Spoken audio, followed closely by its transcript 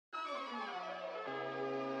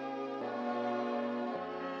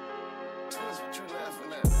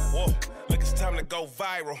Whoa, look, it's time to go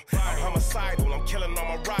viral. I'm homicidal, I'm killing all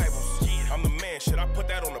my rivals. I'm the man, shit, I put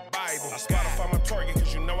that on the Bible. I Spotify my target,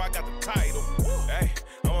 cause you know I got the title. Hey,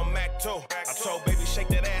 I'm a Mac 2. I told baby shake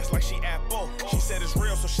that ass like she Apple. She said it's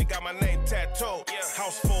real, so she got my name tattooed.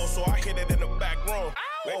 House full, so I hit it in the back room.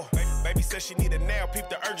 Whoa, baby said she need it now, peep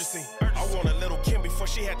the urgency. I want a little Kim before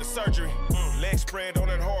she had the surgery. Leg spread on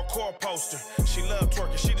that hardcore poster. She love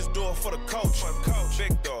twerking, she just do it for the coach.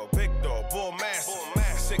 Big dog, bull massive.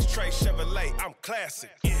 6 tray Chevrolet, I'm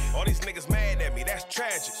classic. All these niggas mad at me, that's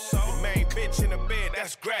tragic. The main bitch in the bed,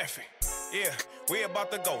 that's graphic. Yeah, we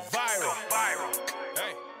about to go viral.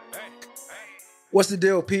 Hey. What's the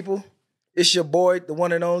deal, people? It's your boy, the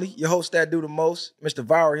one and only, your host that do the most, Mr.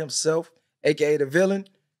 Viral himself, aka the villain,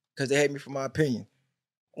 because they hate me for my opinion.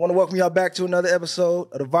 I want to welcome y'all back to another episode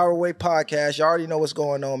of the Viral Way Podcast. Y'all already know what's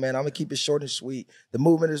going on, man. I'm going to keep it short and sweet. The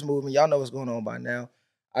movement is moving. Y'all know what's going on by now.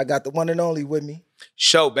 I got the one and only with me.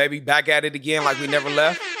 Show, baby. Back at it again like we never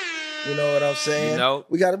left. You know what I'm saying? You know.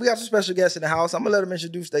 We got some special guests in the house. I'm going to let them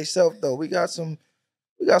introduce themselves, though. We got some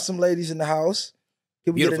ladies in the house.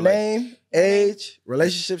 Can we Beautiful get a name, age,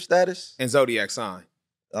 relationship status? And zodiac sign.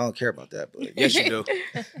 I don't care about that, but Yes, you do.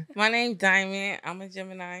 My name's Diamond. I'm a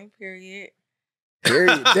Gemini, period.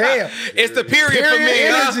 Period. Damn. It's the period for me,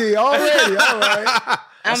 energy already. All right.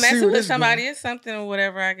 I'm see messing where with this somebody or something or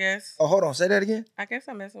whatever, I guess. Oh, hold on. Say that again. I guess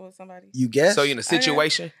I'm messing with somebody. You guess? So you in a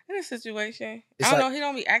situation? In a situation. It's I don't like- know. He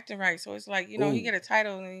don't be acting right. So it's like, you Ooh. get a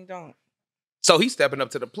title and then you don't. So he's stepping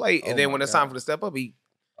up to the plate, and Oh then my when it's God. time for the step up, he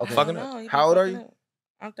Okay. fucking I up. don't know. He be How old are fucking you? up.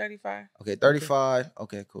 I'm 35. Okay, 35.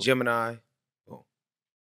 Okay, cool. Gemini.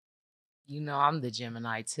 You know, I'm the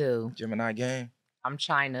Gemini too. Gemini game. I'm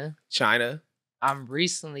China. I'm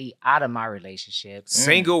recently out of my relationship.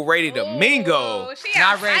 Single, ready to mingle. She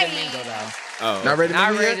Not outside. ready to mingle though. Oh, Not ready to Not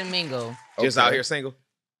mingle ready yet? to mingle. just Okay. out here single.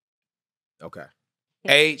 Okay.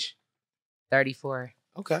 Age. 34.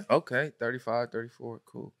 Okay. Okay, 35, 34.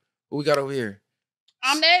 Cool. Who we got over here?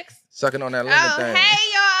 I'm next. Sucking on that lemon Oh, thing.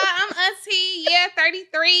 hey y'all. I'm Auntie. Yeah,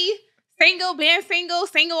 33. Single, been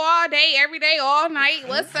single all day, every day, all night.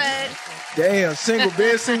 What's up? Damn, single,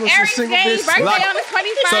 been single, some Every single, day, been birthday single. Like- on the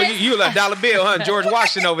 21st. So you like dollar bill, huh? George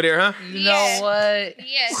Washington over there, huh? You Yeah. know what?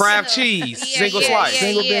 Yeah, Crab single. cheese, Yeah, single yeah, slice. yeah.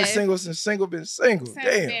 Single, been single, some single, been single. Since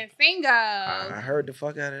Damn. been single. I heard the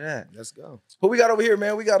fuck out of that. Let's go. Who we got over here,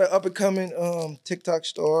 man? We got an up-and-coming TikTok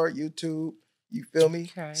star, YouTube. You feel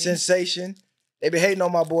me? Okay. Sensation. They been hating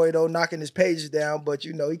on my boy, though, knocking his pages down, but,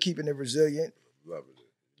 you know, he keeping it resilient. Loving it.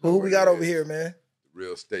 Who we got over here, man?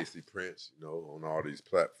 Real Stacey Prince, on all these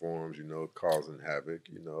platforms, causing havoc,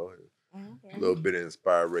 a little bit of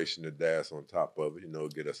inspiration to dance on top of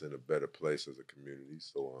it, get us in a better place as a community.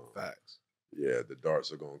 So, Facts. yeah, the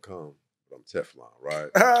darts are going to come, but I'm Teflon,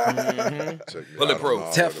 right? Mhm. Check me Bulletproof. out on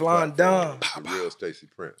all the Teflon platforms. Don. The Real Stacey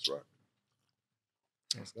Prince, right?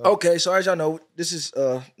 Let's go. Okay, so as y'all know, this is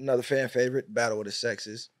another fan favorite, Battle of the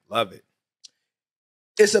Sexes. Love it.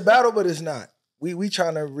 It's a battle, but it's not. We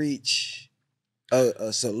trying to reach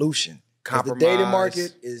a solution. 'Cause the dating Compromise.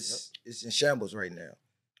 market is in shambles right now,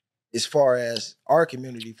 as far as our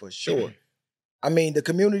community for sure. I mean, the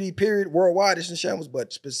community period worldwide is in shambles,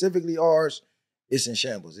 but specifically ours, it's in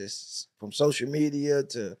shambles. It's from social media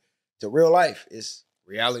to real life. It's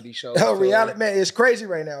Reality show. reality, man. It's crazy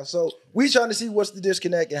right now. So we trying to see what's the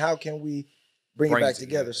disconnect and how can we bring it Bring it back together.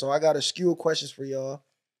 together. So I got a skew of questions for y'all.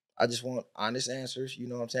 I just want honest answers. You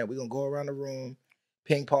know what I'm saying? We're gonna go around the room,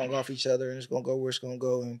 ping pong off each other, and it's gonna go where it's gonna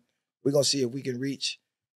go, and we're gonna see if we can reach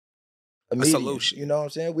a medium, solution. You know what I'm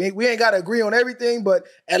saying? We ain't gotta agree on everything, but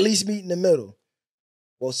at least meet in the middle.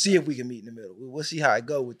 We'll see if we can meet in the middle. We'll see how it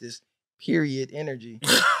go with this period energy.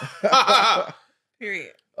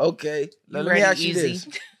 Period. Okay, You let me ready, ask you easy?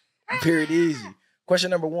 this. Period easy. Question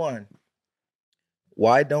number 1.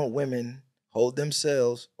 Why don't women hold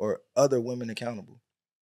themselves or other women accountable?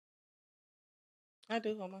 I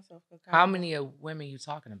do hold myself accountable. How many of women you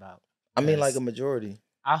talking about? I mean, like Yes. a majority.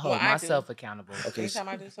 I hold Well, I do. myself accountable. Okay. Every time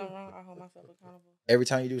I do something wrong, I hold myself accountable. Every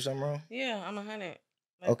time you do something wrong? Yeah, I'm 100.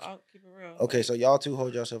 Like, Okay. I'll keep it real. Okay, so y'all two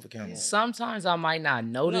hold yourself accountable. Sometimes I might not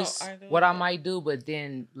notice I do what I that. might do, but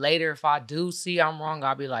then later if I do see I'm wrong,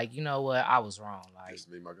 I'll be like, you know what, I was wrong. Like It's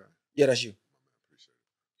me, my guy. Yeah, that's you. Appreciate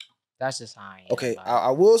it. that's just how I am. Okay, Like,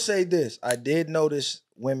 I will say this. I did notice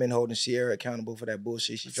women holding Sierra accountable for that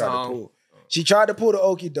bullshit she tried Song. to pull. She tried to pull the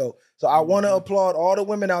okie doke. So I want to applaud all the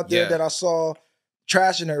women out there Yeah. that I saw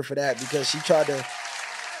trashing her for that because she tried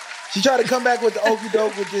to come back with the okie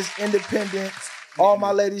doke with this independent all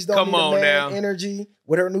my ladies don't Come need a on man now. energy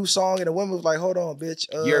with her new song, and the woman was like, "Hold on, bitch,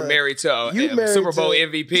 You're married to a you married Super Bowl to-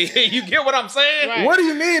 MVP. You get what I'm saying? Right. What do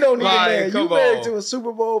you mean don't need Right, a man? You come married on. to a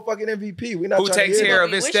Super Bowl fucking MVP. We not Who trying takes to hear care that.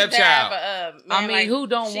 of his We wish to stepchild? have a, man I mean, like who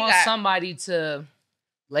don't she want got- somebody to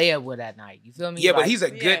lay up with at night? You feel me? Yeah, but Like, he's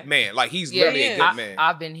a Yeah. good man. Like he's yeah, literally a good man.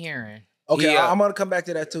 I've been hearing. Okay, Yeah. I'm gonna come back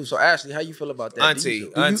to that too. So Ashley, how you feel about that? Auntie,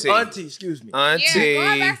 auntie, auntie. excuse me. Auntie. Yeah,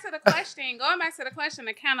 going back to the question,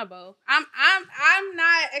 accountable. I'm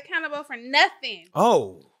not accountable for nothing.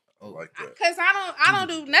 Oh. I like that. Cause I don't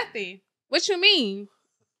do nothing. What you mean?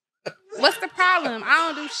 What's the problem?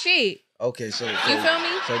 I don't do shit. Okay, so You feel me?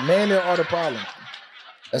 so men are the problem.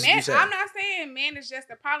 That's what Man, you said. I'm not saying man is just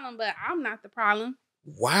the problem, but I'm not the problem.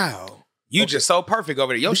 Wow. You just so perfect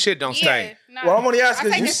over there. Your shit don't stink. no. Well, I'm only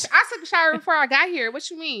asking I you. took a shower before I got here. What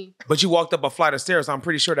you mean? But you walked up a flight of stairs. I'm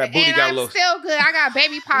pretty sure that booty And got a I'm little. still good. I got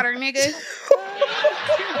baby powder, nigga.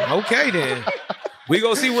 Okay, then. We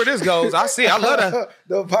gonna see where this goes. I see. I love that.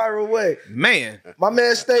 The viral way. Man. My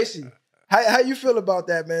man Stacy, how you feel about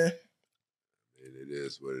that, man? And it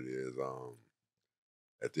is what it is.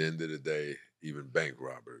 At the end of the day, even bank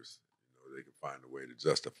robbers, they can find a way to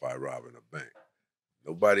justify robbing a bank.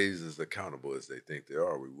 Nobody's as accountable as they think they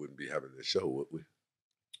are. We wouldn't be having this show, would we?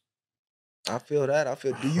 I feel that.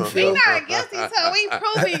 Do you We feel? not guilty till we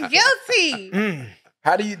proven guilty. Mm.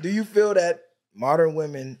 How do you feel that modern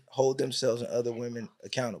women hold themselves and other women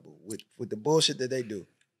accountable with the bullshit that they do?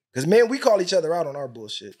 Because men, we call each other out on our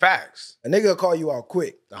bullshit. Facts. A nigga will call you out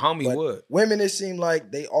quick. The homie But would. women, it seem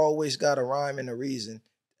like they always got a rhyme and a reason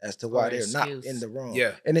as to why Or they're not excuse. in the wrong.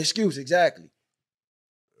 Yeah. An excuse, exactly.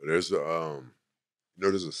 There's a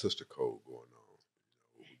there's a sister code going on.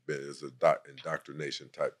 There's a indoctrination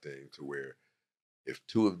type thing to where if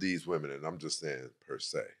two of these women, and I'm just saying per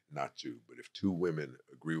se, not you, but if two women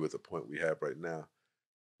agree with the point we have right now,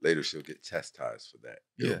 later she'll get chastised for that.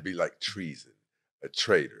 Yeah. It'll be like treason, a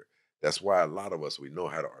traitor. That's why a lot of us, we know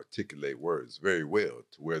how to articulate words very well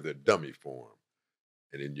to where they're dummy form.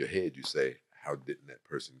 And in your head you say, how didn't that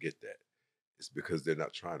person get that? It's because they're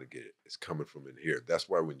not trying to get it. It's coming from in here. That's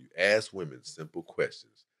why when you ask women simple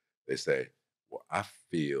questions, they say, well, I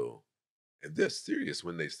feel, and they're serious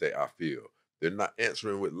when they say, I feel. They're not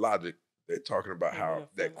answering with logic. They're talking about how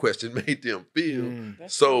that question made them feel. Mm.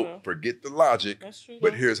 That's So true, though. forget the logic, That's true.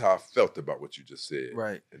 but though. here's how I felt about what you just said.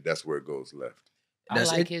 Right. And that's where it goes left. I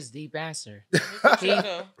That's like it. his deep answer. That's true,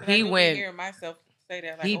 though. And I he do be went- hearing myself say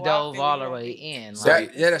that. Like, He oh, I dove feel all you the on way me. in. That-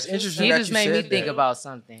 Like, yeah, that's interesting. he that just you made me said think that. about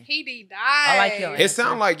something. He died. I like your It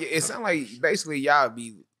sound like basically y'all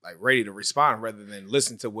be like ready to respond rather than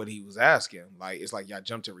listen to what he was asking. Like it's like y'all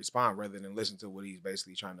jump to respond rather than listen to what he's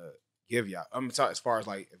basically trying to give y'all. I'm talking as far as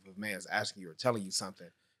like if a man's asking you or telling you something,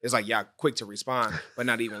 it's like y'all quick to respond, but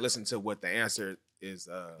not even listen to what the answer is.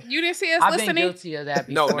 You didn't see us I've been listening? guilty of that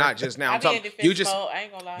No, before. not just now. I I'm be in talking. defense You just mode. I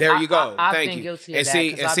ain't gonna lie. there you go. I've Thank been you. guilty of And that see,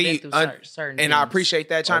 'cause and I've see, been through certain and I things. appreciate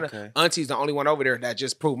that. Okay. Auntie's the only one over there that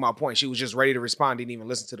just proved my point. She was just ready to respond, didn't even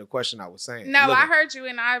listen to the question I was saying. No, Look I at- heard you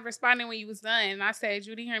and I responded when you was done. And I said,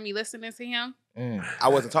 you didn't hear me listening to him? I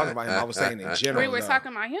wasn't talking about him. I was saying in general. We were though.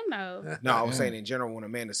 talking about him, though. No, I was saying in general when a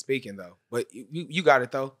man is speaking though. But you got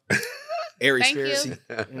it though. Aries Thank spirit.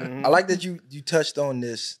 you. Mhm. I like that you touched on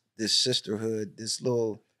this sisterhood, this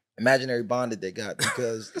little imaginary bond that they got,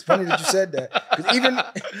 because it's funny that you said that. Because even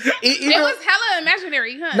It was hella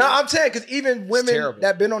imaginary, huh? no, I'm saying because even women terrible.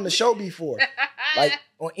 that been on the show before, like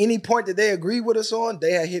on any point that they agree with us on,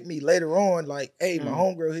 they had hit me later on like, "Hey, my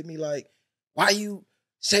homegirl hit me like, why you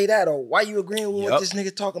say that, or why you agreeing with Yup. what this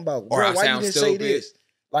nigga talking about, Or I girl? Why you sound didn't stupid. say this?"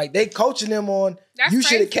 Like they coaching them on. That's you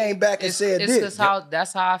should have crazy. came back and said It's this. because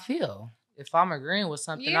that's how I feel. If I'm agreeing with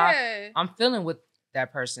something, Yeah. I'm feeling what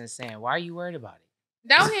that person is saying. Why are you worried about it?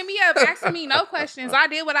 Don't hit me up asking me no questions. I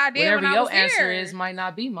did what I did Whatever when I your was answer there. is might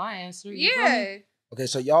not be my answer. You feel me? Yeah. Okay,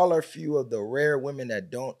 so y'all are few of the rare women that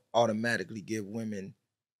don't automatically give women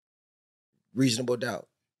reasonable doubt.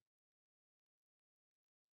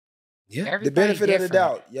 Yeah. The Everybody benefit of the different.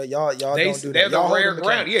 doubt. Y'all don't do They're that. Y'all the hold rare them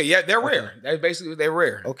ground. accountable. Yeah, they're Okay. rare. They're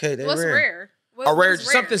rare. Okay, they're What's rare. rare? A rare,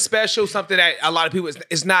 What's something special, something that a lot of people.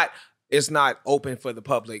 It's not open for the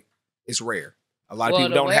public. It's rare. A lot of Well, people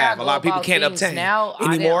the don't way I have. A go lot of people about can't things obtain now. I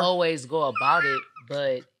didn't anymore. always go about it,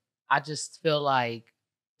 but I just feel like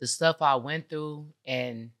the stuff I went through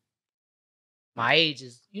and my age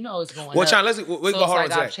is, it's going Well, up. John, we'll so go it's hard like on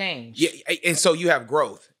to I've that. changed. Yeah, and so you have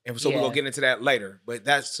growth, and so we're Yeah. gonna get into that later. But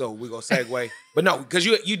that's so we're gonna segue. But no, because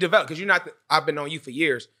you develop, because you're not. I've been on you for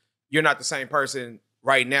years. You're not the same person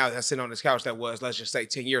right now that's sitting on this couch that was, let's just say,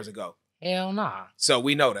 10 years ago. Hell nah. So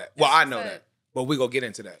we know that. Well, I know what's that, up. but we gonna get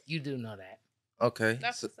into that. You do know that. Okay.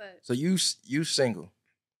 That's So, what's up. so you single.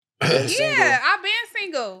 Been single. Yeah, I've been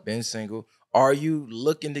single. Been single. Are you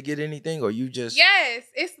looking to get anything, or you just? Yes,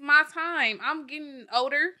 it's my time. I'm getting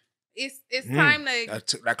older. It's time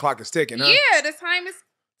to. That clock is ticking, huh? Yeah, the time is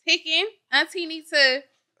ticking. Auntie needs to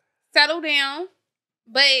settle down.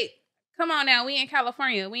 But come on now, we in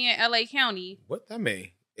California. We in LA County. What that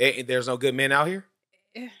mean? There's no good men out here?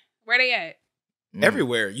 Where they at?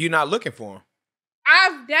 Everywhere. You not looking for them.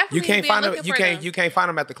 I've definitely You can't been find them. looking You for can't. them. You can't find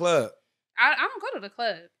them at the club. I don't go to the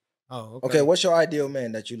club. Oh, Okay, what's your ideal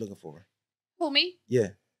man that you looking for? Who, me? Yeah.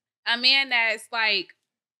 A man that's like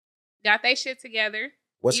got their shit together.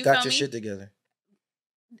 What's You got feel your me? shit together?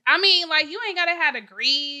 I mean, like, you ain't gotta have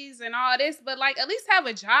degrees and all this, but like at least have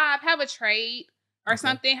a job, have a trade or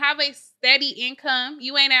something, have a steady income.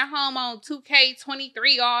 You ain't at home on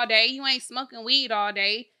 2K23 all day. You ain't smoking weed all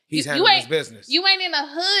day. He's you handling his ain't business. you ain't in the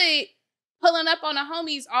hood pulling up on the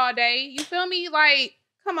homies all day. You feel me? Like,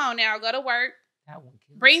 come on now, go to work. That one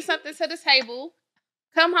kills. Bring something to the table.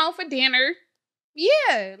 Come home for dinner.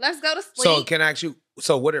 Yeah, let's go to sleep. So can I ask you?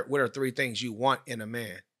 So what are 3 things you want in a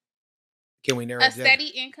man? Can we narrow A it down? steady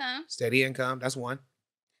income, Steady income. That's one.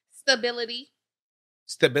 stability.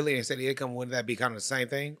 Stability and steady income. Wouldn't that be kind of the same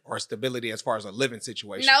thing, or stability as far as a living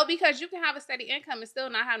situation? No, because you can have a steady income and still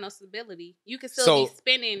not have no stability. You can still So- be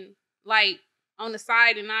spending like on the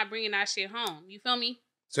side and not bringing that shit home. You feel me?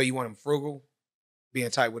 So you want him frugal, being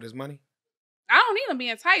tight with his money? I don't need them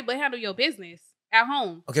being tight, but handle your business at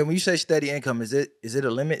home. Okay, when you say steady income, is it a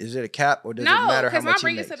limit? Is it a cap, or does it No, matter how because I much he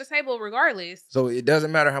bring it makes? to the table regardless. So it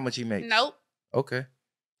doesn't matter how much he makes. Nope. Okay.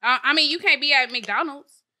 I mean, you can't be at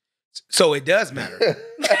McDonald's. So it does matter.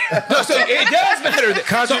 No, so it does matter.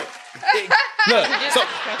 So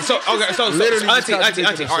Literally just auntie.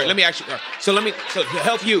 contradicting All right, himself. let me ask you. So to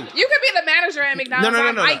help you. You could be the manager at McDonald's. No.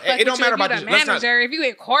 I might fuck It don't with you matter if you about the this. Let's not- manager. If you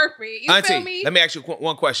in corporate, you feel Auntie, me? let me ask you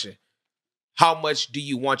one question. How much do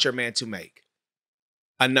you want your man to make?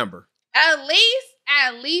 A number. At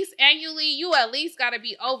least annually, you at least got to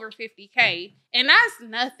be over 50K, and that's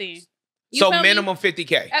nothing. You So feel me? minimum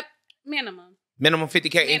 50K. Minimum. Minimum 50K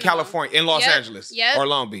in Minimum. California, in Los Yep. Angeles, Yep. or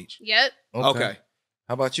Long Beach. Yep. Okay.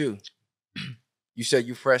 How about you? You said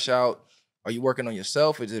you fresh out. Are you working on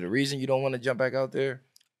yourself? Is it a reason you don't want to jump back out there?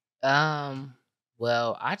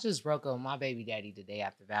 Well, I just broke up with my baby daddy the day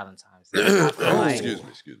after Valentine's Day. I feel Oh, like excuse me.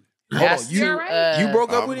 Hold on, that's you- too, You're right. You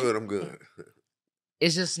broke up I'm with good. him? I'm good.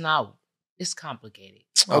 It's just not. It's complicated.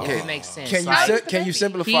 Okay. If it makes sense. Can you How Like, is the can you baby?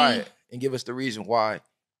 simplify He- it and give us the reason why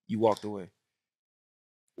you walked away?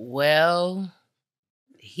 Well,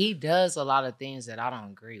 he does a lot of things that I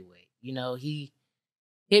don't agree with. You know, he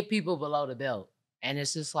hit people below the belt. And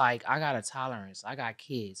it's just like, I got a tolerance. I got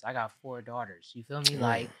kids. I got 4 daughters. You feel me?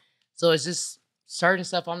 Like, so it's just certain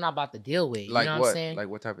stuff I'm not about to deal with. You Like know what? what I'm saying? Like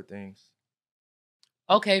what type of things?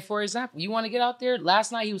 Okay, for example, you want to get out there?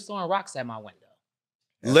 Last night he was throwing rocks at my window.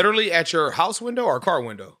 Literally at your house window or car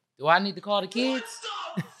window? Do I need to call the kids?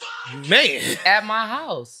 Man. At my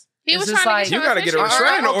house. He It's was just trying to like- get You your gotta get a attention.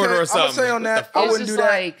 restraining order or I would something. say on that, What the I It's wouldn't do just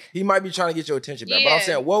that. like, He might be trying to get your attention back. But I'm Yeah.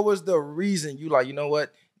 saying, what was the reason you like, you know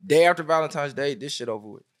what? Day after Valentine's Day, this shit over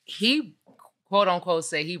with. he quote unquote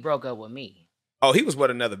say he broke up with me. Oh, he was with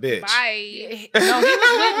another bitch. Bye. No, he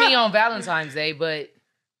was with me on Valentine's Day, but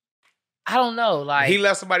I don't know. Like He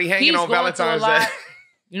left somebody hanging he's on going through a Valentine's Day. lot.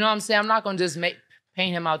 You know what I'm saying? I'm not gonna just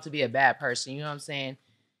paint him out to be a bad person. You know what I'm saying?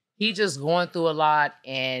 He just going through a lot,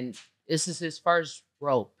 and this is his first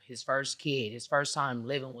rope, his first kid, his first time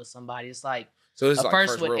living with somebody. It's like So this is a like person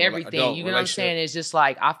first with real everything. adult You know what I'm relationship. saying? It's just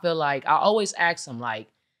like I feel like I always ask him like,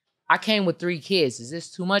 I came with 3 kids. Is this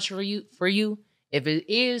too much for you? If it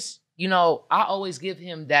is, you know, I always give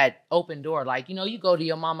him that open door. Like, you know, you go to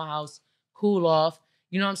your mama house, cool off.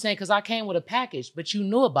 You know what I'm saying? Because I came with a package, but you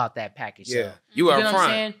knew about that package. Yeah. So, You you were know what I'm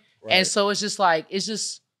front. saying? And so it's just like,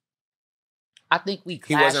 I think we He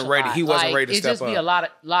clash wasn't a ready- lot. he wasn't Like, ready to it step just be a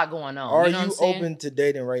up. lot going on. Are you know what I'm you saying? open to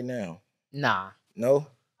dating right now? Nah, No?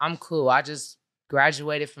 I'm cool. I just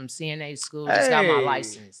graduated from CNA school. Just got my Hey.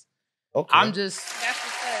 license. Okay. I'm just, That's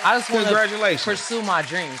what's up. I just want to Congratulations. pursue my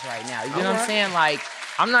dreams right now. You know what Alright. I'm saying? Like,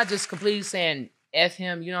 I'm not just completely saying F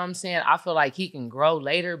him. You know what I'm saying? I feel like he can grow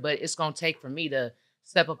later, but it's going to take for me to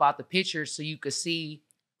step up out the picture so you could see,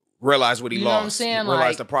 Realize what he You lost. know what I'm saying? Realize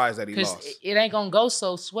Like, the prize that he because lost. it ain't going to go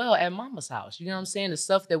so swell at mama's house. You know what I'm saying? The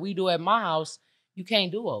stuff that we do at my house, you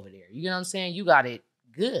can't do over there. You know what I'm saying? You got it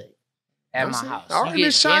good at I'm my saying, house. all You right, get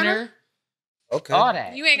Miss China. dinner, Okay. all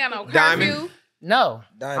that. You ain't got no Diamond. curfew. No,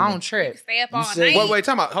 Diamond. I don't You trip. stay up You all said- night. Wait,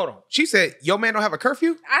 time out. Hold on. She said, your man don't have a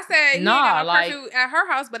curfew? I said you Nah, ain't got no like, curfew at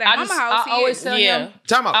her house, but at I mama just- house, I he always is. tell Yeah. him,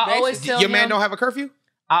 Time out. I always tell your man him- don't have a curfew?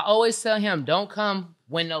 I always tell him, don't come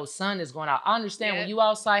when no sun is going out. I understand when Yeah. you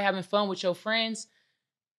outside having fun with your friends,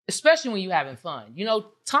 especially when you having fun. You know,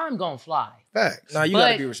 time gonna fly. Facts. No, you But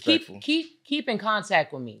gotta be respectful. Keep in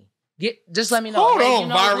contact with me. Just let me know. Hold hey, on, you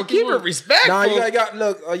know, Viral. look, Keep look. it respectful. Nah, you got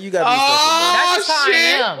look. You gotta be Oh, That's how I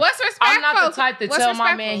shit. am. What's respectful? I'm not the type to What's tell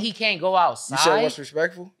my respectful? man he can't go respectful. You said outside. what's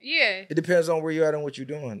respectful? Yeah. It depends on where you at and what you're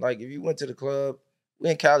doing. Like if you went to the club, we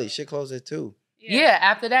in Cali, shit closed at 2. Yeah,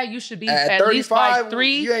 after that, you should be At at least by 35,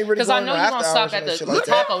 3. you ain't really Because I going know no you're going to after stop hours at and the shit like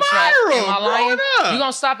taco that. truck. Viral, Am I lying? growing up. You're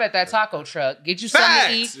going to stop at that taco truck, get you something Facts.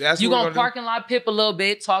 to eat. That's You're what we're going to gonna parking lot pip a little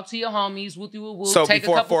bit, talk to your homies, woo-woo-woo, So take a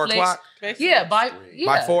before couple 4 flicks. o'clock? Yeah, by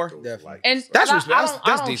By 4? Definitely. And That's I, respect- I that's- don't,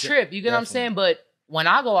 that's I don't decent. trip. You get what I'm Definitely. saying? But when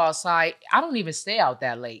I go outside, I don't even stay out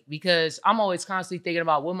that late because I'm always constantly thinking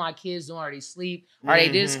about what my kids doing. Are they sleep? Are they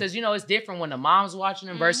this? Mhm. Because, you know, it's different when the mom's watching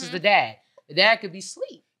them versus Mhm. the dad. The dad could be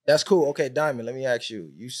sleep. That's cool. Okay, Diamond, let me ask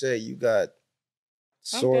you. You said you got I'm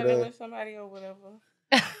sort dealing of. with somebody or whatever.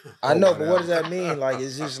 I know, but what does that mean? Like,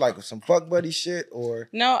 is this like some fuck buddy shit or?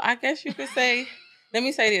 No, I guess you could say. Let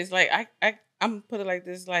me say this. Like I'm put it like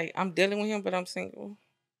this. Like I'm dealing with him, but I'm single.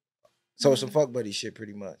 So it's some fuck buddy shit,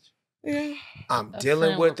 pretty much. Yeah. I'm A dealing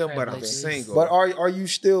friend with with them, but I'm privileges. single. But are you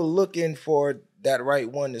still looking for that right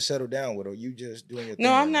one to settle down with, or you just doing your thing?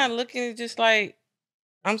 No, right I'm now? not looking at just like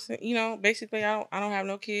you know, basically I don't have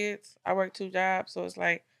no kids. I work 2 jobs, so it's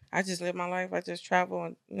like I just live my life. I just travel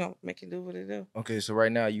and, you know, make it do what it do. Okay, so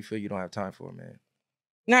right now you feel you don't have time for a man.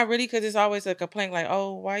 Not really, because it's always a complaint like,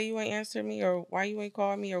 oh, why you ain't answer me, or why you ain't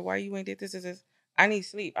call me, or why you ain't did this, this, this. I need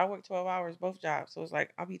sleep. I work 12 hours, both jobs. So it's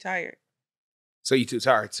like, I'll be tired. So you too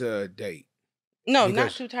tired to date? No, not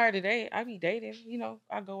Because- too tired today. I be dating. You know,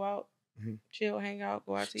 I go out, Mhm. chill, hang out,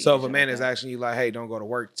 go out to eat. So and if a shit man like is that. asking you like, "Hey, don't go to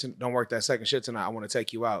work. Don't work that second shift tonight. I want to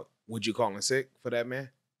take you out." Would you call in sick for that man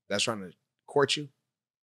that's trying to court you?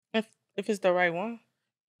 If it's the right one.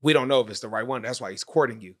 We don't know if it's the right one. That's why he's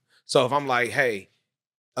courting you. So if I'm like, "Hey,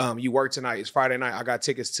 you work tonight. It's Friday night. I got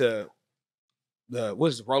tickets to the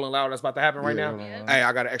what's Rolling Loud that's about to happen right Yeah, now. hold on. Hey,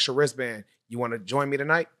 I got an extra wristband. You want to join me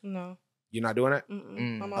tonight? No. You're not doing that?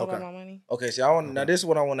 Mm-mm. I'm all okay. about my money. Okay, so I want now. This is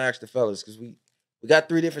what I want to ask the fellas because we got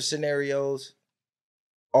 3 different scenarios,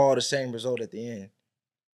 all the same result at the end.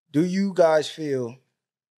 Do you guys feel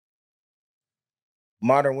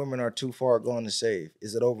modern women are too far gone to save?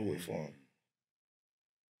 Is it over with for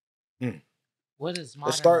them? What is modern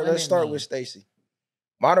Let's start women mean? with Stacy.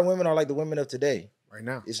 Modern women are like the women of today. Right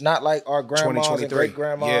now. It's not like our grandmas and 2023. great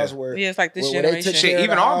grandmas Yeah. where Yeah, it's like this where they took generation. care Shit, of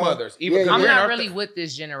even the our house. mothers. Even Yeah, because I'm we're in not our really with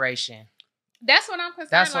this generation. That's what I'm concerned.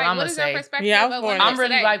 That's what like, I'ma what is say. your perspective Yeah, I was of born women in I'm really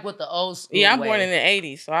today? like with the old school. Yeah, I'm way. born in the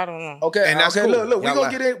 80s, so I don't know. Okay, And that's okay. cool. Look, Y'all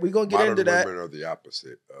we gonna get Modern into that. women are the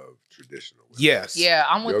opposite of traditional women. Yes. Yeah,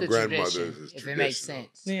 I'm with Your the grandmother's tradition. is If it makes traditional.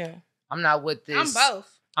 sense. Yeah. I'm not with this. I'm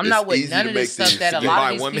both. I'm It's not with easy none to of this make stuff these that a You lot buy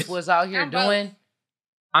of these women. people is out here I'm both. doing.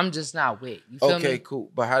 I'm just not with. You feel Okay, me? cool.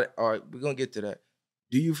 But how? All right, we're gonna get to that.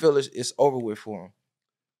 Do you feel it's over with for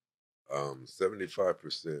them?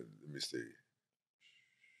 75%. Let me see.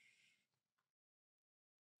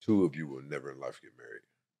 2 of you will never in life get married.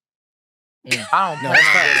 I don't No, plan it's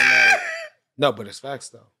on facts. getting married. No, but it's facts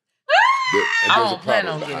though. And I there's a don't plan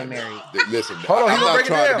problem on getting behind married. that. Listen, Hold on, he I'm gonna not break it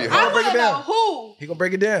trying down. to be He gonna I harsh. break it want to know down. who. He gonna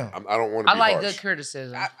break it down. I don't want to I be like harsh. good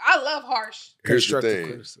criticism. I love harsh. Here's the Constructive thing.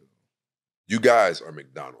 criticism. You guys are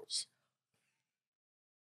McDonald's.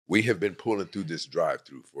 We have been pulling through this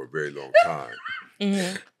drive-through for a very long time.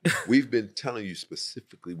 Mm-hmm. We've been telling you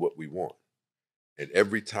specifically what we want. And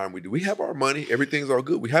every time we do, we have our money. Everything's all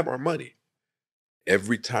good. We have our money.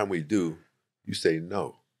 Every time we do, you say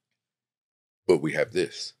no. But we have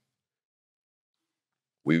this.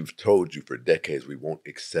 We've told you for decades we won't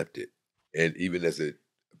accept it. And even as it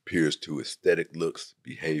appears to aesthetic looks,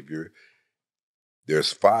 behavior,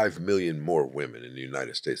 there's 5 million more women in the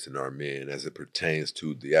United States than are men as it pertains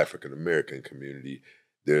to the African American community.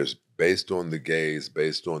 There's, based on the gays,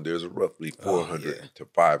 there's roughly 400 to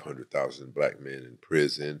 500,000 black men in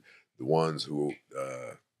prison. The ones who,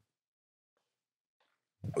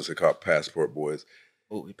 what's it called, passport boys.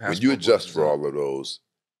 When you adjust for all of those,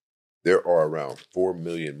 there are around 4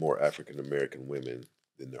 million more African American women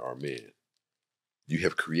than there are men. You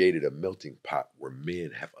have created a melting pot where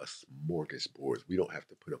men have a smorgasbord. We don't have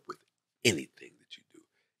to put up with anything that you do,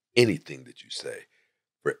 anything that you say.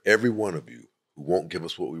 For every one of you who won't give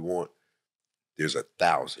us what we want, there's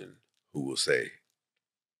 1,000 who will say,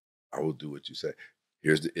 I will do what you say.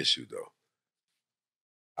 Here's the issue, though.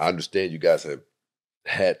 I understand you guys have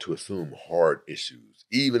had to assume hard issues,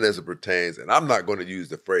 even as it pertains, and I'm not going to use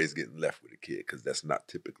the phrase getting left with a kid because that's not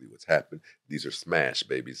typically what's happened. These are smash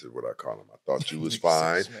babies is what I call them. I thought you was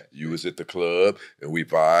fine. You was at the club and we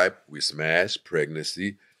vibe, we smash,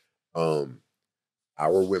 pregnancy. Our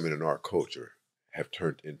women in our culture have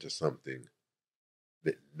turned into something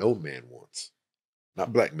that no man wants.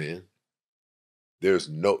 Not black men.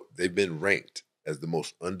 They've been ranked as the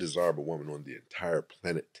most undesirable woman on the entire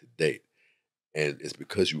planet to date. And it's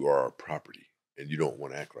because you are our property and you don't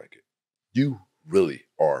want to act like it. You really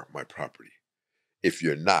are my property. If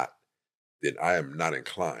you're not, then I am not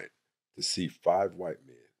inclined to see 5 white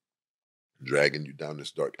men dragging you down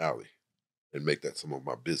this dark alley and make that some of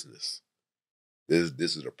my business.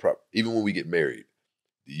 This is a prop. Even when we get married,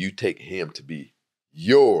 do you take him to be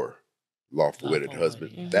your lawful wedded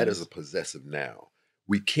husband? Mm-hmm. That is a possessive noun.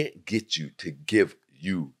 We can't get you to give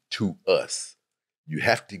you to us. You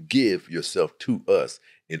have to give yourself to us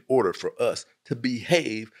in order for us to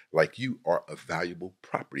behave like you are a valuable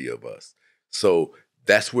property of us. So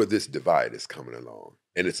that's where this divide is coming along.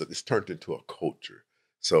 And it's turned into a culture.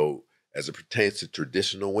 So as it pertains to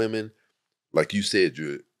traditional women, like you said,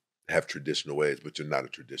 you have traditional ways, but you're not a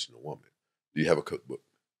traditional woman. Do you have a cookbook?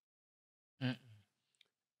 Mm-mm.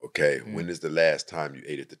 Okay. When is the last time you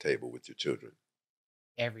ate at the table with your children?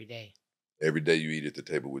 Every day. Every day you eat at the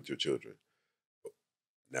table with your children.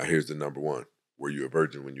 Now here's the number one. Were you a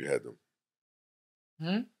virgin when you had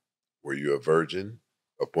them? Were you a virgin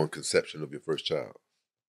upon conception of your first child?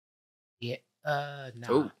 Yeah.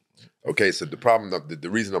 No. Ooh. Okay, so the problem, the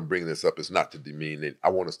reason I'm bringing this up is not to demean it. I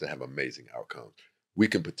want us to have amazing outcomes. We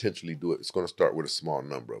can potentially do it. It's going to start with a small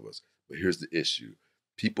number of us. But here's the issue.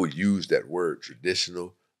 People use that word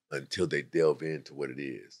traditional until they delve into what it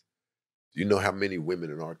is. Do you know how many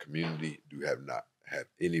women in our community do not have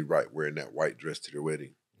any right wearing that white dress to their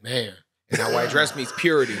wedding? Man. And that white dress means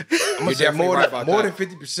purity. I'm You're gonna say definitely more right than about more that. than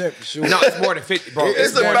 50% for sure. No, it's more than 50, bro.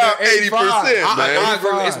 It's more about than 80%, man. I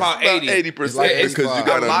agree. It's about 80. 80% because you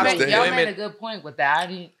got to A lot of understand. Y'all women- made a good point with that.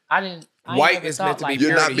 I ain't White never is thought meant to be like You're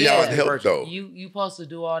purity. not beyond Yeah. help, though. You supposed to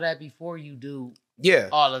do all that before you do Yeah.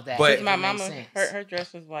 all of that. But- It my makes mama, sense. her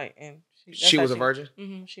dress was white, and She was a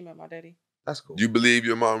virgin? She met my daddy. That's cool. Do you believe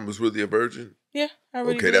your mom was really a virgin? Yeah, I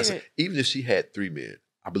really Okay, believe it. even if she had 3 men,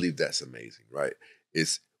 I believe that's amazing, right?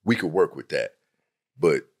 We could work with that.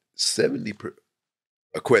 But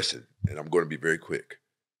a question, and I'm going to be very quick.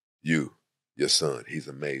 Your son, he's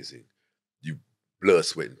amazing. You blood,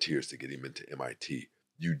 sweat, and tears to get him into MIT.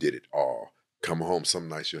 You did it all. Come home some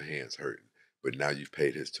nights your hands hurting, but now you've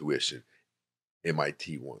paid his tuition.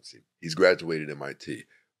 MIT wants him. He's graduated MIT.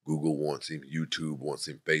 Google wants him. YouTube wants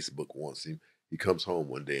him. Facebook wants him. He comes home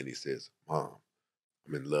one day and he says, Mom,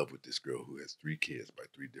 I'm in love with this girl who has 3 kids by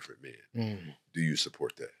 3 different men. Do you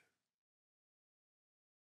support that?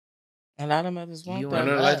 A lot of mothers want You that.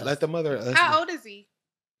 ain't Let the mother. How old is he?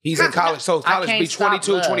 He's in college. So I college can't be stop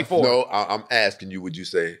 22, love. 24. No, I'm asking you, would you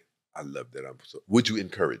say, I love that? Would you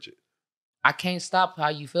encourage it? I can't stop how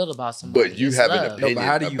you feel about somebody. But you It's have an love. opinion. No, but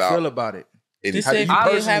how do you about- feel about it? Just How do say you if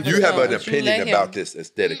personally- have you a have son, an but you opinion let about him. this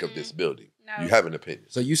aesthetic of this building. No. You have an opinion.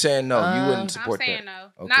 So you saying no? You wouldn't I'm support saying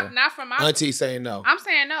that? no. Okay. Not from my. Auntie saying no. I'm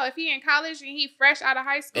saying no. If he in college and he fresh out of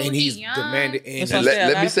high school, And he's he young. demanding. That's And what let- I'm saying. A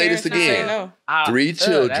let lot me of say this parents don't say again. no. 3 that's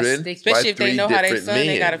children, sticky. Especially by if they 3 know how their different son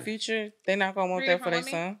they got a men. future, they're not gonna want 3 that for their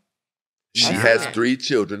different son. She I has see that. 3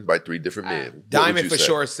 children by 3 different men. What would Diamond you for say?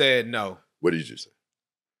 sure said no. What did you say?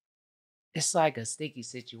 It's like a sticky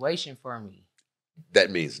situation for me.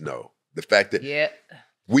 That means no. The fact that Yeah.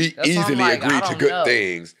 we That's why I'm easily like, agree I to don't good know.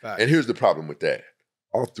 things. Facts. And here's the problem with that.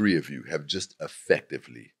 All 3 of you have just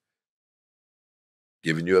effectively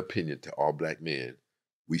given your opinion to all black men.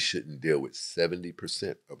 We shouldn't deal with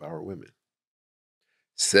 70% of our women.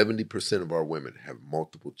 70% of our women have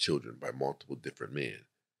multiple children by multiple different men.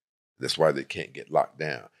 That's why they can't get locked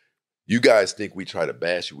down. You guys think we try to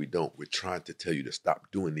bash you. We don't. We're trying to tell you to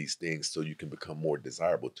stop doing these things so you can become more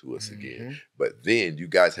desirable to us again. But then you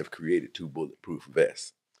guys have created 2 bulletproof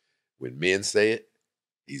vests. When men say it,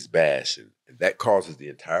 he's bashing. And that causes the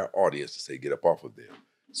entire audience to say, get up off of them.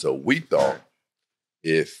 So we thought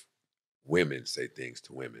if women say things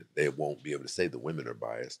to women, they won't be able to say the women are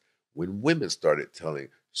biased. When women started telling,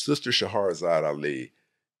 Sister Shahrazad Ali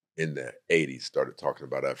in the 80s started talking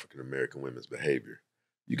about African-American women's behavior,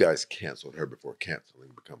 you guys canceled her before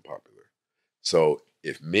canceling become popular. So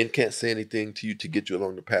if men can't say anything to you to get you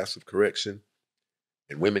along the path of correction,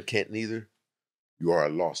 and women can't neither, you are a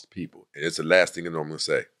lost people. And it's the last thing I'm going to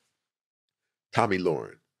say. Tommy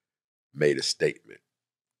Lauren made a statement,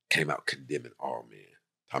 came out condemning all men.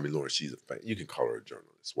 Tommy Lauren, you can call her a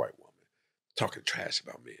journalist, white woman, talking trash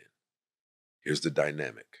about men. Here's the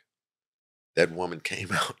dynamic. That woman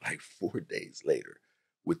came out like 4 days later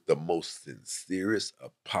with the most sincerest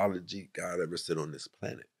apology God ever said on this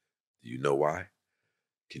planet. Do you know why?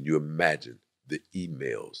 Can you imagine the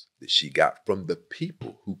emails that she got from the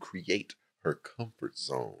people who create her comfort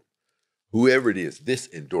zone? Whoever it is, this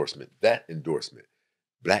endorsement, that endorsement.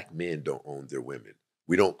 Black men don't own their women.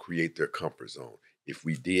 We don't create their comfort zone. If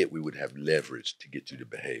we did, we would have leverage to get you to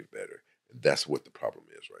behave better. And that's what the problem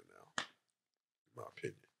is right now, in my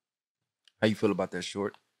opinion. How you feel about that,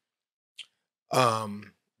 Short?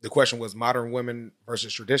 The question was modern women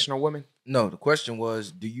versus traditional women. No, the question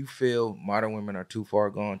was, do you feel modern women are too far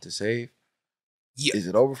gone to save? Yeah. Is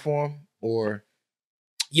it over for them, or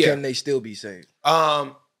Yeah. can they still be saved?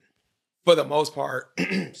 For the most part,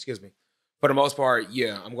 excuse me. For the most part,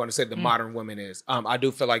 yeah, I'm going to say the Mm. modern women is. I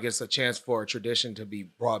do feel like it's a chance for a tradition to be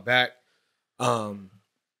brought back. I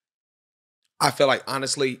feel like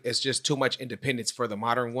honestly, it's just too much independence for the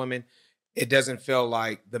modern woman. It doesn't feel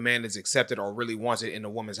like the man is accepted or really wants it in the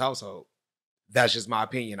woman's household. That's just my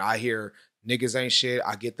opinion. I hear niggas ain't shit.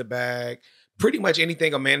 I get the bag. Pretty much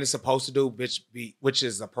anything a man is supposed to do, which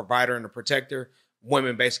is a provider and a protector,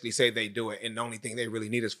 women basically say they do it. And the only thing they really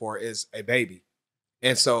need us for is a baby.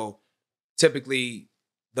 And so typically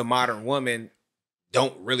the modern woman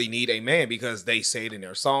don't really need a man because they say it in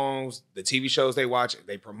their songs, the TV shows they watch,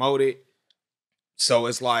 they promote it. So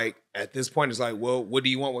it's like, at this point, it's like, well, what do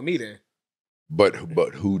you want with me then? But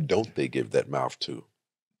who don't they give that mouth to?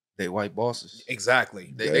 They white bosses. They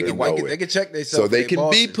Better can know white. it. They can check themselves. So they can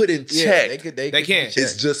be put in check. They They can. be It's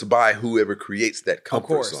checked. just by whoever creates that Of comfort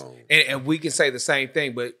course. zone. And we can say the same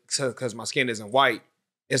thing, but because my skin isn't white,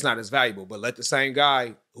 it's not as valuable. But let the same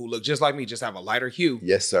guy who look just like me just have a lighter hue.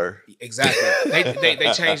 Yes, sir. Exactly. they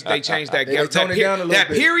changed that. They tone it down a little that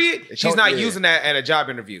bit. period. They She's tone- not yeah. using that at a job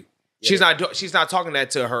interview. Yeah. She's not talking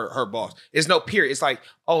that to her boss. It's no period. It's like,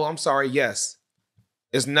 oh, I'm sorry. Yes.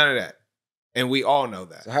 It's none of that. And we all know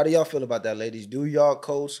that. So how do y'all feel about that, ladies? Do y'all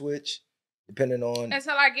code switch depending on?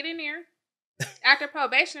 Until I get in there. After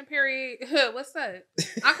probation period, what's up?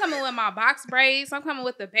 I'm coming with my box braids. I'm coming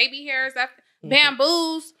with the baby hairs,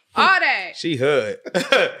 bamboos, all that. She hood.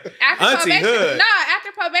 After Auntie probation, hood.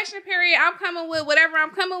 after probation period, I'm coming with whatever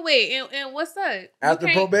I'm coming with. And what's up? You After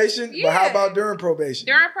can't- probation? But how Yeah. about during probation?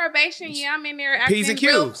 During probation, yeah, I'm in there acting P's and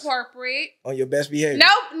real Q's. corporate. On your best behavior? No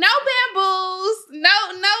bamboos,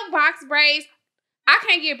 no box braids. I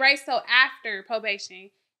can't get braids till after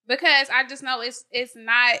probation because I just know it's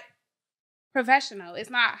not professional. It's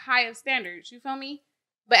not high of standards. You feel me?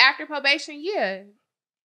 But after probation, yeah.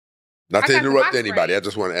 Not I to got the interrupt box anybody, I braids.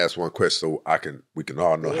 just want to ask one question so we can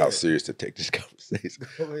all know Go how ahead. serious to take this conversation.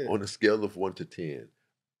 Go ahead. On a scale of 1 to 10,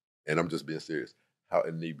 and I'm just being serious, how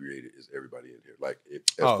inebriated is everybody in here? Like, as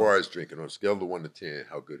Oh. far as drinking, on a scale of 1 to 10,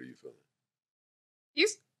 how good are you feeling?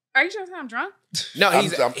 Are you trying to say I'm drunk? No, I'm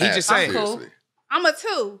he's asking, just saying. cool. seriously. I'm a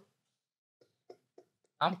 2.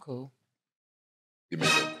 I'm cool. Give me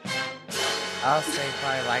that. I'll say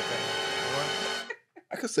probably like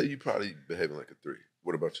a I could say you probably behaving like a 3.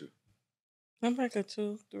 What about you? I'm like a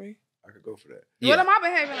 2, 3. I could go for that. What am I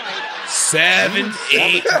behaving like? 7,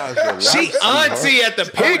 8. Sabotage your life, She sweetheart. auntie at the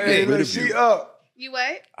Hey, picnic. look, she up. You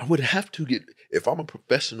what? I would have to get, if I'm a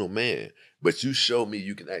professional man, but you show me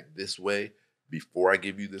you can act this way before I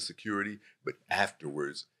give you the security, but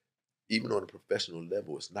afterwards, even on a professional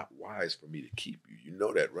level, it's not wise for me to keep you. You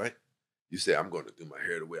know that, right? You say, I'm going to do my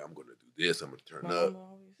hair the way, I'm going to do this, I'm going to turn up.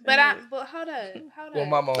 But hold up. Well,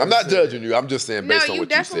 mama I'm not always said judging you. I'm just saying No, based on you what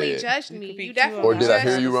you definitely said. judged You me. could be You cute definitely Or did I judged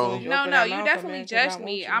hear you me. wrong? No, you definitely judged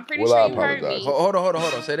me. I'm pretty Well, I sure you heard apologize. me. Hold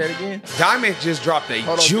on. Say that again. Diamond just dropped a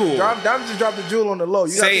Hold on. jewel. Diamond just dropped the jewel on the low.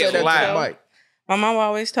 You got to Say say it that loud. to the mic. My mom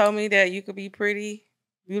always told me that you could be pretty,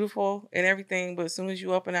 beautiful, and everything, but as soon as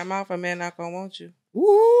you open that mouth, a man not gonna want you.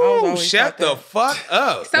 Ooh, always shut thought the fuck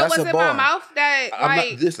up. So That's was a it bar. my mouth that I'm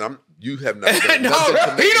like? not, listen, you have not done No, nothing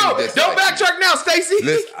to make he me don't dislike you. backtrack now, Stacey.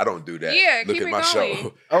 Listen, I don't do that. Yeah, Look keep at it my going.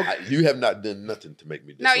 show. Okay. You have not done nothing to make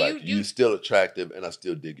me No, dislike you- You're still attractive, and I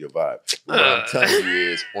still dig your vibe. What I'm telling you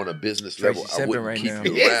is, on a business level, Tracy's I simping wouldn't right keep now.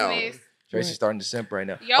 you around. Business. Tracy's starting to simp right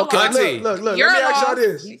now. Your Okay, loss. Auntie. look. Let Your me ask y'all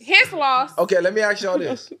loss. this. His loss. Okay, let me ask y'all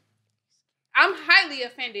this. I'm highly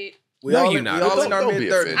offended. We No, all, you're not. We all in our Don't be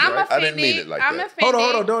mid 30s, offended. I'm right? I offended. didn't mean it like I'm that. offended.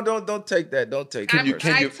 Hold on. Don't take that. Don't take Can it. you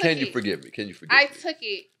personally. I can took you it. forgive me? Can you forgive I me? took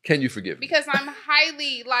it Can you forgive me? because I'm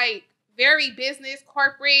highly like very business,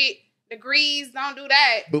 corporate, degrees. Don't do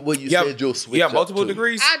that. But what you Yeah, said you'll switch You up have multiple to.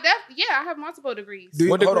 degrees? I have multiple degrees. Do you,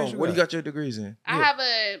 What hold degrees on. you What do you got? got your degrees in? I have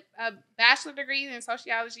a bachelor degree in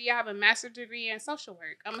sociology. I have a master's degree in social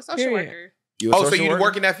work. I'm a social Period. worker. You a Oh, so social you worker?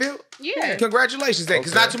 work in that field? Yeah. Congratulations, then,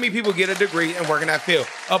 because Okay. not too many people get a degree and work in that field.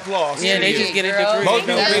 Applause. Yeah, they just get a degree. Most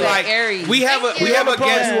people That's be like, Aries. we have a applaud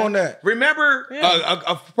guest you on that. Remember Yeah.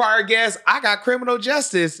 a prior guest? I got criminal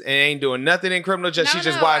justice and ain't doing nothing in criminal justice. No, she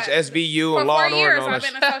just no, watched I- SVU For and Law 4 and Order. years, and all I've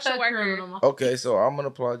that been a social worker. Okay, so I'm gonna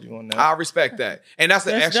applaud you on that. I respect that, and that's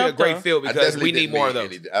That's actually a dope, great though. field I because definitely we need didn't more of mean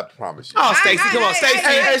those. any- I promise you. Oh, Stacey, come on, Stacey.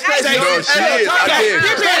 hey, Stacey. No, she is. I dig her.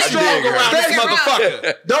 You're being I strong dig her. around this Stacey.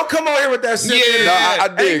 motherfucker. Don't come on here with that sip Yeah. energy. No, I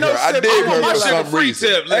Ain't dig no her. I sip- dig I want her my for sugar some free reason.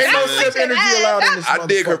 tip. Ain't no Listen, sip energy allowed in this I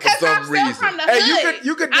dig her for motherfucker. Because I'm some still reason. from the Hey, hood.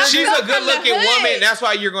 you could I'm she's still a from the good-looking hood. woman. That's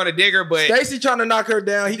why you're going to dig her. But Stacey trying to knock her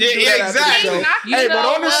down. He can do Yeah, that exactly. after the show. Knock Hey, you but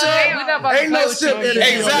on the down. show, We're not about to ain't no play with sip you. energy.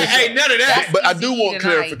 exactly, ain't none of that. But I do easy want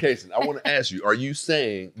tonight. clarification. I want to ask you: are you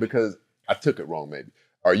saying, because I took it wrong, maybe?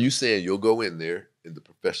 Are you saying you'll go in there in the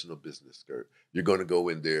professional business skirt? You're going to go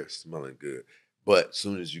in there smelling good, but as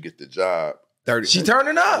soon as you get the job, 30. She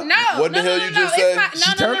turning up. No, What the no, hell no, you no, just it's say? not-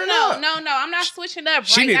 She No, turning up. no. I'm not switching up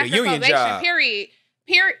She right need a after union probation. job. Period.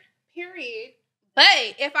 But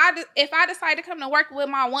if I decide to come to work with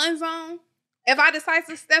my ones on, if I decide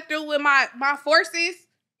to step through with my forces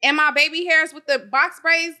and my baby hairs with the box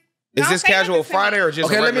braids, Is don't this say casual nothing to me. Friday or just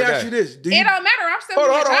Okay, a let me regular ask day? you this. Do It you, don't matter. I'm still hold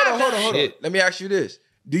doing on. the job. Shit. Let me ask you this.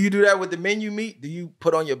 Do you do that with the men you meet? Do you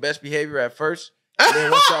put on your best behavior at first? And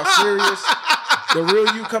then once y'all serious, the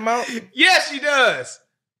real you come out? Yes, she does.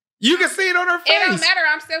 You can see it on her face. It don't matter.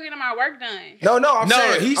 I'm still getting my work done. No, I'm No,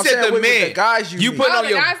 saying he I'm said saying the with men. the guys you You meet. put Oh, on the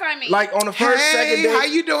your guys I meet. Like on the first, second Hey, day. how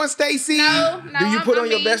you doing, Stacey? No, do you put on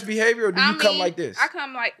your me. best behavior or do you I'm come me. like this? I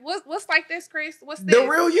come like what's like this, Chris? What's this? The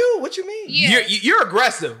real you? What you mean? Yeah. You're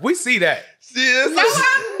aggressive. We see that. see, this No, is-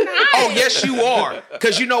 I'm not. Oh, yes, you are.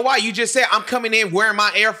 Because you know why? You just said, I'm coming in wearing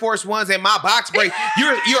my Air Force Ones and my box brace.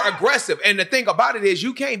 You're aggressive. And the thing about it is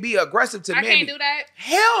you can't be aggressive to I men. can't do that.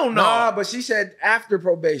 Hell no. Nah, but she said after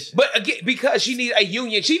probation. But again, because she needs a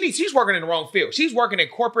union, she's working in the wrong field. She's working in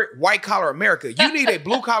corporate white collar America. You need a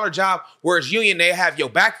blue collar job where it's union, they have your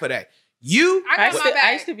back for that. You, I got my back.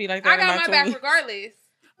 I used to be like that I in got my my back 20s. regardless.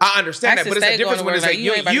 I understand I that, used but to it's a stay going difference to when work it's like, a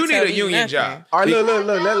you ain't union. about to You tell need a me union nothing. job. All right,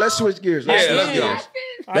 look, let's switch gears. Let's Yeah, switch let's gears.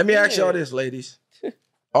 go. Let me ask y'all this, ladies.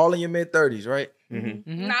 All in your mid-30s, right? Mhm.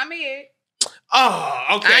 Mhm. Not me. Oh,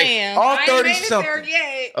 I okay. am. All I ain't 30 made it there something.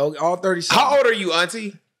 yet. Oh, all 30 something. How old are you,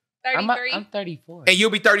 auntie? 33. I'm 34. And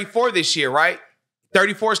you'll be 34 this year, right?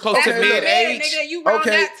 34 is close Okay, to look. mid-age. Nigga, you round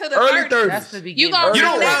Okay, that to the early 30s. 30s. That's the You beginning. gonna You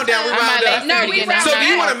don't Early round down, we I'm round at up. least No, we 30 round So do you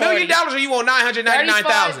down. want $1 million or you want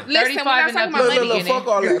 999,000? Listen, we're not 35 talking and about up. Look, money. fuck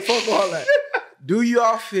all that. Fuck all that. Do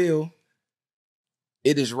y'all feel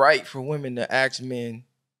it is right for women to ask men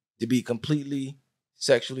to be completely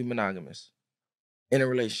sexually monogamous in a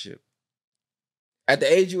relationship? At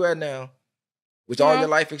the age you at now, with all No. your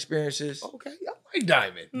life experiences. Okay, I like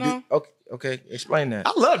Diamond. No. Okay, explain that.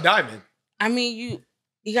 I love Diamond. I mean,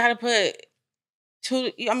 you got to put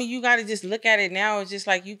two. I mean, you got to just look at it now. It's just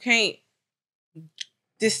like you can't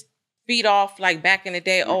just feed off like back in the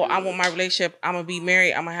day. Oh, I want my relationship. I'm gonna be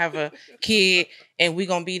married. I'm gonna have a kid, and we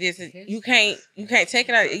gonna be this. You can't take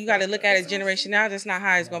it out. You got to look at it generation now. That's not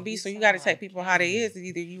how it's gonna be. So you got to take people how they is.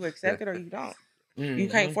 Either you accept it or you don't. You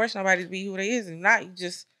can't force nobody to be who they is. If not, you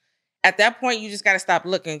just at that point you just got to stop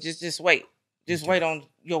looking. Just wait. Just wait on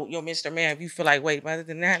your Mr. Man if you feel like wait. But other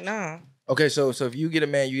than that, nah. Okay, so if you get a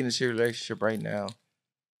man, you in a serious relationship right now,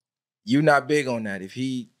 you not big on that. If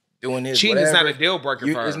he doing his Cheating is whatever, not a deal breaker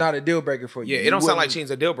for her. it's not a deal breaker for you. Yeah, it You don't sound like wouldn't-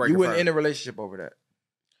 cheating's a deal breaker You for wouldn't her. end a relationship over that.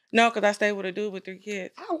 No, because I stayed with a dude with 3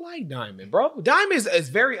 kids. I like Diamond, bro. Diamond is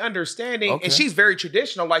very understanding, Okay. and she's very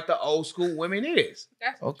traditional, like the old school women is.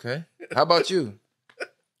 Okay. How about you?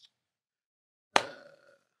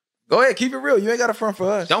 Go ahead, keep it real. You ain't got a front for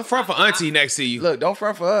us. Don't front for auntie next to you. Look, don't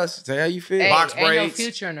front for us. Say how you feel. Hey, Box ain't no braids.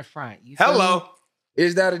 future in the front. You feel Hello. me?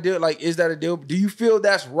 Is that a deal? Like, is that a deal? Do you feel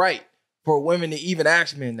that's right for women to even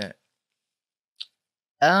ask men that?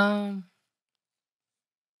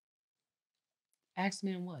 Ask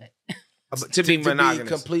men what? To be monogamous.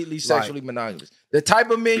 completely sexually monogamous. The type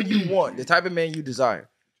of men you want, the type of man you desire.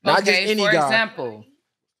 Not just any for guy. example,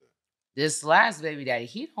 this last baby daddy,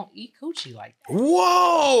 he don't eat coochie like that.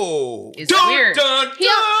 Whoa. It's dun, weird. Dun, dun. He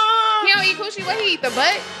don't eat coochie. What he eat? The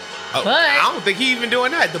butt? Oh, But- I don't think he even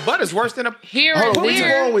doing that. The butt is worse than a... Here Hold and on, where you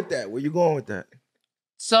there. going with that? Where you going with that?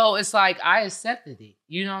 So it's like I accepted it.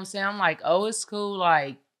 You know what I'm saying? I'm like, oh, it's cool.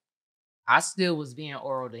 Like, I still was being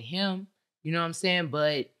oral to him. You know what I'm saying?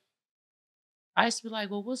 But I used to be like,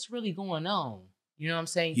 well, what's really going on? You know what I'm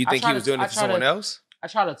saying? You think he was doing it for someone else? I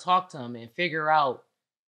try to talk to him and figure out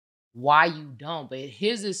why you don't. But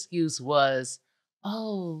his excuse was,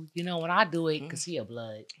 oh, you know, when I do it, because he a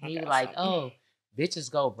blood. And he was like, oh,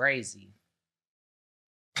 bitches go crazy.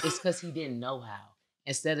 It's because he didn't know how.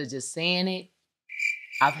 Instead of just saying it,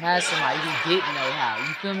 I've had somebody who didn't know how.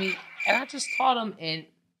 You feel me? And I just taught him, and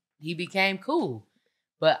he became cool.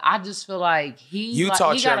 But I just feel like You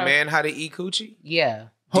taught your man how to eat coochie? Yeah.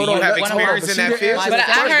 Do you have hold on, experience but in she that didn't field? answer But the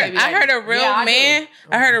question. I heard a real Yeah, I do. man.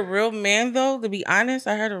 I heard a real man though. To be honest,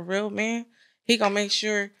 I heard a real man. He gonna make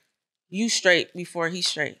sure you straight before he's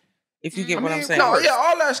straight. If you get what I'm saying. No, yeah,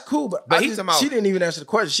 all that's cool, but he's talking about- she didn't even answer the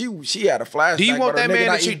question. She had a flashback. Do you want about that her nigga man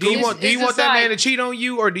not to cheat? eating Do you coochie. want It's that just man like- to cheat on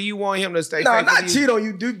you, or do you want him to stay No, faithful not to you? cheat on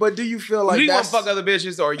you, but do you feel like Do you want that's to fuck other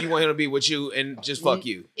bitches, or you want him to be with you and just fuck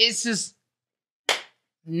you? It's just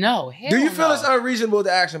no. Hell Do you feel no. it's unreasonable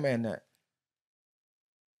to ask a man that?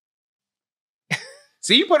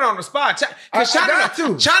 See, you put her on the spot. Because I got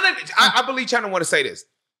to. I believe China want to say this.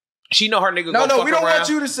 She know her nigga. No, go fuck we don't around. want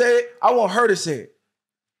you to say it. I want her to say it.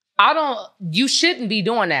 I don't. You shouldn't be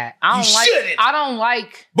doing that. I don't You like. shouldn't. I don't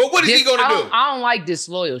like. But what is he gonna do? I don't like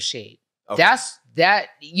disloyal shit. Okay. That's that.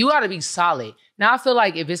 You got to be solid. Now I feel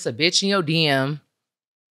like if it's a bitch in your DM,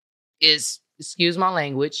 is excuse my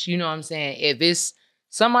language. You know what I'm saying? If it's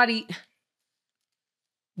somebody,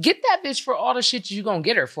 get that bitch for all the shit you gonna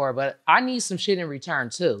get her for. But I need some shit in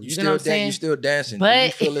return too. You know what I'm saying? You still dancing. Do But-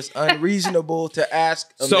 you feel it's unreasonable to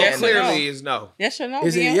ask a So man clearly is no. Yes or no? that?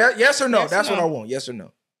 Is it yeah? yes or no? Yes or That's what no? I want. Yes or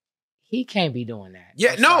no? He can't be doing that.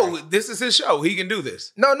 Yeah, I'm no. sorry. This is his show. He can do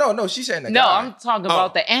this. No. She's saying that. No, guy. I'm talking Oh.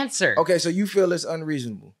 about the answer. Okay, so you feel it's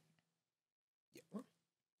unreasonable.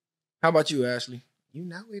 How about you, Ashley? You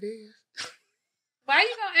know it is. Why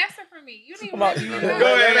you gonna answer for me? You didn't about even you? know.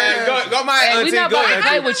 Go ahead, man. Go, my Hey, we auntie. not Go about to ahead.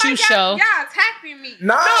 play auntie. with you, Y'all show. attacking me.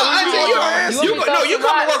 Nah, No, we auntie, want you, your answer. you, no, you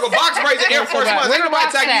come to work with box braids and Air Force Where Ones. the Ain't nobody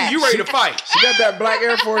box attacking at? you. You ready to fight? She got that black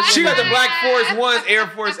Air Force. She got the energy. Black Force Ones Air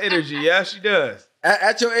Force energy. Yeah, she does.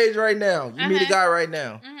 At your age right now, you meet a guy right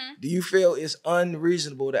now. Mhm. Do you feel it's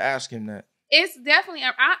unreasonable to ask him that? It's definitely.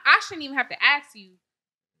 I shouldn't even have to ask you.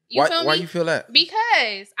 You feel me? Why you feel that?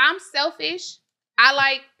 Because I'm selfish. I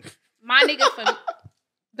like my nigga for.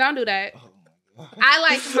 Don't do that. I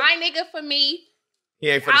like my nigga for me. He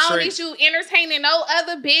ain't for the I don't need streets. you entertaining no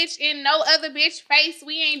other bitch in no other bitch face.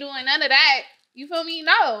 We ain't doing none of that. You feel me?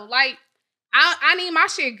 No. Like, I need my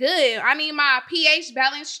shit good. I need my pH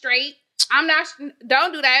balance straight. I'm not,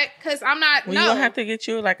 don't do that, because I'm not, Well, no. you don't have to get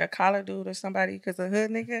you like a collar dude or somebody because a hood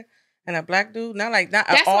nigga and a black dude. Not an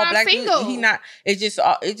That's all why I'm black single. dude. He not. It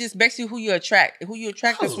just makes you who you attract. Who you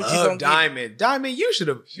attract is what you Love gonna get. Diamond. Diamond, you should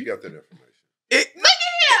have. She got that information.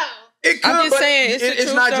 It could, I'm just but saying, it's the it's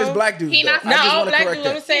truth, not though. just black dudes. He though. not- I Not just all wanna black correct dudes.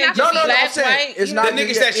 I'm that. saying No, just no, I'm black, saying white. it's you not The know? really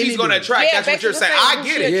niggas that any she's going to dude. attract. That's what you're saying. I who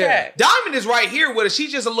get she it. Yeah. attract. Diamond is right here with it.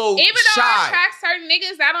 She's just a little Even though I shy. attract certain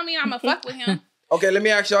niggas, that don't mean I'm going to fuck with him. Okay, let me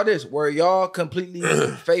ask y'all this. Were y'all completely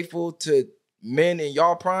faithful to men in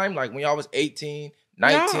y'all prime? Like when y'all was 18,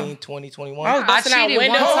 19, No. 20, I 21? was busting out cheated one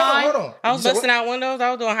windows. time. Hold on. I You was said what? busting out windows. I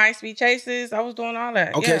was doing high speed chases. I was doing all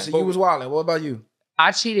that. Okay, yeah. so you was wilding. What about you?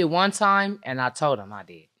 I cheated one time, and I told him I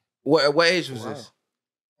did. What age was this?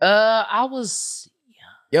 I was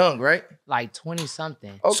Young, right? like 20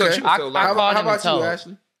 something. Okay. So she was still I how like, called how him and about you, told.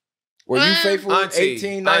 Ashley? Were you faithful Auntie,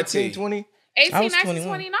 18, 19, auntie. 20? 18, I was 19, 21.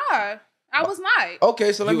 20, nah. I was not.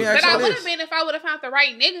 Okay, so let You me was- ask But I y'all would this. have been if I would have found the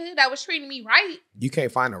right nigga that was treating me right. you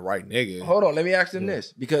can't find the right nigga. Hold on, let me ask them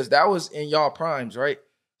this. Because that was in y'all primes, right?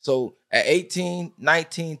 So at 18,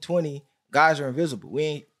 19, 20, guys are invisible.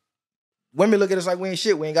 Women look at us like we ain't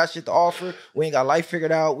shit. We ain't got shit to offer. We ain't got life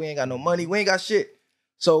figured out. We ain't got no money. We ain't got shit.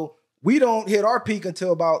 So we don't hit our peak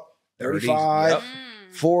until about 35, Yep.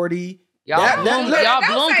 40. Y'all That- bloom, look, y'all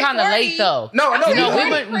don't bloom say kind of 40. late though. No, You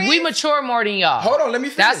know, We mature more than y'all. Hold on, let me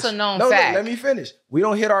finish. That's a known look, fact. let me finish. We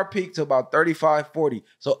don't hit our peak till about 35, 40.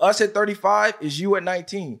 So us at 35 is you at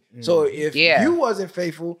 19. So if Yeah. you wasn't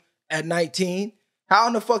faithful at 19, how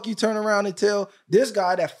in the fuck you turn around and tell this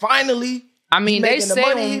guy that finally I mean, they making the say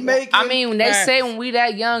money he making? when they Facts. say when we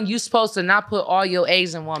that young, you supposed to not put all your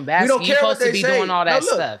eggs in one we basket. don't You care what supposed they to be say. doing all that No,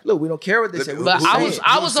 look, stuff. Look, we don't care what they say. We But just I saying. was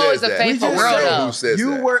always says a that? faithful We just girl said though. Who says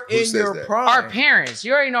you that? were Who in says your that? prime. Our parents,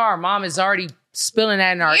 you already know our mom is already spilling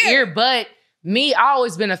that in our Yeah. ear. But me, I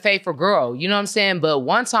always been a faithful girl. You know what I'm saying? But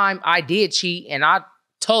one time I did cheat, and I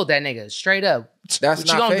told that nigga straight up, That's what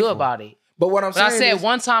not you gonna faithful. do about it? But what I'm But I saying said is,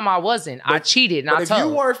 one time I wasn't. I cheated, and but I if you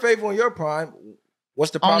told. weren't faithful in your prime, what's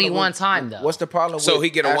the problem? Only one time, though. What's the problem? So with he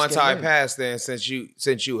get a asking one-time men? pass then since you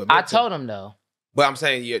admit I to- told him though. But I'm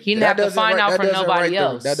saying you. He didn't have to doesn't find right- out that from doesn't nobody right the-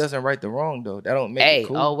 else. that doesn't right the wrong though. That don't make Hey, it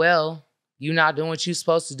cool. oh well, you not doing what you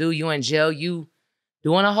supposed to do. You in jail. You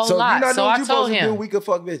doing a whole so if lot. you're not So doing what I you told supposed to do, him, we could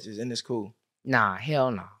fuck bitches and it's cool. nah, hell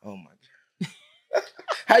no. Oh my god.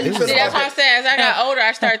 How you feel See, about that's what I'm that? saying. As I got older,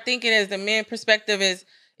 I started thinking as the men perspective is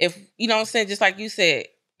if, you know what I'm saying, just like you said,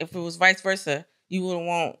 if it was vice versa, you would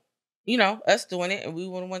want you know, us doing it, and we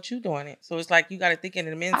wouldn't want you doing it. So it's like you got to think in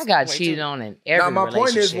the men's. I got way, cheated too. on in every Now, my point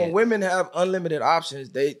is, relationship. when women have unlimited options,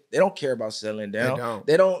 they don't care about settling down.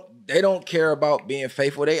 They don't. They don't care about being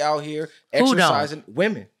faithful. They out here Who don't? exercising.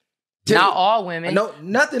 Women. Not all women. No,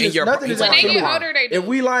 nothing In is your- nothing is When they absolute. get older, they do. If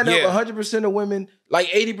we line up Yeah. 100% of women, like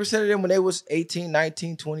 80% of them when they was 18,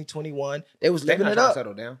 19, 20, 21, they was They living not it trying to up.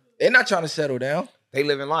 settle down. They're not trying to settle down. They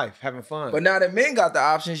living life, having fun. But now that men got the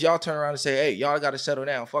options, y'all turn around and say, hey, y'all got to settle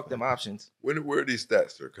down. Fuck them options. Where are these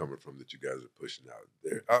stats are coming from that you guys are pushing out?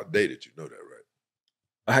 They're outdated. You know that,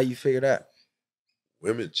 right? How you figure that?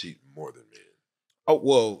 Women cheat more than men. oh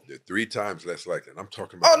well, They're 3 times less likely. And I'm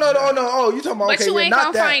talking about. Oh, no. now. Oh, you talking about, But okay, you yeah, ain't not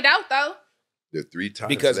gonna that. find out though. They're 3 times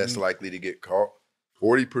Because- less likely to get caught.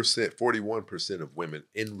 40%, 41% of women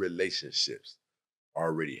in relationships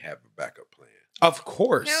already have a backup plan. of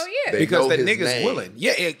course. Hell yeah. They Because know the his nigga's name. willing.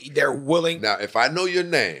 Yeah, they're willing. Now, if I know your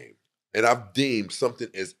name and I've deemed something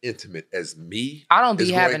as intimate as me, I don't is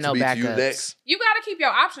be going having to no be to you backups. next, You gotta keep your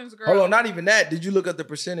options, girl. Hold on, not even that. Did you look at the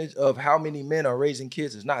percentage of how many men are raising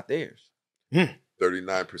kids? It's not theirs.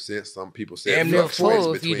 39%. Some people say Damn it near fluctuates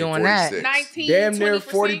full if you between doing that. 46. 19, Damn near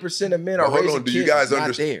 20%. 40% of men But are hold raising on, do kids. you guys It's not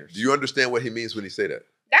understand? theirs. Do you understand what he means when he say that?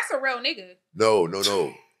 That's a real nigga.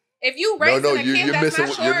 No. If you raising a kid, you're that's missing.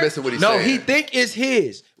 not You're yours. missing what he's No, saying. he think it's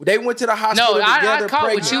his. They went to the hospital No, together. I caught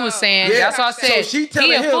pregnant. what you was saying. Yeah. That's why I So said So she he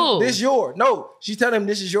telling a him fool. this your. No, she telling him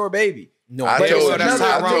this is your baby. No, I But so told that's you.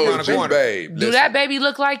 how I wrong around told the you, corner. babe. Do listen. that baby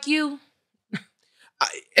look like you?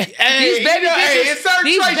 Hey, These baby hey, bitches- in certain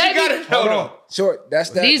these traits, baby- you gotta Hold know. on. Short. That's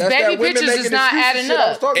that. These that's baby that women pictures making is not excuses adding shit I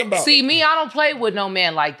was up. talking about. See, me, I don't play with no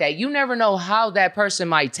man like that. You never know how that person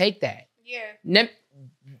might take that. Yeah.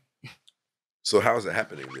 So how's it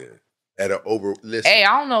happening then? At a over listen. Hey,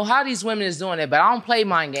 I don't know how these women is doing it, but I don't play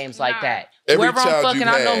mind games like Nah. that. Every Whoever I'm child fucking, you've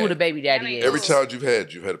I know had- who the baby daddy is. Every child you've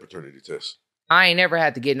had a paternity test. I ain't never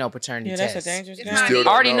had to get no paternity Yeah, test. that's a dangerous It's game. not Still easy.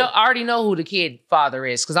 don't I already know who the kid father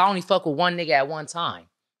is because I only fuck with one nigga at one time.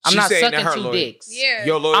 I'm She's not saying that sucking her 2 loyal. dicks. Yeah.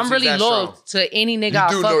 Your loyalty I'm really is that loyal strong. to any nigga You I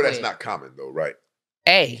do fuck know that's with. not common though, right?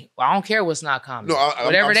 Hey, well, I don't care what's not common. No,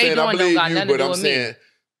 Whatever I'm they saying, I doing don't believe got you, nothing to but do I'm with saying,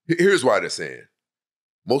 here's why they're saying.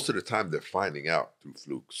 Most of the time they're finding out through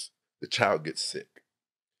flukes. The child gets sick.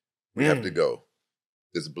 We have to go.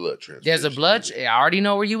 There's a blood transfusion. There's a blood. I already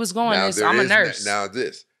know where you was going. Now, This. there I'm a is nurse. Now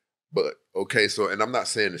this. But, okay, so, and I'm not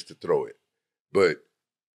saying this to throw it, but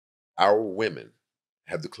our women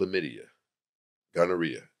have the chlamydia,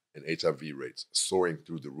 gonorrhea, and HIV rates soaring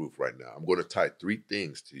through the roof right now. I'm going to tie 3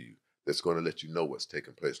 things to you that's going to let you know what's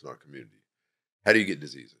taking place in our community. How do you get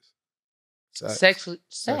diseases? Sex.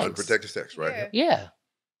 Unprotected sex, right? Yeah. Yeah.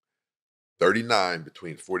 39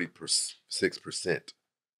 between 46%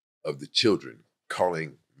 of the children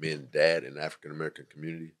calling men dad in the African American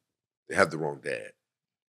community, they have the wrong dad.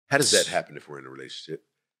 How does that happen if we're in a relationship?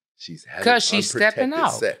 She's having 'Cause she's stepping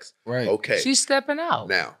unprotected out. sex. Right. Okay. She's stepping out.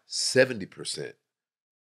 Now, 70%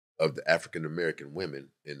 of the African American women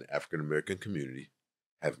in the African American community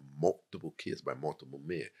have multiple kids by multiple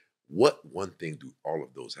men. What one thing do all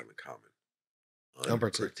of those have in common?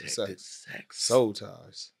 Unprotected sex. Soul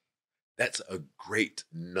ties. That's a great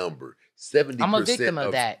number. 70% I'm a victim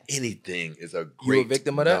of that. anything is a You a great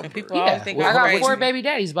victim of that? number. And people always Yeah. think Well, I I'm got hold on, 4 what you- baby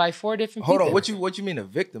daddies by 4 different Hold people. on. What you mean a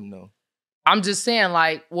victim though? I'm just saying,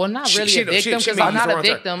 like, well, not She- really she- a victim she because mean I'm not use the a wrong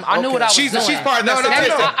term. victim. I knew Okay. what I was She's doing. part of that No, no, no,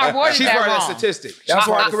 statistic. no. I worded She's that part of that wrong. statistic. That's why I She's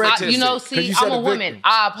part of the corrected You know, statistic. Because see, you said I'm a a woman. victim.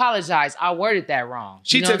 I apologize. I worded that wrong.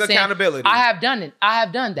 She You know took what I'm saying? accountability. I have done it. I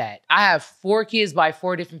have done that. I have 4 kids by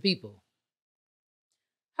 4 different people.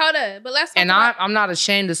 Hold up, but let's talk And about, I'm not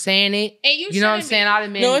ashamed of saying it. and you, You know what I'm shouldn't saying? be. I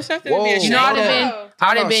done been, No, it's nothing to Whoa. be ashamed you know, I of. done No. been,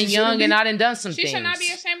 I done No, been she shouldn't young be. and I done done some She things. should not be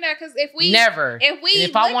ashamed of that because if we Never. if we And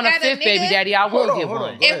if I look want a at 5th baby nigga- daddy, I will Hold on, get hold on.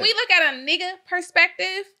 one. Go if ahead. we look at a nigga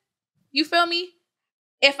perspective, you feel me?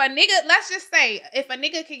 If a nigga, let's just say, if a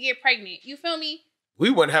nigga could get pregnant, you feel me? We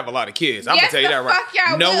wouldn't have a lot of kids. I'm Yes, gonna tell you the that right. fuck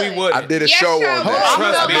y'all No, would. we wouldn't. I did a Yes, show y'all on would. that. I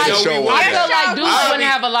Trust felt me, like, no, we show on wouldn't. I felt that. like dudes I'll wouldn't be-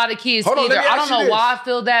 have a lot of kids Hold on, either. let me I ask don't you know this. why I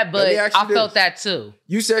feel that, Let me but ask you I felt this. that too.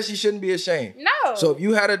 You said she shouldn't be ashamed. No. So if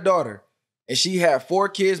you had a daughter and she had 4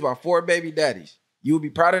 kids by 4 baby daddies, you would be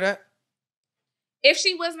proud of that? if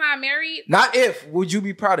she was not married, Not if. Would you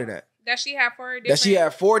be proud of that? that she had 4 different. That she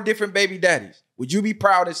had 4 different baby daddies. Would you be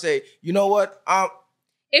proud and say, you know what?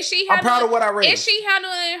 If she I'm proud of what I raised. If she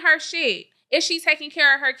handling her shit, if she taking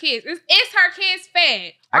care of her kids, is her kids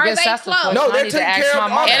fed? I Are guess they that's the clothed? question. No, I they're need to taking ask care my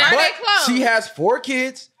of all mama. And that. are they But close? she has 4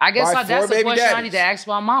 kids. I guess by that's 4 the baby question I daddies. need to ask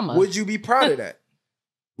my mama. Would you be proud of that?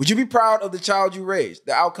 Would you be proud of the child you raised,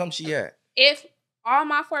 the outcome she had? If all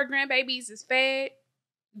my 4 grandbabies is fed,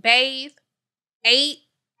 bathed, ate,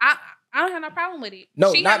 I don't have no problem with it.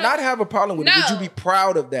 No, She not have have a problem with it. Would you No. be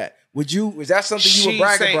proud of that? Would you? Is that something you would She's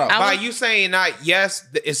brag saying, about? by you saying not yes,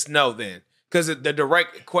 it's no then. Because the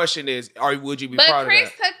direct question is, would you be But proud Chris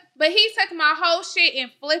of that? he took my whole shit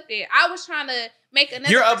and flipped it. I was trying to make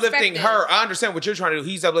another. You're uplifting perspective. her. I understand what you're trying to do.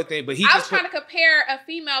 He's uplifting, but he I was just trying to compare a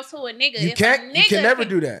female to a nigga. You If can't. a You can nigga never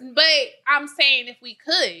do that. But I'm saying if we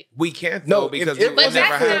could. we can't No, though because if- it But will that's never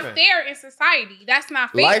not happen. fair in society. That's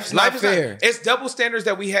not fair. Life's not Life is fair. It's double standards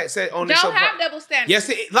that we had said on the show. Don't have double standards.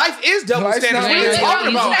 Yes, life is double Life's standards. not What are you fair. talking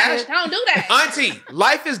about, Don't do Ash? that. Don't do that. Auntie,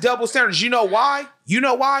 life is double standards. You know why? You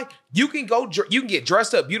know why? You can you can get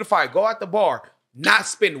dressed up, beautified, go out the bar, not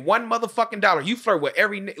spend one motherfucking dollar. You flirt with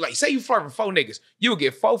like say you flirt with 4 niggas, you will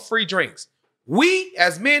get 4 free drinks. We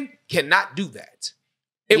as men cannot do that.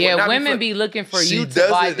 It would Yeah, not women fair. be looking for She you to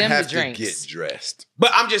buy doesn't them have the to drinks. get dressed.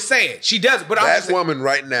 But I'm just saying she does. But I'm That just saying, woman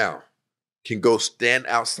right now can go stand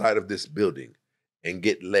outside of this building and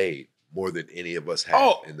get laid more than any of us have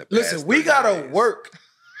Oh, in the past. listen, we 30 gotta days. work.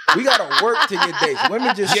 We gotta work to get dates.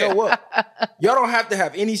 Women just Yeah. show up. Y'all don't have to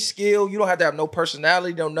have any skill. You don't have to have no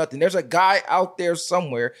personality, no nothing. There's a guy out there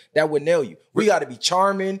somewhere that would nail you. We gotta be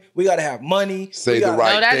charming. We gotta have money. Say we the gotta,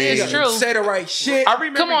 right No, that thing. is we gotta true. Say the right shit. I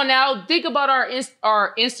remember. Come on now, think about our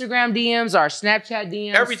Instagram DMs, our Snapchat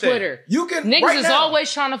DMs, Everything. Twitter. You can Niggas right is now,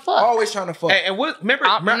 always trying to fuck. always trying to fuck. And what? Remember,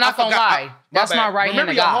 I'm not I gonna forgot- lie. That's bad. my right hand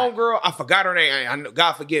Remember of your God. homegirl? I forgot her name. I know,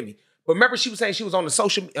 God forgive me. But remember, she was saying she was on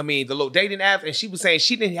the little dating apps, and she was saying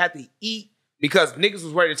she didn't have to eat because niggas was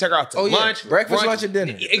ready to take her out to Oh, yeah. lunch, Breakfast, brunch. lunch, and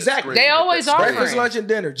dinner. Exactly. They always are. Breakfast, lunch, and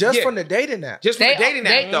dinner. Just Yeah. from the dating app. Just for the dating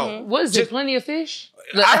app, though. What is it? Just- Plenty of fish?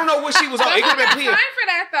 I don't know what she was on. It could have been got plenty. time for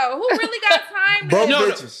that though. Who really got time? Broke No,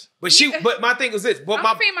 no. bitches. But my thing is this. But I'm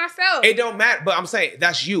my feed myself. it don't matter. But I'm saying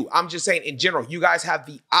that's you. I'm just saying in general, you guys have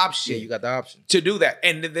the option Yeah, you got the option. to do that.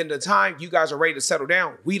 And then the time you guys are ready to settle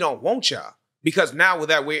down, we don't want y'all. Because now with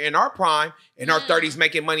that, we're in our prime, in our 30s,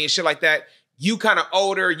 making money and shit like that. You kind of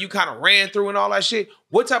older, you kind of ran through and all that shit.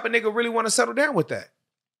 What type of nigga really want to settle down with that?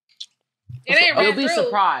 It ain't You'll ran be through.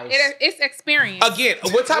 surprised. It's experience. Again,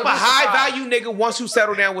 what type of You'll be high surprised. value nigga wants to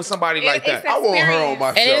settle down with somebody like It's that? I want her on my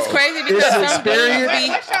And it's show. crazy because It's some experience.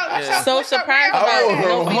 dudes be so surprised Oh, about no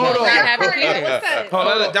hold females on. not having What's kids. up? Hold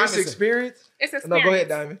on, It's Diamond. experience. It's No, experience. go ahead,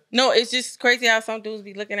 Diamond. No, it's just crazy how some dudes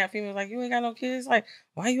be looking at females like, you ain't got no kids. Like,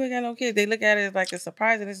 why you ain't got no kids? They look at it as like a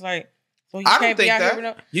surprise, and it's like, so you I can't don't be think out that. here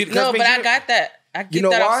with You- no. 'cause No, me but I too. got that. I get know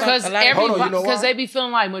that why? off Because some, a lot of Hold on, people. you know because why? they be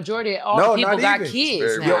feeling like majority of all No, the people not got even.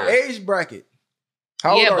 kids Very now. Your age bracket.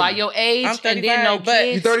 How old Yeah, are by you? your age I'm and then 35, no but-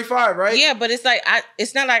 You kids. 35, right? Yeah, but it's like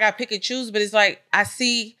it's not like I pick and choose, but it's like I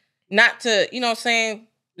see not to, you know what I'm saying?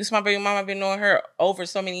 This is my baby mama. I've been knowing her over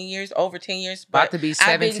so many years, over 10 years. But About to be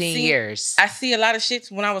I've been 17 seeing- years. I see a lot of shit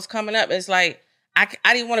when I was coming up. It's like I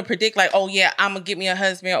didn't want to predict like, oh yeah, I'm gonna get me a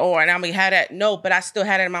husband and I'm gonna have that. No, but I still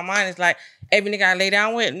had it in my mind. It's like every nigga I lay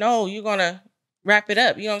down with, no, you're gonna wrap it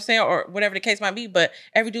up. You know what I'm saying? Or whatever the case might be. But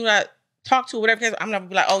every dude I talk to, whatever case, I'm not gonna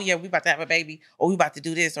be like, oh yeah, we about to have a baby, or we about to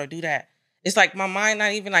do this or do that. It's like my mind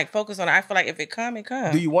not even like focused on it. I feel like if it come, it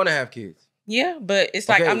come. Do you want to have kids? Yeah, but it's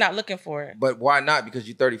like Okay. I'm not looking for it. But why not? Because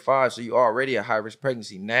you're 35, so you're already a high risk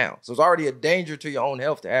pregnancy now. So it's already a danger to your own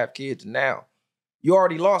health to have kids now. You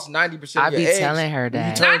already lost 90% I of your be eggs telling her when you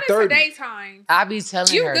that. turn Not in 30. today's time. I be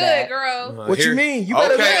telling You her good, that. girl. What you mean? You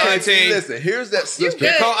better Okay, live. auntie. Listen, here's that sister.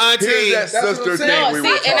 good. Come, auntie. Here's that That's what I'm sister saying. thing No, we see,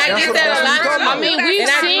 were and talking I That's get what that a I'm lot of talking times. I mean, And we've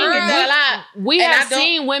I seen get that a lot. we And have I don't-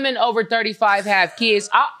 seen women over 35 have kids.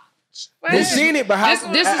 We've seen it, but how?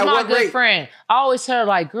 This is at my what good rate? friend. I always tell her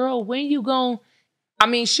like, girl, when you gon' I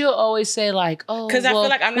mean, she'll always say like, oh, Because I well, feel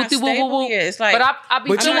like I'm not whoopty woo woo stable woo. yet. It's like, But I be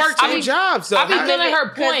But you feeling- work I two be- jobs, though. I be How- feeling her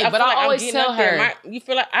 'cause point, I but feel I like I'm always getting tell up there.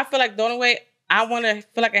 her. I feel like the only way I want to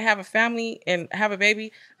feel like I have a family and have a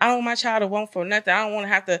baby, I don't want my child to want for nothing. I don't want to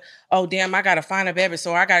have to, oh damn, I gotta find a baby,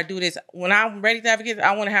 so I gotta do this. When I'm ready to have a kid,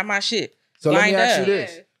 I want to have my shit. So let me lined ask up. you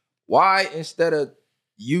this: why, instead of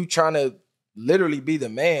you trying to literally be the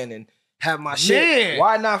man and have my shit, Man.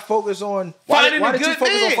 why not focus on Finding why a did you good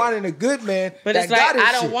focus on man. finding a good man? But that it's like got his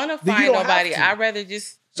I don't shit? want to Then you find don't have nobody. to. I'd rather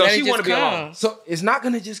just So let she it just wanna be come. alone. So it's not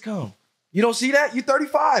gonna just come. You don't see that? You're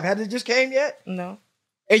 35. Has it just came yet? No.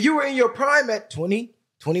 And you were in your prime at 20,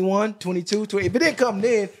 21, 22, 20. If it didn't come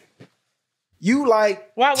then, you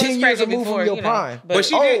like Well, I was 10 years pregnant removed before, from your you know, prime. but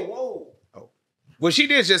she did. Whoa. Well, she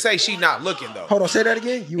did just say she not looking though. Hold on, say that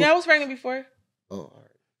again. You Yeah, I was pregnant before. oh, all right.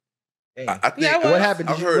 Damn. I think Yeah, I was. What happened?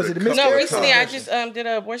 I've Did you, heard was a it a couple No, of recently I times. just did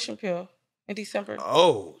an abortion pill in December.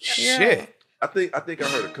 Oh Yeah. shit! I think I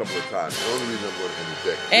heard a couple of times. The only reason I'm going to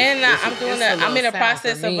interject. And listen, I'm doing it's a I'm in the little sad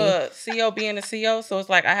process for of me. a CO being a CO, so it's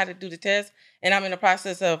like I had to do the test, and I'm in the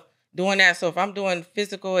process of doing that. So if I'm doing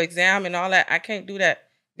physical exam and all that, I can't do that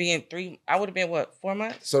I would have been what, 4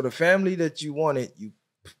 months? So the family that you wanted, you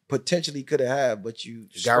potentially could have had, but you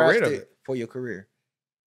Got rid scratched of it it. for your career.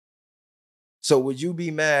 So would you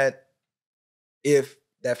be mad if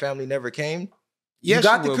that family never came? Yes, you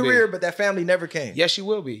got she the will career, be. but that family never came. Yes, she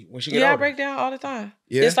will be when she get Yeah, I older. break down all the time.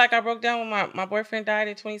 Yeah. It's like I broke down when my boyfriend died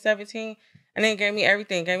in 2017 and then gave me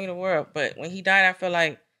everything, gave me the world. But when he died, I feel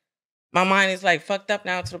like my mind is like fucked up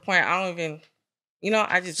now to the point I don't even,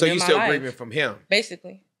 I just So live you my still life, grieving from him?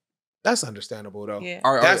 Basically. That's understandable though. Yeah.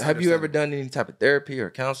 That's Have you ever understandable. done any type of therapy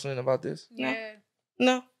or counseling about this? Yeah.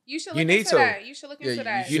 No. You should You look need into to. that. You should look Yeah, into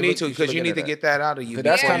that. You should need look- to you because should you look need at to that. get that out of you. Because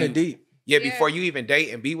that's before kind of you- deep. Yeah, Yeah. before you even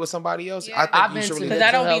date and be with somebody else, Yeah. I think I've you been should to really. Because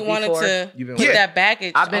I don't mental be health wanting before. to You've been put Yeah. that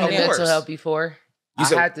baggage I've been on to Of them. mental course. health before. You I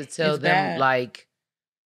said- had to tell It's them, bad. like,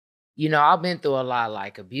 I've been through a lot,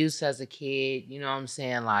 like abuse as a kid. You know what I'm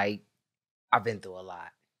saying? Like, I've been through a lot.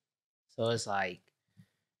 So it's like,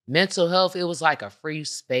 mental health, it was like a free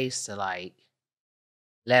space to, like,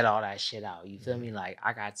 let all that shit out. You feel me? Like,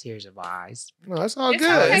 I got tears in my eyes. No, that's all It's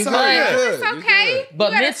good. okay. It's all good. good. It's You okay. good. But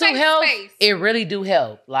You got a mental safe health, space. it really do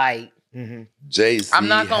help. Like, Mhm. Jay-Z I'm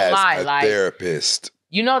not gonna has lie, a like- therapist.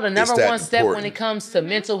 the number that one step when important. it comes to Mhm.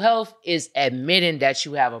 mental health is admitting that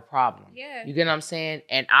you have a problem. Yeah. You get what I'm saying?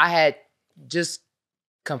 And I had just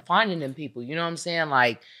confiding in people, you know what I'm saying?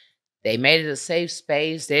 Like, they made it a safe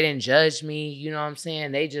space. They didn't judge me, you know what I'm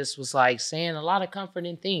saying? They just was like saying a lot of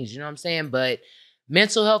comforting things, you know what I'm saying? But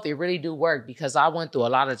mental health, it really do work because I went through a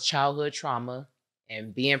lot of childhood trauma,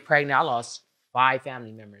 and being pregnant, I lost 5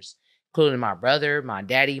 family members, including my brother, my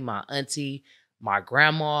daddy, my auntie, my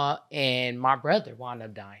grandma, and my brother wound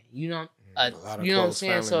up dying. You know, A lot of you know what I'm close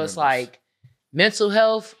saying? family So it's members. like mental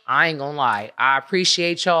health. I ain't gonna lie. I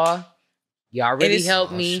appreciate y'all. Y'all really is-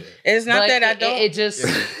 helped Oh, me. shit. It's not But that I don't. It just.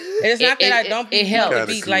 It's not that I it- don't it be want helps. to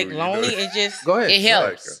be Kinda like cool, you know? lonely. It's just Go ahead. It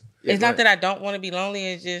helps. Yeah, it's go not ahead. that I don't want to be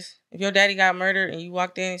lonely. It's just if your daddy got murdered and you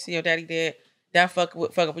walked in and see your daddy dead, that fuck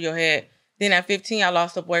up with your head. Then at 15, I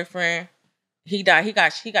lost a boyfriend. He died. He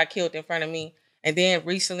got killed in front of me. And then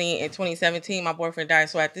recently in 2017, my boyfriend died.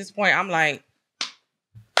 So at this point, I'm like,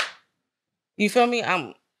 you feel me?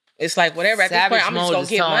 It's like whatever. At this Savage point, I'm just mode gonna is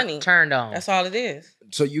get money. turned on. That's all it is.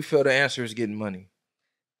 So you feel the answer is getting money.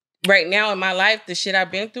 Right now in my life, the shit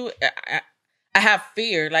I've been through, I have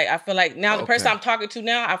fear. Like I feel like now the person Okay. I'm talking to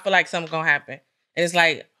now, I feel like something's gonna happen. And it's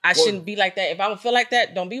like I shouldn't be like that. If I don't feel like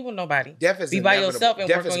that, don't be with nobody. Death is Be by inevitable. yourself and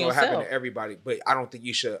Death work is on gonna happen yourself. to everybody, but I don't think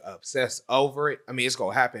you should obsess over it. I mean, it's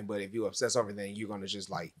gonna happen, but if you obsess over it, then you're gonna just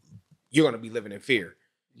like you're gonna be living in fear.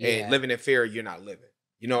 Yeah. And living in fear, you're not living.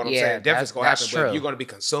 You know what I'm Yeah, saying? Death that's- is gonna happen, that's but if true. you're gonna be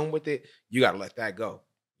consumed with it, you gotta let that go.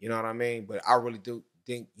 You know what I mean? But I really do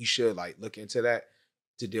think you should like look into that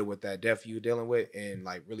to deal with that death you're dealing with and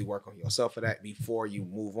like really work on yourself for that before you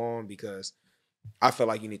move on, because I feel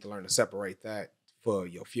like you need to learn to separate that for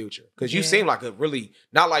your future. Because you Yeah. seem like a really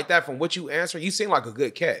not like that from what you answer. You seem like a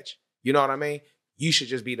good catch. You know what I mean? You should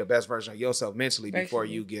just be the best version of yourself mentally before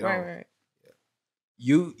you get on. Right.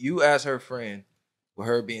 You as her friend, with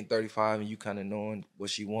her being 35 and you kind of knowing what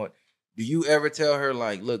she want, do you ever tell her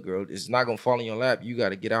like, look, girl, it's not gonna fall in your lap. You got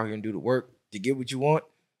to get out here and do the work to get what you want?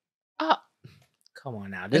 Come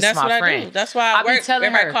on now, And this is that's my what I friend. do. That's why I I be work. telling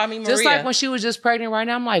Everybody her, call me Maria. just like when she was just pregnant right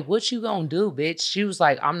now, I'm like, what you gonna do, bitch? She was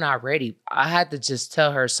like, I'm not ready. I had to just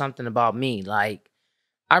tell her something about me. Like,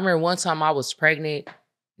 I remember one time I was pregnant,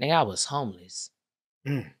 nigga, I was homeless.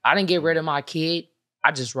 I didn't get rid of my kid.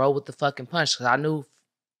 I just rolled with the fucking punch because I knew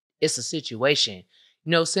it's a situation.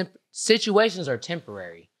 You know, situations are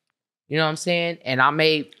temporary. You know what I'm saying? And I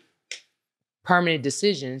made permanent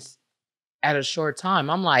decisions at a short time.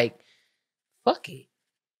 I'm like, fuck it.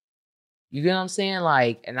 You get what I'm saying?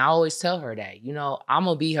 Like, and I always tell her that, you know, I'm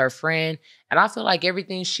gonna be her friend. And I feel like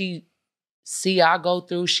everything she see I go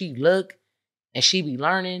through, she look and she be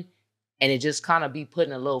learning. And it just kind of be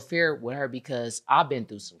putting a little fear with her because I've been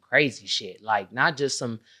through some crazy shit. Like, not just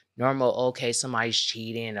some normal, okay, somebody's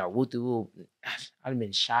cheating or woo-doo-woo. I've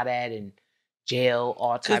been shot at in jail,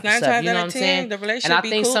 all type of 9 stuff. times You know out what I'm of 10, saying? the relationship And I be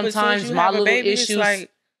think cool, but as soon as sometimes you my have a little baby, it's issues,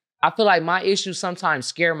 like, I feel like my issues sometimes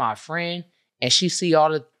scare my friend, and she see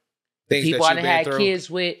all the Things people that I you've done been had through.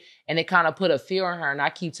 kids with, and it kind of put a fear on her. And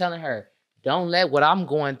I keep telling her, don't let what I'm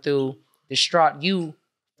going through distract you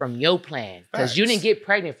from your plan, because you Facts. didn't get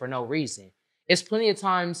pregnant for no reason. It's plenty of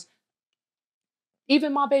times,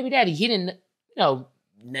 even my baby daddy, he didn't,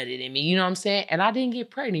 nutted in me, you know what I'm saying? And I didn't get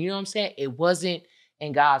pregnant, you know what I'm saying? It wasn't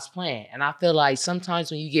in God's plan. And I feel like sometimes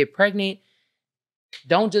when you get pregnant,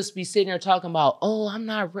 don't just be sitting there talking about, oh, I'm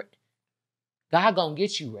not ready. God gonna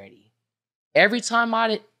get you ready. Every time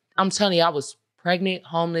I'm telling you, I was pregnant,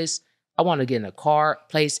 homeless, I want to get in a car,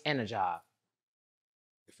 place, and a job.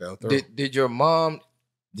 It fell through. Did your mom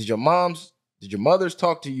did your mothers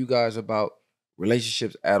talk to you guys about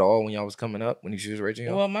relationships at all when y'all was coming up, when she was raising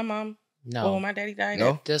y'all? Well, my mom. No. Well, my daddy died No?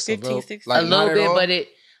 at Just 15, a little, 16. Like, a not little at bit, all? but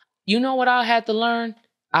you know what I had to learn?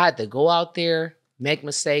 I had to go out there, make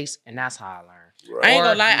mistakes, and that's how I learned. Right. I ain't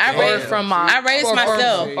gonna lie. I raised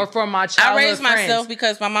myself. Or from my childhood I raised myself friends.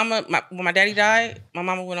 because my mama, when my daddy died, my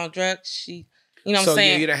mama went on drugs. She, you know what So I'm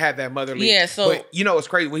saying? you didn't have that motherly. Yeah, so- but you know it's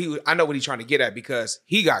crazy. I know what he's trying to get at because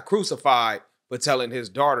he got crucified for telling his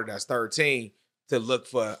daughter that's 13 to look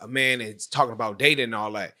for a man and talking about dating and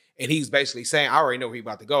all that. And he's basically saying, I already know where he's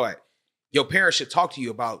about to go at. Your parents should talk to you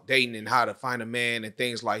about dating and how to find a man and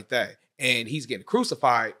things like that. And he's getting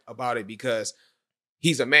crucified about it because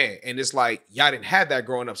he's a man. And it's like, y'all didn't have that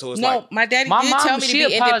growing up. So it's like, my daddy My did mom, tell me to she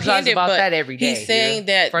be apologized independent, about but that every day. he's saying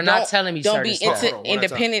that For not telling me don't certain be stuff. Hold on, one at a time.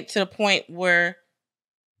 independent to the point where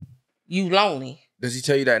you lonely. Does he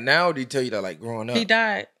tell you that now, or did he tell you that like growing up? He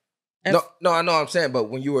died. No, I know what I'm saying, but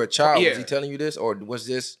when you were a child, Yeah. was he telling you this, or was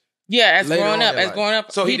this? Yeah, as Later growing on up. in As life. growing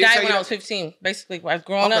up. So he he did died tell when you I was that- 15. Basically, as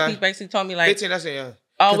growing up, Okay. he basically told me like 15, that's it, yeah.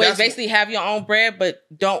 always that's- basically have your own bread, but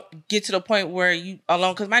don't get to the point where you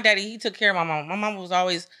alone. Because my daddy, he took care of my mom. My mom was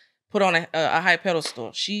always put on a high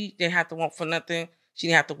pedestal. She didn't have to want for nothing. She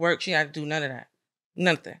didn't have to work. She didn't have to do none of that.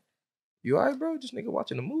 Nothing. You all right, bro? This nigga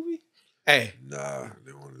watching a movie? Hey, Nah,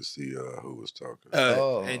 they wanted to see who was talking.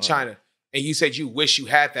 in China. And you said you wish you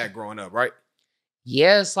had that growing up, right?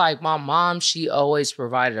 Yeah, it's like my mom, she always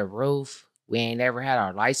provided a roof. We ain't never had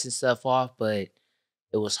our lights and stuff off, but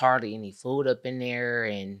it was hardly any food up in there.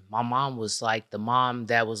 And my mom was like the mom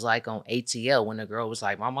that was like on ATL when the girl was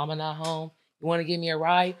like, my mama not home. You want to give me a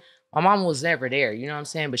ride? My mom was never there, you know what I'm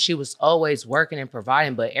saying? But she was always working and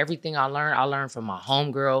providing. But everything I learned from my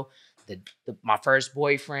homegirl, my first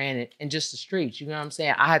boyfriend, and just the streets, you know what I'm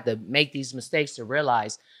saying? I had to make these mistakes to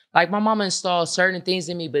realize, like my mama installed certain things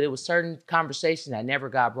in me, but it was certain conversations that never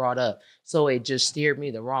got brought up. So it just steered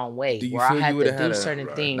me the wrong way, Do you where I feel you had would to have do had certain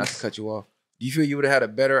right, things. Not to cut you off. Do you feel you would have had a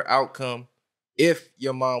better outcome if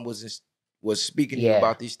your mom was speaking to you Yeah.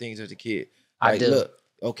 about these things as a kid? I Like, do. look,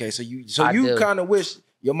 okay, so you I do. kind of wish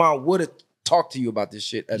your mom would have talked to you about this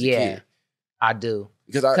shit as a kid. I do.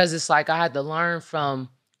 Because Because it's like I had to learn from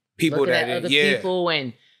People looking that, at other yeah. people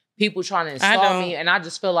and people trying to I install don't. me. And I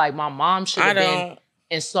just feel like my mom should I have been don't.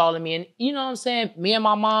 installing me. And you know what I'm saying? Me and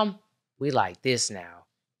my mom, we like this now.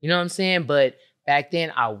 You know what I'm saying? But back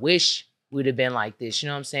then, I wish we'd have been like this. You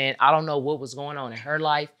know what I'm saying? I don't know what was going on in her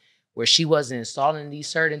life where she wasn't installing these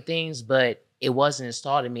certain things, but it wasn't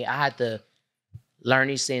installed in me. I had to learn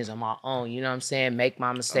these things on my own. You know what I'm saying? Make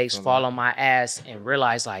my mistakes, feel fall that. on my ass, and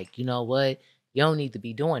realize, like, you know what? You don't need to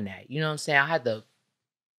be doing that. You know what I'm saying? I had to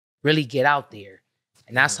really get out there.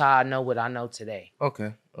 And that's how I know what I know today.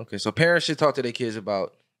 okay. So parents should talk to their kids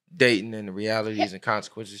about dating and the realities and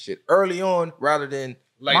consequences shit early on rather than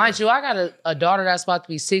Later. Mind you, I got a daughter that's about to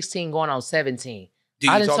be 16 going on 17. Do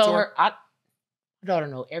you I done talk told to her? her, my daughter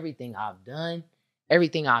know everything I've done,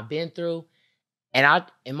 everything I've been through. And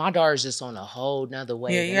my daughter's just on a whole nother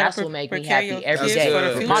way. Yeah, and you that's gotta what make me prepare happy your every kids day.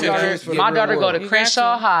 for the My future. daughter, Kids for the my real daughter go world. to You got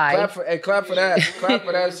Crenshaw to. High. clap for that. Clap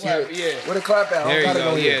for that shit. Yeah. Where the clap at? I There you don't gotta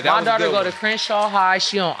go. go Yeah, here. that My was a daughter good go one. to Crenshaw High.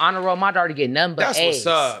 She on honor roll. My daughter get nothing but That's A's. what's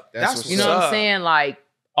up. That's That's what's what's You know what I'm up. saying? Like,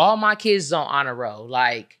 all my kids is on honor roll.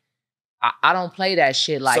 Like, I don't play that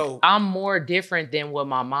shit. Like, So- I'm more different than what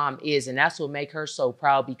my mom is. And that's what make her so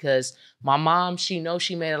proud because my mom, she knows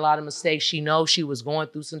she made a lot of mistakes. She knows she was going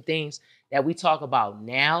through some things that we talk about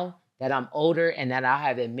now that I'm older and that I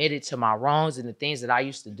have admitted to my wrongs and the things that I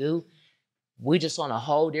used to do. We just on a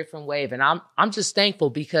whole different wave. And I'm just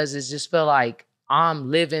thankful because it just feel like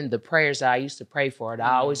I'm living the prayers that I used to pray for. And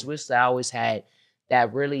I always wish that I always had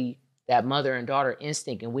that mother and daughter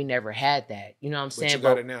instinct, and we never had that. You know what I'm But saying? you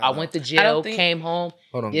got it now, I though. went to I jail, don't think- came home,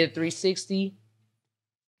 Hold on. did a 360.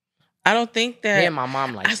 I don't think that. Me and my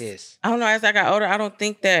mom like I- this. I don't know. As I got older, I don't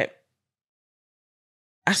think that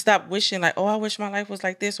I stopped wishing like, oh, I wish my life was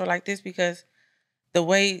like this or like this because the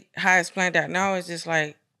way how it's planned out now is just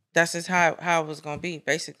like that's just how it was gonna be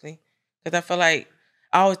basically. Because I feel like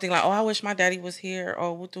I always think like, oh, I wish my daddy was here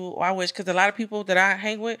or I wish because a lot of people that I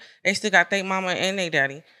hang with, they still got their mama and their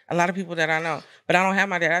daddy. A lot of people that I know, but I don't have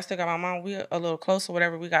my dad. I still got my mom. We a little closer,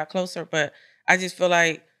 whatever. We got closer, but I just feel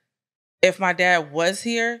like if my dad was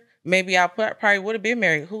here, maybe I probably would have been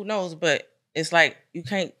married. Who knows? But it's like you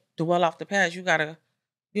can't dwell off the past. You gotta,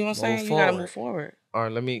 you know what I'm saying? Move You gotta forward. move forward. All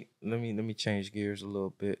right, let me change gears a little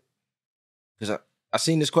bit. Because I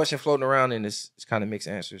seen this question floating around and it's kind of mixed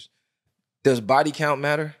answers. Does body count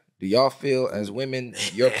matter? Do y'all feel as women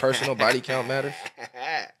your personal body count matters?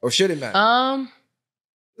 Or should it matter?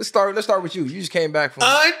 Let's start with you. You just came back from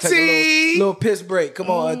Auntie! take a little piss break. Come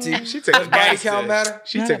on, Auntie. She took a Body gangster. count matter?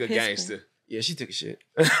 She Not took a a piss gangster. Yeah, she took a shit.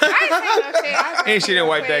 I ain't saying no shit. And she didn't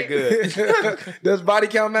wipe that good. Does body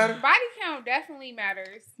count matter? Body count definitely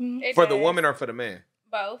matters. It For the does. woman or for the man?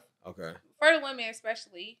 Both. Okay. For the women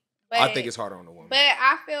especially. But I think it's harder on the woman. But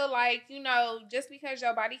I feel like, just because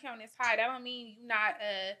your body count is high, that don't mean you're not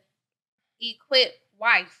a equipped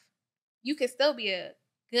wife. You can still be a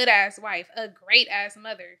good ass wife, a great ass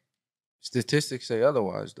mother. Statistics say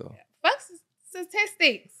otherwise, though. Fuck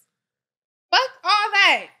statistics. Fuck all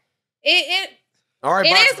that. It All right, it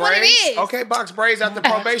box is what it braids. is. Okay, box braids after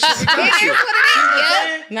probation. We it got is you. what it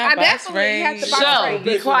is. Yeah. Not I box definitely have to braids. box So, braids.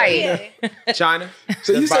 be quiet. Yeah. China.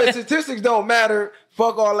 So you That's said box- statistics don't matter.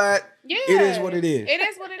 Fuck all that. Yeah. It is what it is. It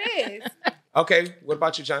is what it is. Okay, what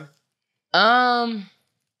about you, China?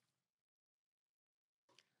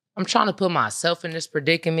 I'm trying to put myself in this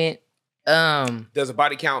predicament. Does a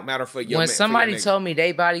body count matter for your When man, somebody for your told me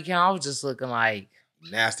they body count, I was just looking like,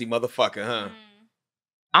 nigga? Nasty motherfucker, huh?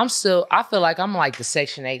 I feel like I'm like the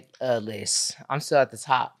Section 8 list. I'm still at the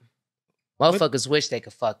top. Motherfuckers wish they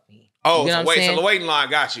could fuck me. Oh, You know so what I'm wait, so saying? the waiting line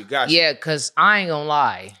got you. Yeah, because I ain't gonna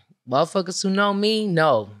lie. Motherfuckers who know me,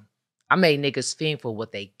 know. I made niggas fiend for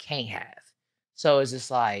what they can't have. So it's just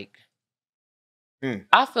like,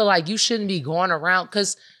 I feel like you shouldn't be going around,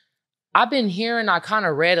 because I've been hearing, I kind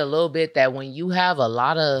of read a little bit that when you have a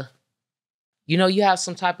lot of, you have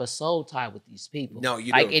some type of soul tie with these people. No,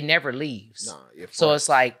 you like do. it never leaves. No, you're So fine. it's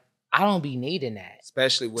like, I don't be needing that.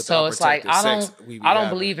 Especially with So the it's like, unprotected sex we be I don't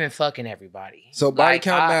having. believe in fucking everybody. So body Like,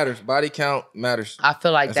 count matters. Body count matters. I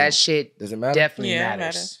feel like That's that a- shit Does it matter? definitely Yeah, it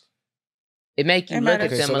matters. matters. It make you It look matters. at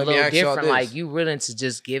Okay, them so a let me little ask y'all different. this. Like, you willing to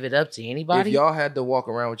just give it up to If anybody? y'all had to walk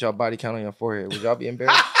around with y'all body count on your forehead, would y'all be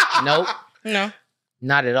embarrassed? Nope, No.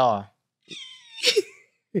 not at all.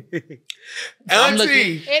 I'm looking,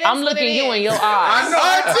 Auntie! It is I'm what looking it you in is. your eyes.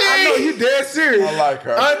 I know you dead serious. I like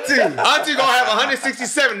her. Auntie. Auntie gonna have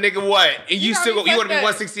 167, nigga. What? And you You got still me you want to be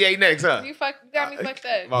fucked up. 168 next, huh? You got me fucked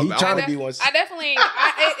up. My He bad. trying I to be def- one. I definitely ain't.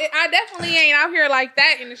 I definitely ain't out here like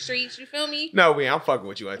that in the streets. You feel me? No, I'm fucking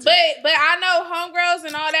with you, Auntie. But I know homegirls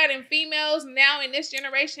and all that, and females now in this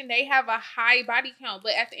generation, they have a high body count.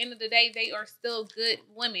 But at the end of the day, they are still good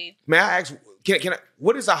women. May I ask? Can I?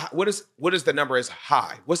 What is the number is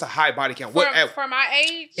high? What's a high body count? For my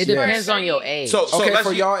age, It Yeah. depends on your age. So Okay, let's for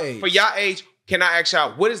use- y'all age. For y'all age, can I ask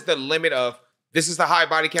y'all what is the limit of this is the high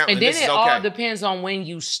body count and then this it is okay? all depends on when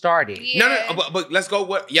you started. Yeah. No, but let's go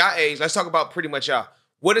what y'all age. Let's talk about pretty much y'all.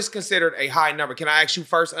 What is considered a high number? Can I ask you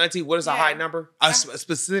first, Auntie? What is a Yeah. high number? A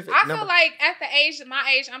specific I number. feel like at the age,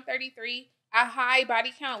 my age, I'm 33. A high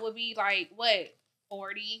body count would be like what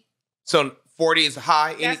 40. So 40 is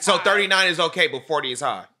high. That's So high. 39 is okay, but 40 is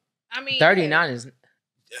high. I mean, 39 is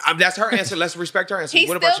That's her answer. Let's respect her answer. He's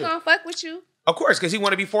What still about you? gonna fuck with you. Of course, because he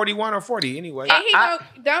want to be 41 or 40 anyway. And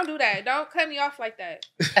he don't do that. Don't cut me off like that.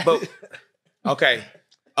 But okay,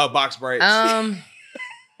 box braids.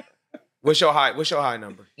 What's your high? What's your high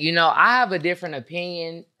number? I have a different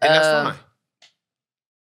opinion. And that's fine.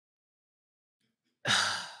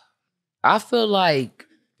 I feel like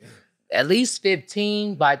at least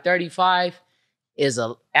 15 by 35 is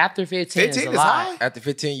after 15 is 15 a is lot. high After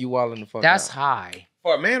 15, you wilding the fuck That's out. high.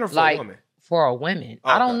 for a man or for Like, a woman. For a woman.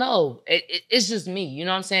 I Okay. don't know. It's just me. You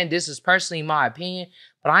know what I'm saying? This is personally my opinion,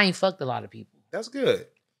 but I ain't fucked a lot of people. That's good.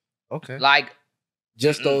 Okay. Like,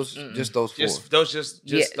 Just those, Mm-mm. just those four. Just those,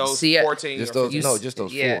 Yeah, those see, 14. Just or those- 15. no, just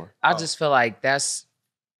those yeah, four. I Oh. just feel like it's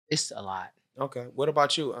a lot. Okay. What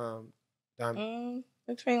about you, Diamond?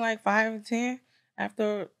 Between like 5 and 10.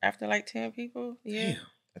 After like 10 people. Yeah.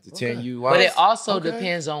 After 10, Okay. you But wild. it also Okay.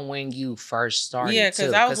 depends on when you first started. Yeah, 'cause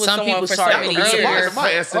too. I was with some someone people for started 7 earlier. years. My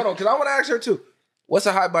answer. Hold on, because I want to ask her too. What's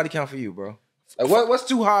a high body count for you, bro? Like, what's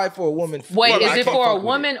too high for a woman? Wait, Well, is I it can't for a fuck with it.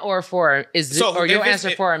 woman or for So, your if it's-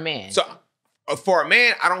 answer for a man? So for a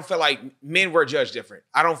man, I don't feel like men were judged different.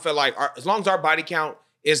 I don't feel like as long as our body count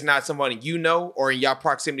is not somebody you know or in your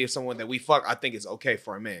proximity of someone that we fuck, I think it's okay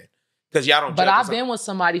for a man. Because y'all don't but judge I've us. been with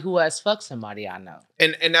somebody who has fucked somebody I know.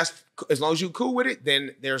 And that's as long as you cool with it,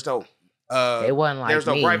 then there's no It wasn't like there's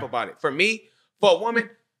no me. gripe about it. For me, for a woman,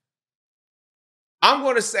 I'm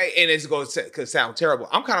going to say, and it's going to sound terrible.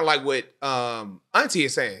 I'm kind of like what Auntie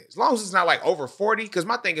is saying. As long as it's not like over 40, because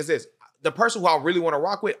my thing is this: the person who I really want to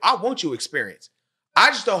rock with, I want you experience. I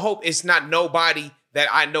just don't hope it's not nobody that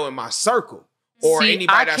I know in my circle or See,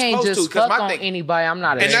 anybody I that's can't close to. just Because fuck my on thing, anybody I'm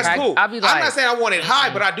not and that's attracted. cool. I'll be like, I'm not saying I want it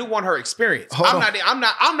high, but I do want her experience. Hold I on.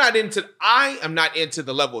 am not into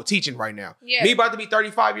the level of teaching right now. Yeah. Me about to be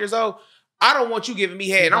 35 years old. I don't want you giving me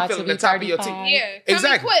head and I'm About to feeling be the top of your 35. teeth. Yeah, come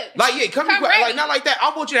Exactly. equipped. Like, yeah, come equipped. ready. Like, not like that.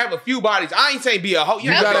 I want you to have a few bodies. I ain't saying be a hoe. You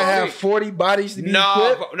gotta have 40 bodies to be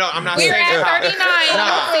equipped. No, I'm not We're saying at that. 39.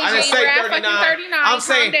 Nah, I didn't say We're at 39. fucking 39. I'm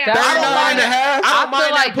saying Calm I down. don't mind and a half. that. I I don't mind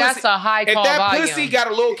feel like that that's pussy. a high If call that volume. pussy got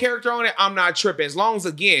a little character on it, I'm not tripping. As long as,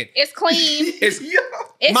 again, It's clean. it's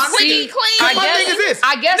It's my squeaky nigga. clean. I guess-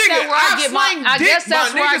 I guess Nigga, that's where I I get my. sling I dick, guess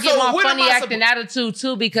that's my where I nigga, get so my what am funny I acting attitude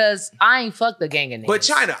too, because I ain't fucked the gang of niggas. But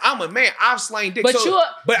China, I'm a man. I've slain dick. But so, you,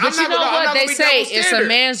 but I'm you not know gonna, I'm what not they gonna be say? double It's a standard.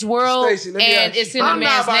 man's world Stacey, let me and ask it's you. in a I'm not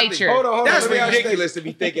man's about to- nature. Hold on, That's let me ask ridiculous to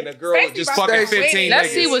be thinking a girl Stacey just about fucking to quit. 15 Let's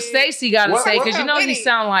niggas. see what Stacey got to What- say, what- because you know he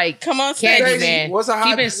sound like Come on, Stacey. Candyman. What's a high?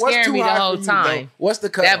 He been what's scaring too me the high whole for you, time. though? What's the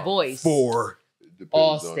cutoff? That voice. 4. It depends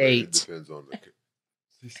All on state. It depends on the.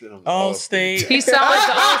 He said on All state. He sound like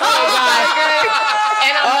the Allstate guy.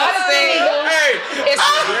 And I'm not offending you. Hey,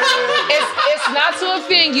 It's not to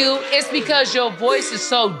offend you. It's because your voice is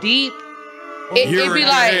so deep. It be Hearing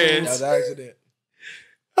like, aids. That's an accident.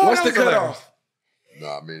 What's the that was cutoff? No,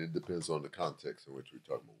 I mean it depends on the context in which we're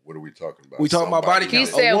talking about. What are we talking about? We talking about body Somebody- he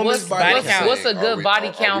count. said, A woman's body count. what's a good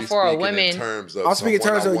body count for a speaking in woman? terms of I'm speaking in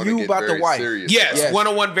someone terms I of wanna you get about the very wife. serious Yes, Yes.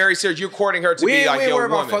 one-on-one, very serious. You're courting her to We be ain't, like we ain't your worried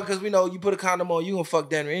about woman. fuck because we know you put a condom on, you gonna fuck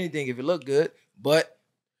damn near anything if it look good. But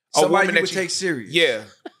A somebody woman you that would you- take serious. Yeah,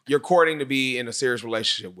 you're courting to be in a serious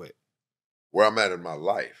relationship with Where I'm at in my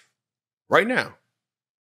life. right now.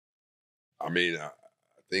 I mean, I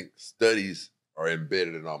think studies are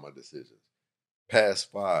embedded in all my decisions.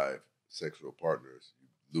 Past 5 sexual partners,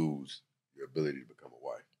 you lose your ability to become a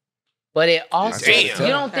wife. But it also, Damn. you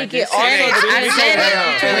don't think I it just also said it. I depends said on-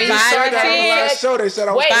 it. When When you you said start that on the to- last show, they said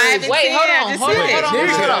I was Wait, crazy. wait, hold on, I just hold on, said hold it. on, Nigga,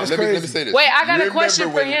 hold on. that's Let me crazy. say this. Wait, I got You a question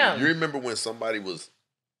remember for when- him. You remember when somebody was,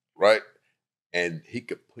 right? And he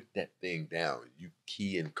could put that thing down. You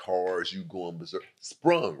key in cars, you going berserk.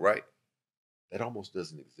 Sprung, right? That almost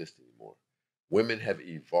doesn't exist anymore. Women have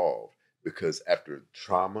evolved because after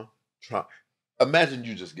trauma, imagine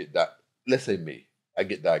you just get, let's say me, I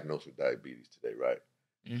get diagnosed with diabetes today, right?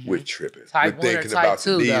 We're tripping. Type We're 1 or thinking type about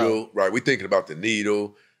 2 the though? needle, right? We're thinking about the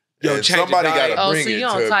needle. Yo, and change your somebody diet. got to Oh, bring so it you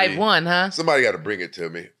on to type me. 1, huh? Somebody got to bring it to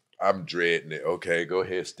me. I'm dreading it. Okay, go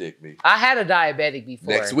ahead, stick me. I had a diabetic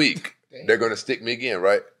before. Next week, they're going to stick me again,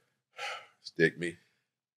 right? Stick me.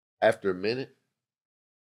 After a minute,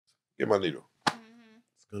 get my needle.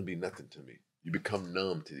 It's going to be nothing to me. You become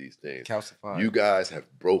numb to these things. Calcified. You guys have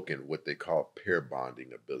broken what they call pair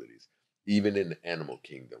bonding abilities. Even in the animal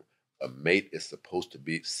kingdom, a mate is supposed to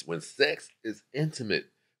be, when sex is intimate,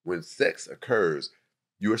 when sex occurs,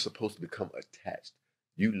 you are supposed to become attached.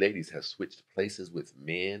 You ladies have switched places with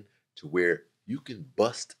men to where you can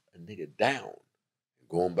bust a nigga down and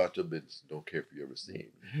go on about your business and don't care if you ever see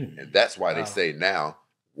him. And that's why they say now,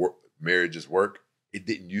 marriages work. It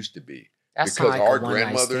didn't used to be. That Because sound like a our one-night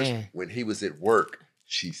grandmothers, stand. when he was at work,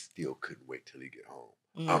 she still couldn't wait till he get home.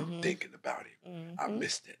 I'm Mhm. thinking about him. I Mhm.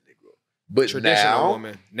 miss that Negro. But Traditional now,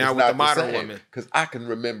 woman. Now with the modern woman. Because I can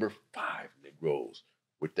remember 5 Negroes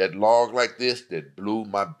with that log like this that blew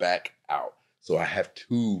my back out. So I have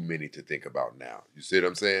too many to think about now. You see what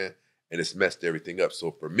I'm saying? And it's messed everything up.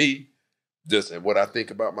 So for me, just and what I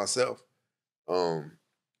think about myself,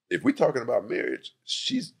 if we're talking about marriage,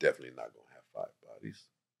 she's definitely not gonna have 5 bodies.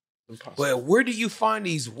 Impossible. But where do you find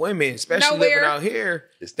these women, especially Nowhere. living out here?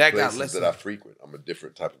 It's the that got places less that than- I frequent. I'm a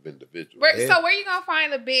different type of individual. Where, Yeah. So where you gonna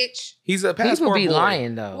find a bitch? He's a People passport be boy.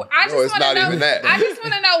 lying though. I No, just it's want to not know. even that. I just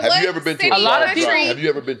want to know Have what you ever been to city, A lot of country- people- Have you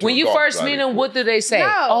ever been to When a you golf first meet driving them, what course? do they say? No,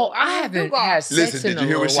 Oh, I I don't haven't do golf. had sex Listen, in did a you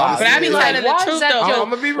hear what little she while. said? But I be Like, telling the why is truth, that though. your-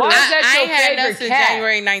 I'ma be real. Why is I that ain't your had favorite none since cat?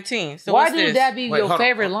 January 19th. So Why what's do this? that be Wait, your hold on,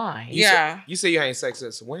 favorite hold on. line? Yeah. You say you ain't sex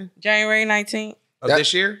since when? January 19th. Of That-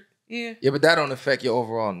 this year? Yeah. Yeah, but that don't affect your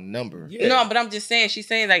overall number. Yeah. No, but I'm just saying. She's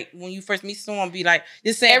saying like when you first meet someone, be like,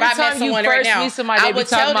 just say Every if I met time you someone first right now, meet somebody, I they be would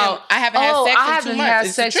tell talking them about, I haven't had oh, sex I in 2 haven't months. had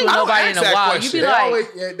It's the sex truth. with I don't nobody in ask a that while. question. You be They like,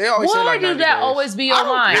 always, they always say why like do 90 that days. always be I your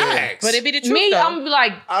don't line? ask. But it be the truth Me, though. I'm gonna be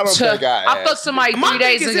like, I don't think I fucked somebody My 3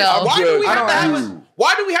 days thing is ago. this, why do we I have to don't have a,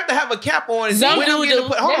 why do we have to have a cap on? Some when we do. get to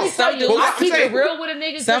put- hold Let on. me tell you, But I I'm keep saying- it real with a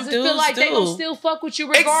nigga because Some it feel dudes like they gonna do. still fuck with you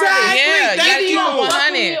regardless. Exactly. Yeah, you Thank gotta you. keep it Fuck with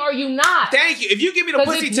 100. me or you not. Thank you. If you give me the 'Cause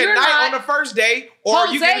pussy if you're tonight not, on the first day, or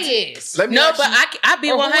you Jose give it is. Let me No, ask but you- I be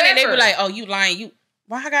Or 100. They be whoever. like, oh, you lying. You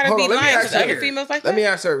why I gotta Hold be on, let me lying? ask Because other her. females like Let that. me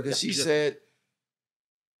ask her because she said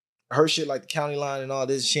her shit like the county line and all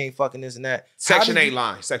this. She ain't fucking this and that. How Section did 8 you-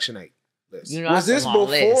 line. Section 8. List. You know, Was that's this a long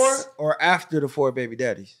before list. or after the 4 baby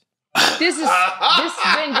daddies? This been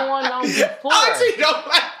going on before. Auntie, don't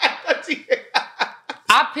laugh. Auntie.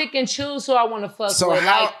 I pick and choose who I want to fuck So with.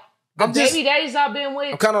 how- Like the I'm just- baby daddies I've been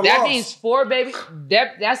with. I'm kinda that lost. means 4 baby.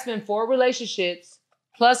 That's been 4 relationships.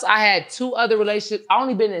 Plus, I had 2 other relationships. I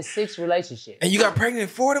only been in 6 relationships. And you got pregnant in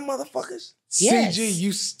 4 of them motherfuckers? Yes. CG,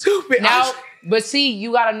 you stupid. Now, but see,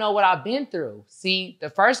 you got to know what I've been through. See, the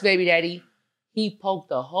first baby daddy, he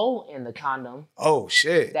poked a hole in the condom Oh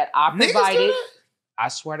shit. that I Niggas do provided. that? I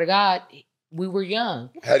swear to God, we were young.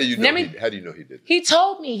 How do you know? Let me- How do you know he did it? He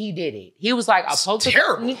told me he did it. He was like, I It's poked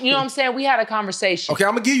terrible. You know what I'm saying? We had a conversation. Okay,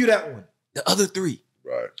 I'm gonna give you that one. The other 3.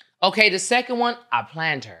 Right. Okay, the second one, I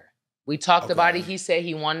planned her. We talked about it. He said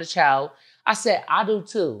he wanted a child. I said, I do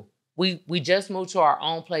too. We just moved to our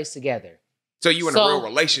own place together. So you in a real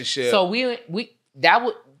relationship? So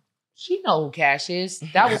she know who Cash is.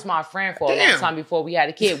 That was my friend for a long Damn. time before we had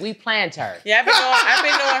a kid. We planned her. Yeah, I've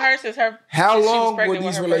been knowing her since her. How since she was long were pregnant with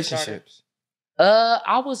these her first daughter. relationships?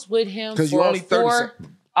 I was with him 'Cause for you're only 4.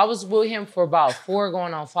 I was with him for about 4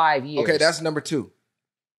 going on 5 years. Okay, that's number 2.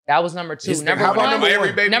 that was number 2. This Number nigga how about one, number number every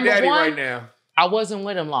one? baby Number daddy one? right now. I wasn't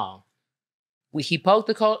with him long. He poked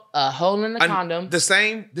a hole in the condom. The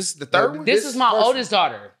same. This is the third one. This is my first oldest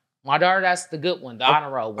daughter. My daughter, that's the good one, the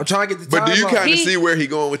honor roll one. I'm trying to get the But do you timeline. kind of He- see where he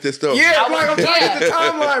going with this stuff? Yeah, I I'm like, I'm was- trying to get the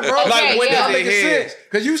timeline, bro. Okay, Like, when yeah. that making Head. sense?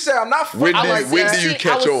 Because you said I'm not When fucking did- like when that. do you I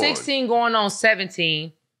catch was on? 16 going on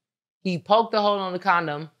 17. He poked the hole in the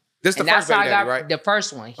condom. This the And first that's how baby I daddy, got right? the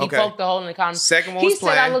first one. He Okay. poked the hole in the condom. Second one He was said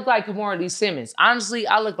I planned. look like Kamora Lee Simmons. Honestly,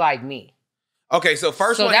 I look like me. Okay, so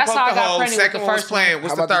first So one he that's poked how I the got hole. pregnant with Second the one was first one. planned.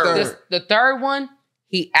 What's How the about the third? third? The third one,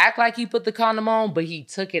 he act like he put the condom on, but he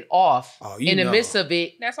took it off Oh, you in the know. midst of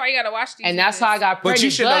it. That's why you gotta watch these. And that's how I got But pregnant.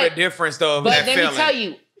 you should know the difference though of But that let feeling. me tell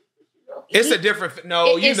you, It's a different.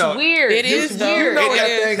 No, you it's know. weird. It It's is though. weird. know It that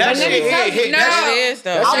is. thing- That But let me shit tell hit, you, hit. no, That It is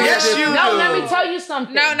though. That's I Yes, was- you no, do. let me tell you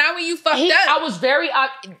something. No, not when you fucked I up. was very.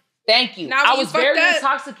 Thank you. Now, I when you was very fucked up-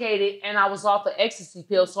 intoxicated, and I was off the ecstasy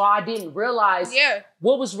pill, so I didn't realize Yeah.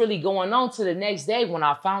 what was really going on to the next day when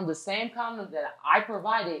I found the same condom that I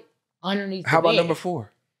provided underneath. How the about bed. number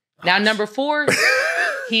 4? Now, number 4,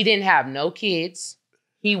 he didn't have no kids.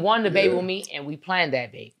 He wanted a baby with me, and we planned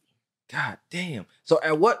that baby. God damn. So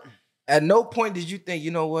at no point did you think,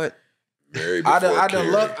 you know what? Married I before done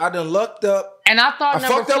Carrie. lucked up. And I thought I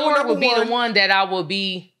number fucked up with 4 number would be one. the one that I would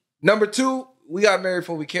be. Number 2, we got married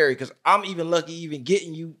before we carried because I'm even lucky even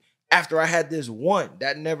getting you after I had this one.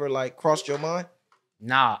 That never like crossed your mind?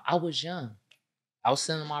 Nah, I was young. I was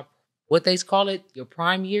still in my, what they call it, your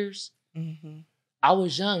prime years. Mhm. I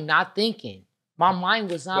was young, not thinking. My mind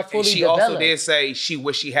was not But fully she developed. also did say she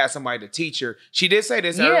wished she had somebody to teach her. She did say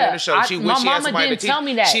this earlier in Yeah, the show. She my wished she had mama somebody to didn't teach. tell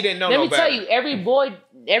me that. She didn't know Let no me better. tell you,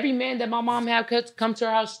 every man that my mom had come to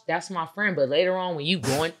her house, that's my friend. But later on, when you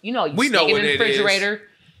going, you know, you We know stick it what in the it is. refrigerator,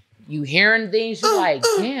 you hearing things, you're like,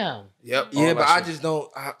 damn. Yep. Yeah, all but that I shit. just don't.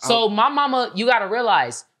 So my mama, you got to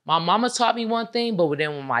realize, my mama taught me one thing, but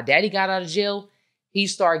then when my daddy got out of jail, he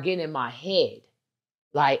started getting in my head.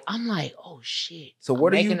 Like, I'm like, oh shit. So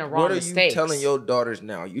what I'm are you? making the wrong What are mistakes. you telling your daughters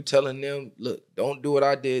now? You telling them, look, don't do what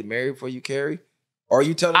I did. Marry before you carry. Or are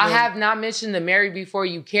you telling I them? have not mentioned the marry before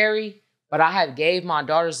you carry, but I have gave my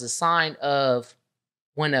daughters a sign of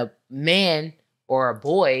when a man or a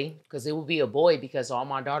boy, because it will be a boy because all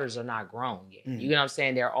my daughters are not grown yet. Mm. You know what I'm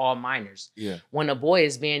saying? They're all minors. Yeah. When a boy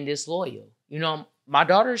is being disloyal, you know, my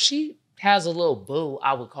daughter, she has a little boo,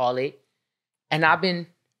 I would call it. And I've been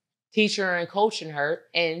teaching her and coaching her,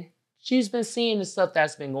 and she's been seeing the stuff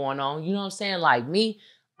that's been going on. You know what I'm saying? Like me,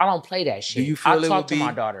 I don't play that shit. Do you feel I it talk would to be?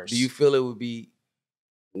 my daughters. Do you feel it would be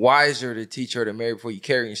wiser to teach her to marry before you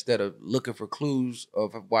carry instead of looking for clues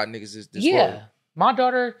of why niggas is disloyal? Yeah. My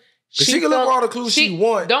daughter, Because she can look felt- for all the clues she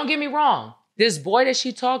want. Don't get me wrong. This boy that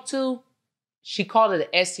she talked to, she called it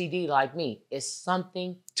an STD like me. It's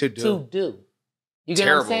something to to do. You get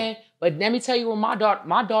Terrible. what I'm saying? But let me tell you what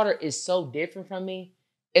my daughter is so different from me.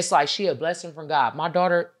 It's like she a blessing from God. My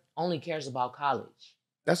daughter only cares about college.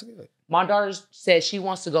 That's good. My daughter said she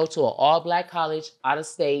wants to go to an all-black college out of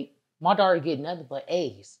state. My daughter get nothing but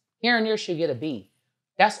A's. Here and there, she'll get a B.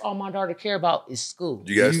 That's all my daughter care about is school.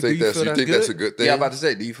 Do you guys think that's? feel You think that's a good thing? Yeah, I'm about to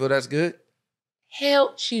say, do you feel that's good?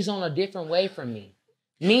 Hell, she's on a different way from me.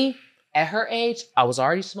 Me, at her age, I was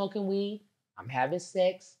already smoking weed. I'm having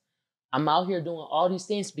sex. I'm out here doing all these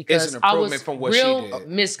things because an I was improvement from what she real did.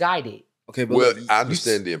 misguided. Okay, but Well, look, I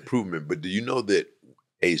understand the improvement, but do you know that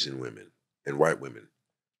Asian women and white women,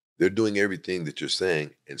 they're doing everything that you're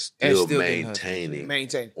saying and still still getting husbands, maintaining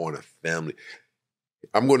Maintain. on a family.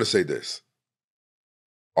 I'm going to say this: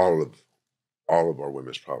 all of our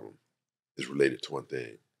women's problem is related to one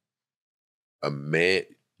thing. A man,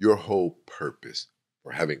 your whole purpose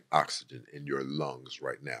for having oxygen in your lungs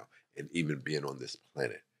right now, and even being on this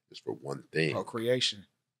planet, is for one thing. Procreation.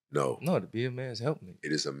 No, no, to be a man's help me.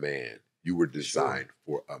 it is a man. You were designed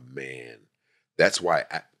for a man. That's why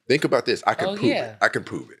Think about this. I can Oh, prove yeah. it. I can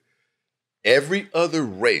prove it. Every other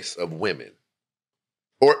race of women,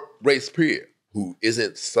 or race period, who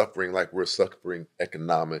isn't suffering like we're suffering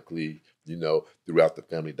economically, throughout the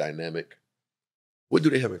family dynamic, what do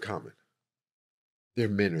they have in common? Their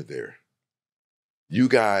men are there. You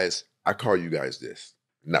guys, I call you guys this.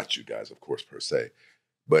 Not you guys, of course, per se.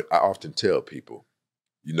 But I often tell people,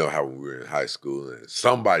 you know how when we were in high school and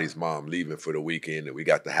somebody's mom leaving for the weekend and we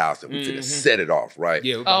got the house and we finna set it off, right?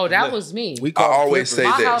 Yeah. Oh, that was me. We I call them always flippers. say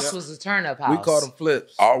My this. house was a turn-up house. We call them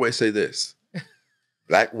flips. I always say this.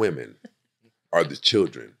 Black women are the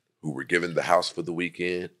children who were given the house for the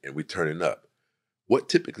weekend and we turning up. What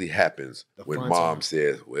typically happens The when fun mom time.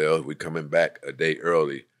 says, well, we're coming back a day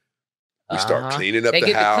early. We start Uh-huh. cleaning up They the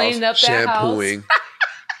get to house, clean up that house. shampooing.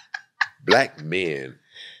 Black men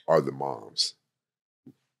are the moms.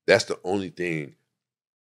 That's the only thing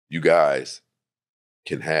you guys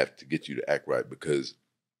can have to get you to act right, because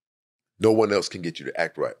no one else can get you to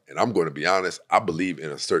act right. And I'm going to be honest, I believe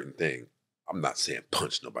in a certain thing. I'm not saying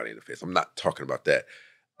punch nobody in the face. I'm not talking about that.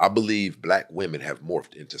 I believe Black women have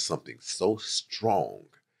morphed into something so strong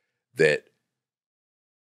that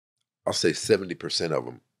I'll say 70% of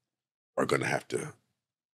them are going to have to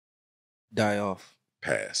Die off.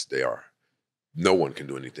 pass. They are. No one can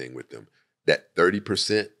do anything with them. That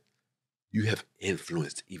 30%, you have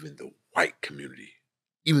influenced even the white community.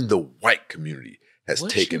 Even the white community has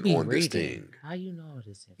What you taken be on this reading? thing. How you know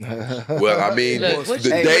this? Well, I mean, Look, what the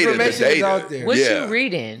you- data, information is out there. What yeah. you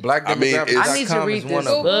reading? I mean, it's- I need to BlackDemographics.com read is one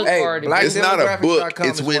this of them. book Hey, or the It's not a book, BlackDemographics.com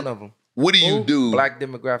it's is when- one of them. What do you Ooh, do?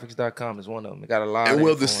 BlackDemographics.com is one of them. It got a lot. And of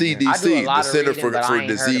well, the info on there. I do a CDC, lot the of Center reading, but I for ain't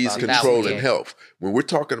heard Disease about that Control one and yet. Health. When we're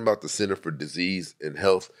talking about the Center for Disease and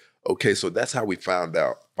Health, okay, so that's how we find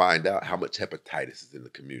out how much hepatitis is in the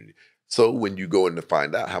community. So when you go in to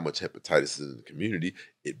find out how much hepatitis is in the community,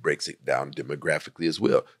 it breaks it down demographically as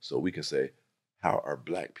well. So we can say, how are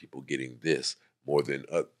Black people getting this more than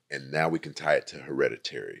and now we can tie it to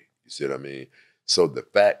hereditary. You see what I mean? So the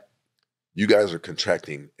fact you guys are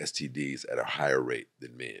contracting STDs at a higher rate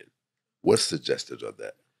than men, what's suggestive of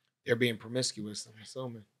that? They're being promiscuous, I'm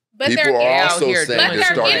assuming. But People they're are Yeah, out also here saying doing but they're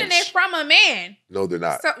they're starting. getting it from a man. No, they're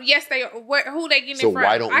not. So yes, they are. Who they getting So it from?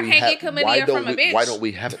 why don't I we can't have? get Why chlamydia don't from a we? bitch. Why don't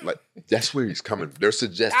we have it? Like that's where he's coming. They're I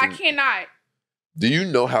suggesting. cannot. Do you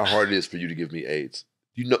know how hard it is for you to give me AIDS?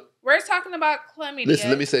 You know. We're talking about chlamydia. Listen,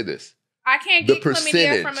 let me say this: I can't the get chlamydia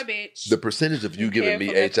percentage- from a bitch. the percentage of you giving me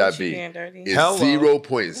Careful, that HIV coochie being dirty. is Hello.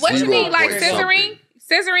 0.0. What you mean, like point scissoring? something.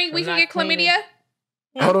 Scissoring, we I'm can not get cleaning. chlamydia.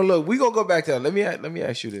 Hold on, look. We gonna go back to that. Let me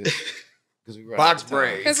ask you this. 'Cause we run Box out of time.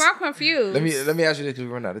 braids. Because I'm confused. Let me ask you this because we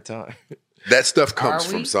run out of time. That stuff comes Are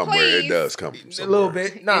from we? somewhere. It Please. does come from A somewhere. little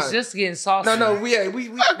bit. Nah. It's just getting saucy. No. We getting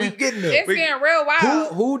there. It's getting real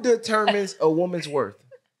wild. Who determines a woman's worth?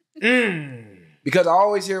 Because I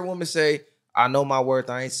always hear women say, "I know my worth.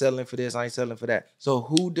 I ain't settling for this. I ain't settling for that." So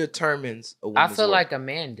who determines a I woman's feel worth? like a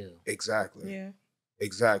man do. Exactly. Yeah.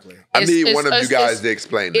 Exactly. I need It's- one of you it's- guys it's- to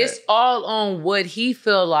explain It's that. all on what he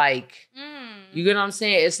feel like. Mm. You get what I'm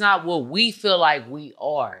saying? It's not what we feel like we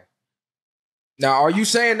are. Now, are you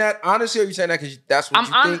saying that honestly, or are you saying that because that's what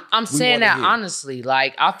you think? I'm we saying wanna that hear? honestly.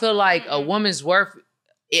 Like I feel like a woman's worth,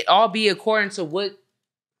 it all be according to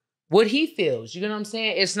what he feels. You know what I'm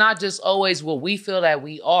saying? It's not just always what we feel that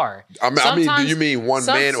we are. I mean, do sometimes- you mean one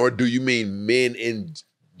some- man, or do you mean men in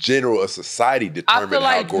general, a society I determine feel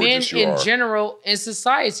how like men gorgeous you in are? general in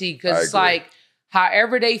society, I because it's agree. like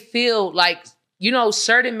however they feel, like, you know,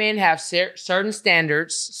 certain men have certain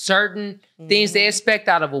standards, certain things they expect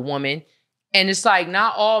out of a woman. And it's like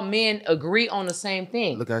not all men agree on the same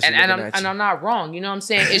thing. Look how she and looking at you. I'm not wrong. You know what I'm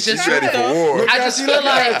saying? It's just She's ready for war. I just feel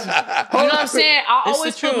like, you know what I'm saying? I It's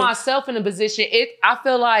always the put truth. myself in a position. I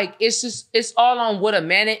feel like it's all on what a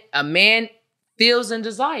man feels and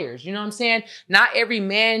desires. You know what I'm saying? Not every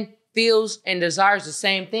man feels and desires the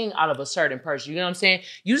same thing out of a certain person. You know what I'm saying?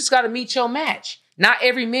 You just got to meet your match. Not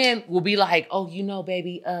every man will be like, oh, you know,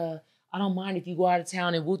 baby, I don't mind if you go out of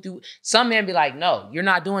town and we'll do. Some men be like, no, you're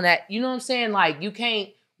not doing that. You know what I'm saying? Like, you can't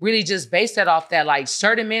really just base that off that. Like,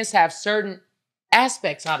 certain men have certain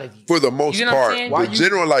aspects out of you. For the most You know what I'm part, saying? Why the you-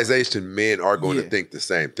 generalization, men are going Yeah. to think the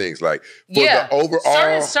same things. Like, for the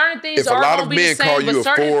overall, certain things if a are lot gonna of be the men same, call you but a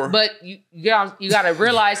certain, four- but you got to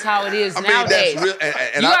realize how it is I mean, nowadays. that's real.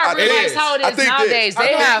 And you I gotta realize think how it I is think nowadays. this. They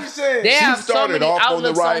I know have what you said. they She have She so started many off on the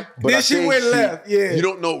outlets right, but Then I she think went left, yeah. You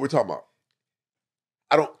don't know what we're talking about.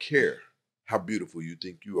 I don't care how beautiful you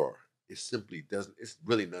think you are. It simply doesn't. It's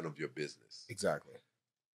really none of your business. Exactly.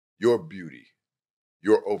 Your beauty,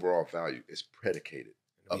 your overall value is predicated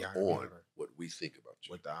The upon IBL. what we think about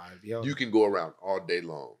you. With the IBL. You can go around all day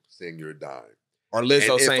long saying you're a dime. Or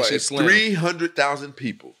Lizzo And saying if she's slim. 300,000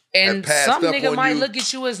 people And have passed some up nigga on might you, look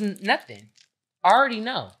at you as nothing. I already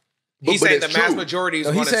know. He's but saying the it's mass true. majority is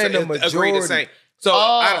No, going he's to saying the agree majority. the same. So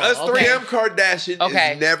Oh, out of us okay. three, Kim Kardashian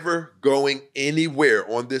Okay. is never going anywhere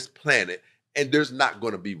on this planet, and there's not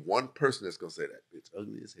going to be one person that's going to say that bitch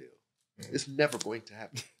ugly as hell. It's never going to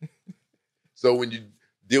happen. So when you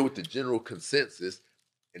deal with the general consensus,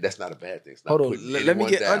 and that's not a bad thing. It's not Hold on, putting let me anyone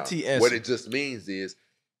get down. Auntie answer. What it just means is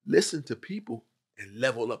listen to people and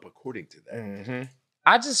level up according to that. Mm-hmm.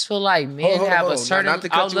 I just feel like men hold on, have hold a on. certain Not to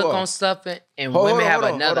cut you outlook off. on stuff, and Hold women on, have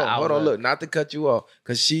hold on, another hold on, outlook. hold on, look, not to cut you off,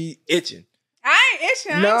 because she itching. I ain't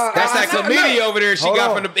itching. Nah, That's that Look, committee over there she hold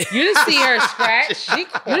got on. from the. You didn't see her scratch. You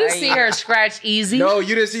didn't see her scratch easy. No,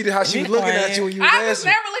 you didn't see how she was Be looking quiet. at you when you was I was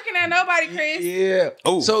answering. never looking at nobody, Chris. Yeah.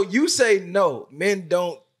 Oh. So you say no, men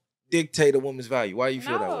don't dictate a woman's value. Why you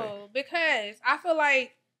feel that way? No, because I feel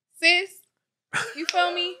like, sis, you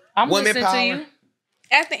feel me? I'm Women listening power. to you.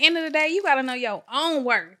 At the end of the day, you gotta know your own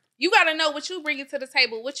worth. You gotta know what you bringing to the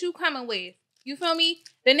table, what you coming with. You feel me?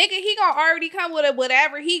 The nigga, he gonna already come with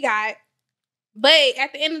whatever he got. But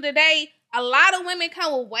at the end of the day, a lot of women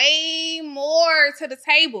come with way more to the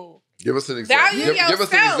table. Give us an example. Value Give us an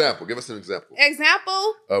yourself. example. Give us an example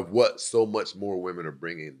Example? of what so much more women are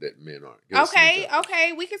bringing that men aren't. Give us an Okay, example.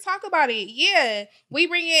 okay, we can talk about it. Yeah, we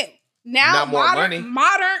bring it now. Not more money.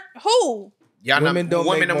 Modern. Who? Y'all Women don't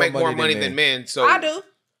make more money than than men. So I do.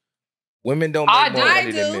 Women don't I make more do. money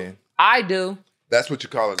I than do. men. I do. That's what you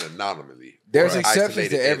call an anomaly. There's or exceptions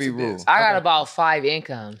isolated to every incidents. rule. I got about 5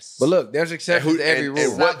 incomes. But look, there's And, exceptions who, to every and,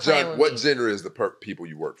 rule. and what, Stop playing John, with what me. gender is the people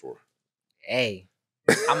you work for? Hey,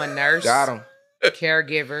 I'm a nurse, Got him.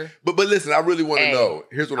 caregiver. But listen, I really want to Hey, know.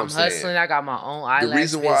 Here's what I'm, I'm saying. hustling. I got my own eyelash The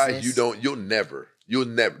reason why business. you'll never,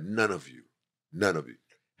 none of you.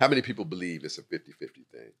 How many people believe it's a 50-50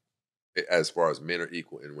 thing as far as men are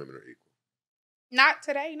equal and women are equal? Not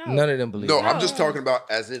today, no. None of them believe No, that. I'm just talking about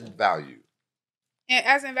as in value. And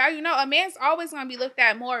as in value, no, a man's always going to be looked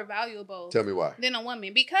at more valuable Tell me why. than a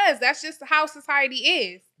woman because that's just how society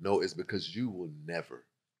is. No, it's because you will never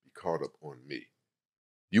be caught up on me.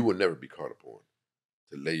 You will never be caught up on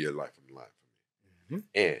to lay your life on the line for me.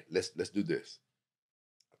 And let's do this.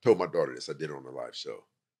 I told my daughter this. I did it on a live show.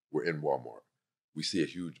 We're in Walmart. We see a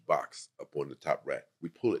huge box up on the top rack. We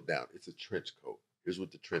pull it down. It's a trench coat. Here's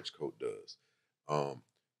what the trench coat does. You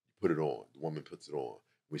put it on. The woman puts it on.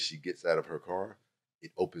 When she gets out of her car,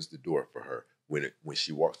 it opens the door for her. When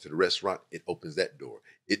she walks to the restaurant, it opens that door.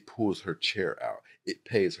 It pulls her chair out. It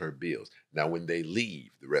pays her bills. Now, when they leave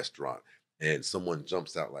the restaurant and someone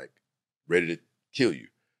jumps out like ready to kill you,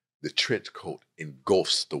 the trench coat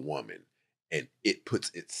engulfs the woman and it puts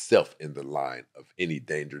itself in the line of any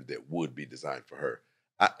danger that would be designed for her.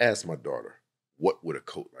 I asked my daughter, what would a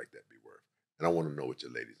coat like that be worth? And I want to know what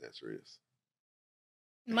your lady's answer is.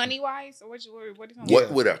 Money wise, or what you talking What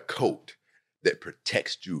about? would a coat that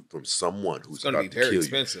protects you from someone who's it's going to about be to very kill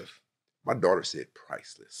expensive. you? My daughter said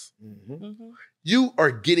priceless. Mhm. You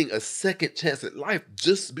are getting a second chance at life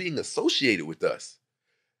just being associated with us.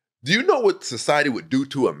 Do you know what society would do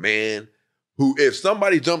to a man who, if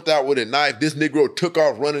somebody jumped out with a knife, this Negro took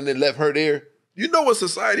off running and left her there? You know what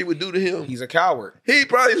society would do to him? He's a coward. He'd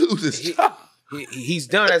probably lose his job. He's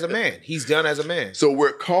done as a man. He's done as a man. So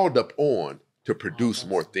we're called up on to produce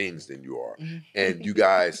more things than you are. And you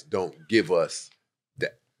guys don't give us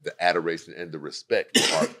the adoration and the respect.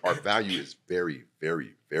 Our value is very,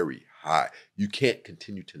 very, very high. You can't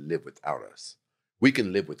continue to live without us. We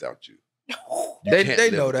can live without you. They can't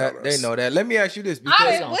live know that. without They us. know that. Let me ask you this. I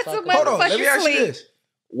Because, done went to hold on, let me motherfucking ask you sleep. this.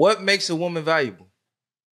 What makes a woman valuable?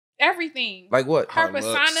 Everything. Like what? Her Her looks.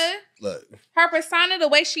 persona, Look, her persona, the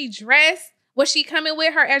way she dressed, what she coming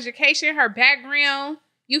with, her education, her background.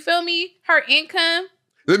 You feel me? Her income.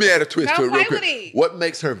 Let me add a twist to Don't it real play quick. with it. What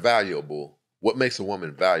makes her valuable? What makes a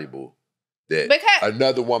woman valuable that Because-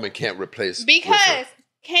 another woman can't replace? with Because her?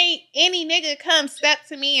 can't any nigga come step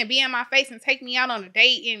to me and be in my face and take me out on a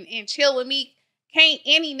date and chill with me? Can't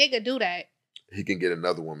any nigga do that? He can get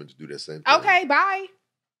another woman to do that same thing. Okay, bye.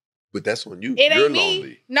 But that's on you. It You're ain't me.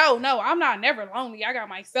 lonely. No, I'm not never lonely. I got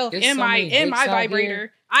myself There's in so my many dicks out vibrator.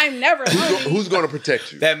 here. I'm never lonely. Who's going to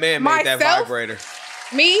protect you? that man made that Myself? vibrator.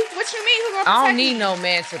 Me? What you mean? Who's gonna I don't protect need me? no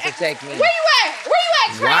man to protect me. Where you at? Where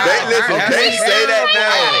you at, Trey? Wow. Listen, That's they say that I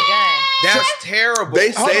got a gun. That's terrible.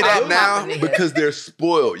 They say Hold that on, now I'm not a nigga. because they're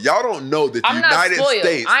spoiled. Y'all don't know that the I'm not United spoiled.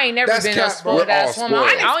 States. I ain't never That's been cap, a bro. spoiled We're all ass woman. I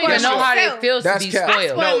spoiled. don't even know how it feels to That's be cap.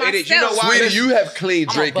 spoiled. No, it is. You know myself. why? Sweetie, you have clean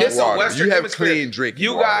I'm a drinking bust. water. Western You have Hemisphere. clean drinking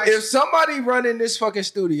You water. guys- If somebody run in this fucking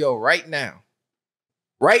studio right now,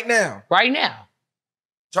 Right now.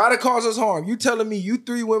 try to cause us harm. You telling me you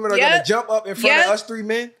 3 women are Yep. gonna jump up in front Yep. of us 3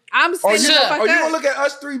 men? I'm Or sitting you, the fuck or you gonna up. look at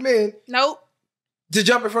us 3 men Nope. to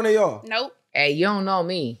jump in front of y'all? Nope. Hey, you don't know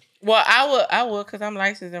me. Well, I would, because I'm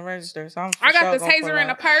licensed and registered. So I'm for I got sure the gonna pull taser in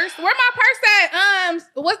the out. purse. Where my purse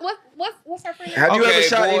at? What's her friend? Have you Okay, ever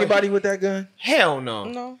shot boy. anybody with that gun? Hell no.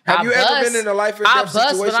 No. Have I you ever bust. been in a life or I death bust,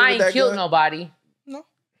 situation but I with ain't that killed gun? nobody. No.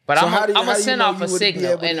 But So I'm how do you- gonna how do you send know off you a would be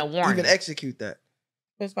signal able and to a warning. even execute that?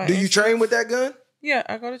 That's my Do you train with that gun? Yeah,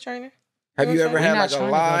 I go to training. Have you We're ever We're had not like a trying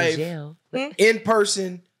to live, go to jail.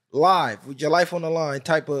 in-person, live, with your life on the line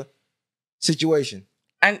type of situation?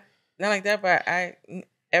 Not like that, but I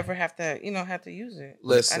ever have to, have to use it.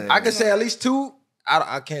 Listen. I can say at least 2.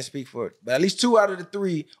 I can't speak for it, but at least 2 out of the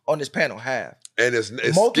 3 on this panel have. And it's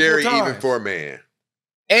Multiple scary even times. for a man.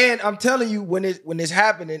 And I'm telling you, when it's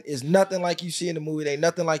happening, it's nothing like you see in the movie. It ain't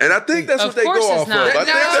nothing like. And you I think that's Of what they course go it's off not. of. I think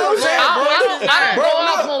That's that's what I'm what saying, I bro. don't Bro, go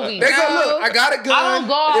off look, movies. They go, look, I got a gun. I don't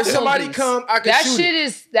go off If somebody movies. come, I can That shoot shit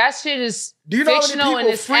it. is Do you know how fictional many and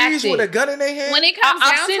people it's freeze acting. with a gun in their hand? When it comes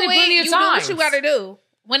I've down seen to it plenty it, of you do what you times. gotta do.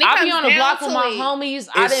 When it I comes be on the down block to with my it, homies.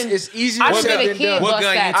 I didn't. It's easier I said been a than kid. done. What Bust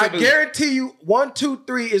gun you that. I typically- guarantee you, 1, 2,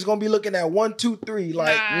 3 is gonna be looking at 1, 2, 3.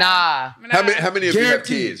 Like, Nah, How many of you have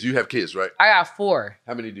Guaranteed. kids? You have kids, right? I got 4.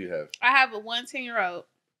 How many do you have? I have a 10-year-old.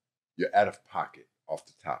 You're out of pocket off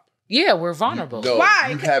the top. Yeah, we're vulnerable. No, Why?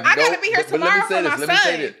 you 'Cause have I no, gotta be here but let me tomorrow say for this. my Let me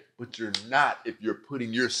say son. this. But you're not if you're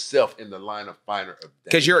putting yourself in the line of fire of danger.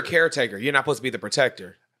 Because you're a caretaker. You're not supposed to be the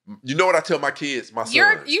protector. You know what I tell my kids, my sons?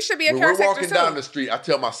 You should be a when we're caretaker walking too. down the street, I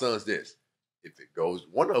tell my sons this. If it goes,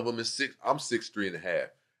 one of them is 6, I'm 6'3.5".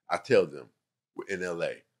 I tell them, we're in LA,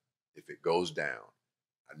 if it goes down,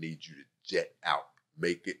 I need you to jet out.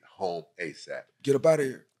 Make it home ASAP. get up out of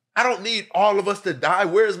here. I don't need all of us to die.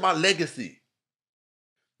 Where's my legacy?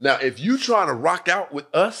 Now, if you trying to rock out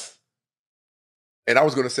with us, and I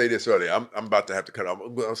was going to say this earlier, I'm about to have to cut off.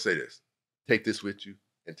 I'm going to say this. Take this with you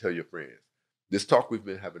and tell your friends. This talk we've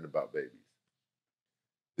been having about babies.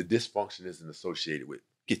 The dysfunction isn't associated with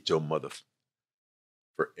get your mother.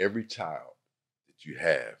 For every child that you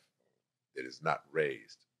have that is not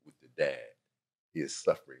raised with the dad, he is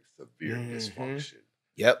suffering severe dysfunction.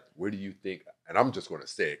 Yep. Where do you think, and I'm just going to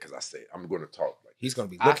say it because I say it, I'm going to talk like He's going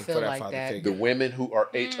to be I looking feel for that like father that. figure. the women who are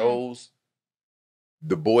HOs,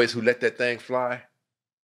 the boys who let that thing fly,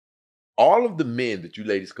 all of the men that you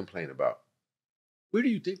ladies complain about, where do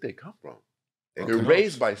you think they come from? They're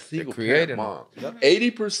raised by single parent created them. moms.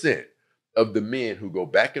 80% of the men who go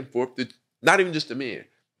back and forth, not even just the men,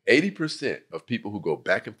 80% of people who go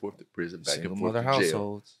back and forth to prison, back Single and forth mother to jail,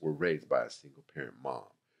 households. were raised by a single parent mom.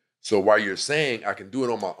 So while you're saying I can do it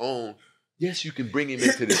on my own, yes, you can bring him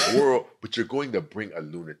into this world, but you're going to bring a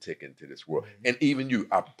lunatic into this world. And even you,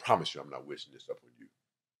 I promise you, I'm not wishing this up on you.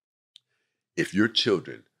 If your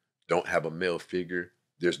children don't have a male figure,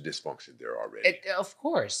 there's dysfunction there already. Of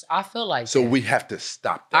course, I feel like So that. we have to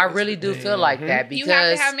stop that. I as really men. do feel like that You have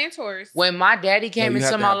because to have mentors. when my daddy came you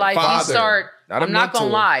have into to my have a life, he father, started. not a I'm not gonna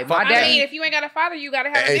mentor. lie, my I daddy. mean, if you ain't got a father, you gotta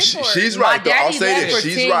have a And mentor. she's My right, though. I'll daddy say left this. for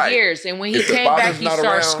She's 10 right. years, and when he If the came back, father's he not started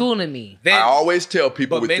around, schooling me. Then, I always tell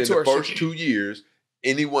people but within the mentorship- first 2 years,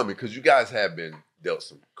 any woman, because you guys have been dealt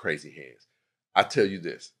some crazy hands. I tell you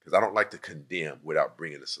this, because I don't like to condemn without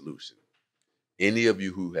bringing a solution. Any of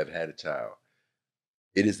you who have had a child,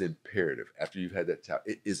 it is imperative, after you've had that child,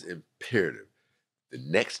 it is imperative. The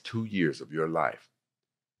next 2 years of your life,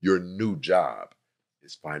 your new job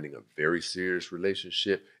is finding a very serious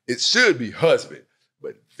relationship. It should be husband,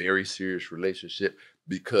 but very serious relationship,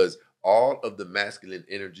 because all of the masculine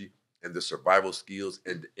energy and the survival skills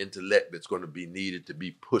and the intellect that's going to be needed to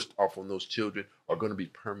be pushed off on those children are going to be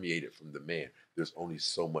permeated from the man. There's only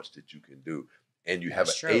so much that you can do. And you have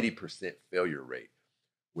That's an true. 80% failure rate.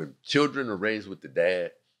 When children are raised with the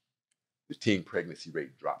dad, the teen pregnancy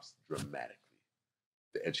rate drops dramatically.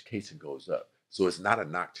 The education goes up. So it's not a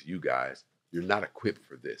knock to you guys. You're not equipped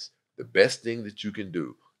for this. The best thing that you can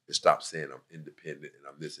do is stop saying I'm independent and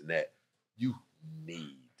I'm this and that. You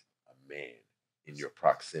need a man in your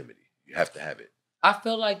proximity. You have to have it. I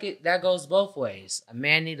feel like that goes both ways. A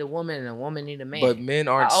man need a woman, and a woman need a man. But men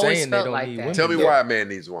aren't I always saying they felt don't like need that. women. Tell me though. why a man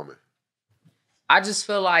needs a woman. I just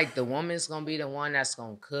feel like the woman's gonna be the one that's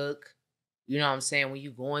gonna cook. You know what I'm saying? When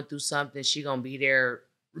you going through something, she gonna be there.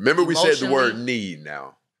 Remember we said the word Emotionally- need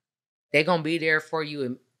now. They gonna be there for you.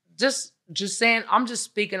 And just saying, I'm just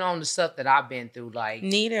speaking on the stuff that I've been through. Like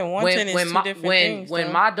Need and wanting is two different things. when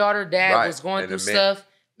though. my daughter dad Right. was going And through the man- stuff,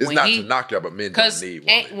 It's when not he, to knock y'all, but men don't because need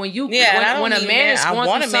women. when you Yeah, and I when don't a need man men. is I going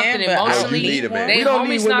want through a man, something but I don't emotionally, need a man. they We don't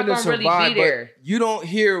need homies women not to gonna really survive, be there. but you don't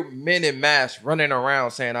hear men in mass running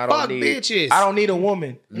around saying, I don't Fuck need bitches. I don't need a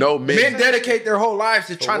woman. No men. Men dedicate their whole lives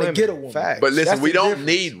to For trying women. to get a woman. Facts. But listen, That's we the don't difference.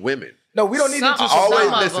 need women. No, we don't need them to Some- I always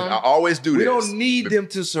survive. of listen. them. I always do We this. don't need them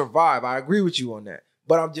to survive. I agree with you on that.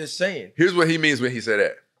 But I'm just saying. Here's what he means when he said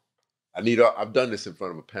that. I've done this in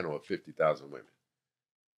front of a panel of 50,000 women.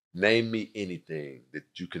 Name me anything that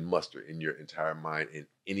you can muster in your entire mind in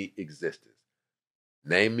any existence.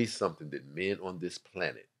 Name me something that men on this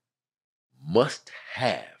planet must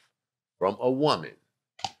have from a woman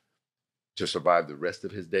to survive the rest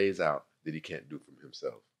of his days out that he can't do from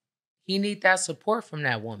himself. He need that support from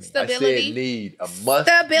that woman. Stability. I said need a must.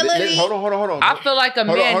 Stability. Hold on. I feel like a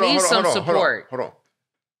man needs some support. Hold on.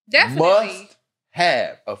 Definitely. Must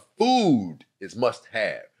have. A food is must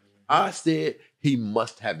have. I said he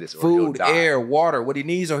must have this or he'll Food, die. air, water, what he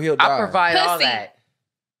needs or he'll die. I provide all Pussy. that.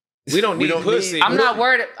 We don't need don't pussy. need- I'm not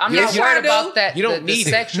worried. I'm Yes, not you worried do. about that. You don't the need it.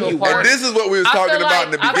 sexual You part. And this is what we was I talking feel about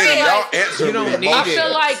in the like- I beginning. feel Y'all like- answer You don't with need I emotion. it.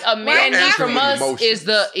 feel like a man Y'all need from answer us with emotion. is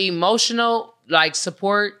the emotional like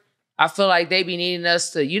support. I feel like they be needing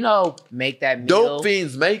us to, make that meal. Dope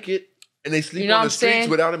fiends make it, and they sleep You know on what the I'm streets saying?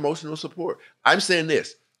 without emotional support. I'm saying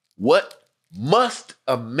this: what must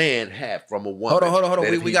a man have from a woman? Hold on.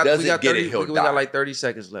 that if We he got doesn't get 30, it, he'll we die. got like 30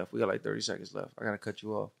 seconds left. I gotta cut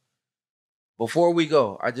you off. Before we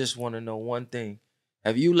go, I just want to know one thing.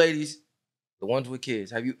 Have you ladies, the ones with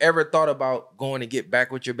kids, have you ever thought about going to get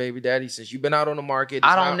back with your baby daddy since you've been out on the market? It's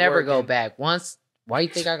I not don't never go working? back. Once, why you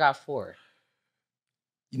think I got 4?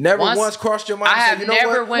 You never Once- once crossed your mind I and have said, you know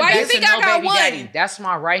never what? went Why back you to think no I got baby one? daddy. That's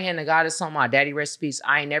my right hand of God. It's on my daddy recipes.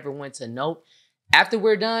 I ain't never went to no. After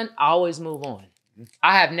we're done, I always move on.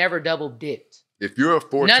 I have never double dipped. If you're a None of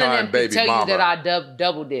four-time them can baby tell mama, you that I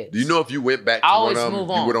double dipped. do you know if you went back to I one always of them, move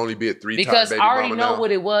you on. would only be a 3-time Because baby I already mama know now?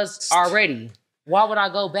 what it was already. Why would I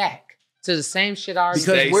go back to the same shit I already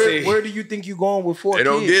Because did? Stacey. where do you think you going with 4 They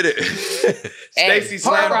don't kids? get it. Hey, Stacey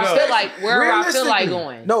Hold on, slammed wherever I up. feel like wherever I feel like Realistically,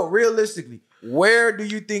 going. No, realistically, where do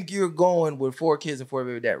you think you're going with 4 kids and 4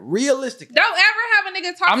 baby dad? Realistically. Don't ever have a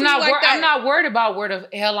nigga talk to I'm you not. like that. I'm not worried about where the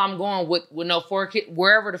hell I'm going with no 4 kids.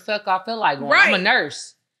 Wherever the fuck I feel like going. I'm a Right.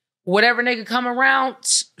 nurse. Whatever nigga come around,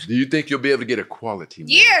 Do you think you'll be able to get a quality man?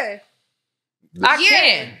 Yeah. I Yeah.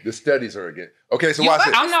 can. The studies are again. Okay, so You- watch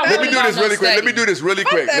this. I'm not Let me worried do about this no really quick. Let study. me do this really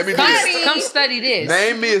Fuck quick. the Let me do Come, this. study. come study this.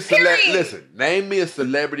 Name me a Period. Listen, name me a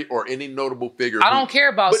celebrity or any notable figure. I who- don't care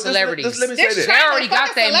about But just celebrities. let me say This this. They already Fuck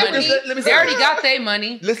got a their money. celebrity. Let me They say already this. got their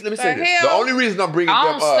money. Listen, let me The say this. hell? The only reason I'm bringing I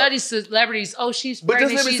them don't up. study celebrities. Oh, she's But just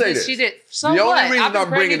pregnant. let me She's say this. this. She did. So The what? only reason I've been I'm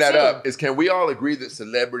bringing that pregnant up too. is can we all agree that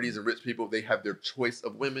celebrities and rich people, they have their choice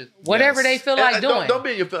of women? Whatever Yes. they feel And like doing. Don't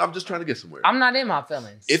be in your feelings. I'm just trying to get somewhere. I'm not in my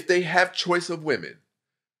feelings. If they have choice of women,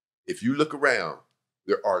 if you look around,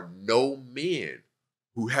 there are no men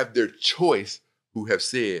who have their choice who have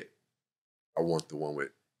said, I want the one with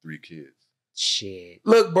 3 kids. Shit.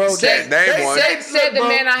 Look, bro. Said- name one. Said the bro,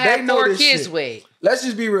 man I they had know 4 this kids shit. with. Let's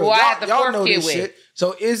just be real. Who I Y'all, had the y'all 4th know kid this with. shit.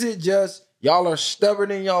 So is it just y'all are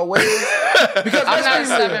stubborn in y'all ways? Because I'm let's not be a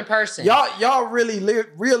real. stubborn person. Y'all really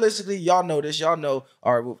realistically, y'all know this. Y'all know,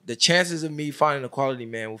 all right, well, the chances of me finding a quality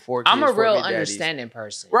man with 4 kids. I'm a 4 real big daddies. understanding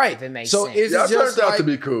person. Right. If it makes So sense. is Y'all it just turned out like, to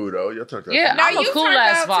be cool, though. Y'all turned out Yeah, to be No, I'm a you cool turned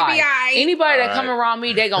ass out to vibe. be aight. Anybody that All come right. around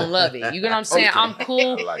me, they gonna love it. You get what I'm saying? Okay. I'm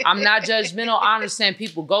cool. I like it. I'm not judgmental. I understand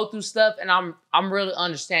people go through stuff, and I'm really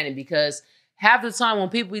understanding because half the time when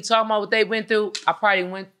people be talking about what they went through, I probably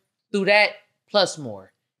went through that plus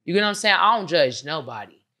more. You get what I'm saying? I don't judge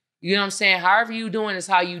nobody. You know what I'm saying? However you doing is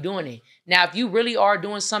how you doing it. Now, if you really are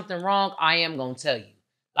doing something wrong, I am gonna tell you.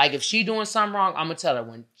 Like if she doing something wrong, I'm gonna tell her.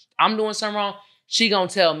 When I'm doing something wrong, she gonna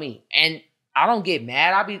tell me. And I don't get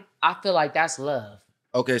mad. I feel like that's love.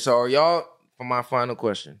 Okay, so are y'all, for my final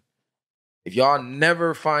question, if y'all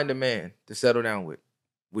never find a man to settle down with,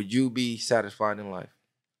 would you be satisfied in life?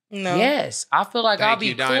 No. Yes, I feel like I'll Thank be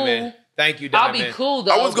you, cool. Diamond. Thank you, I'll Diamond. be cool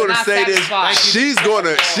though. I was but gonna not say this. satisfied.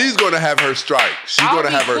 She's gonna have her strike. She's I'll gonna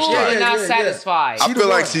be have her cool, strike. but not Yeah. satisfied. I She feel the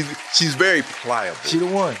like one. she's very pliable. She the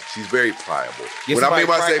one. She's very pliable. Get What I mean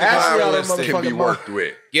by somebody say practical, pliable realistic. can be Motherfucking worked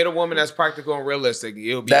with. Get a woman that's practical and realistic.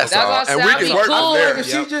 You'll be That's okay. all. what I And said. we I'll can be work cool. from there. If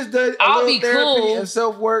Yep. she just does a I'll little be therapy cool, and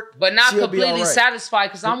self-work, but not she'll be completely all right. satisfied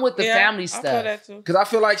because I'm with the Yeah, family I feel stuff. that too. Because I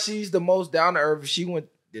feel like she's the most down to earth. She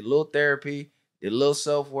did a little therapy, did a little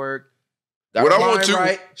self-work. got What her I want mind you-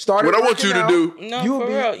 right, started What I want working you to out. do, No, You'll for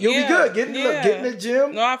be real. you'll Yeah. be good. Get Yeah. in the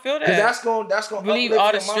gym. No, I feel that. Because that's gonna relieve uplift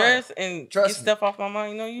all the your mind. stress and Trust get me. stuff off my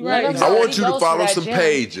mind. You know, you Let right. him I know. want He you to goes to follow that some gym.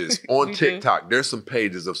 pages on You do. TikTok. There's some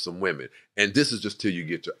pages of some women, and this is just till you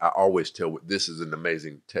get to. I always tell this is an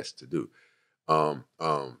amazing test to do.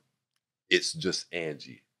 It's just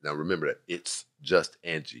Angie. Now remember that. It's just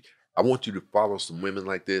Angie. I want you to follow some women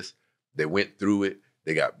like this. They went through it.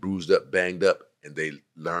 They got bruised up, banged up, and they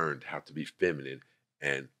learned how to be feminine.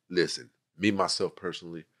 And listen, me, myself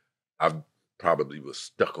personally, I probably was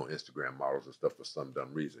stuck on Instagram models and stuff for some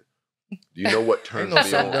dumb reason. Do you know what turns me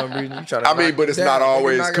on? Dumb reason. You tryna I mean, knock but it it's down. not Nigga,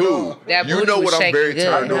 always knock it cool. off. That You booty know was what I'm shaking very good,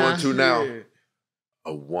 turned huh? on to now? Yeah.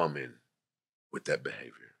 A woman with that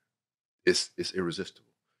behavior. It's irresistible.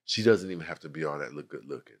 She doesn't even have to be all that good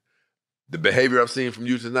looking. The behavior I've seen from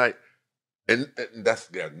you tonight, and that's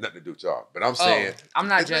got nothing to do with y'all. But I'm saying, I'm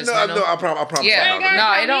not no, judgmental. I promise. Yeah, I'm not.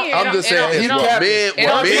 no, it don't. I'm just saying, it it's don't- what men. it What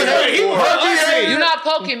don't- men. He was You're not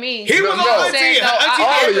poking me. He was No, on no. Auntie.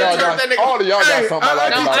 All of y'all got. All of y'all got something I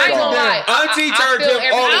like No, about I ain't gonna y'all. lie. Auntie I turned feel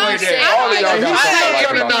him all the way everything you down. said. All of y'all got I something I like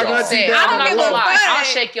everything about you y'all. said. I I'm don't not give gonna a lie. fuck. I'll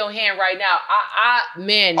shake your hand right now.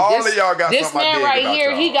 Man, All of y'all got this something I man dig right about here,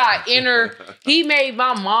 y'all. he got inner. He made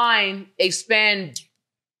my mind expand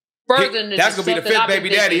further than That's gonna be the something fifth I've been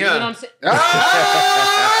baby daddy, thinking. huh? You know what I'm saying? Nah,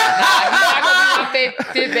 he's not gonna be my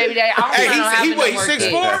fifth baby daddy. I don't Hey, plan on having he's no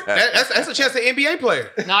more 6'4"? kids. That's a chance at NBA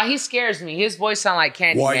player. Nah, he scares me. His voice sound like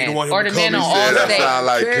Candy Why you Man. don't want him Or to the come man on and say That sound Allstate.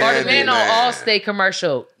 like Or the Candy man on Man. Allstate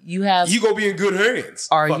commercial. You have. You gonna be in good hands.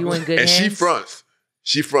 Are Fuck you with- in good And hands? she fronts.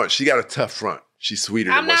 She fronts. She got a tough front. She's sweeter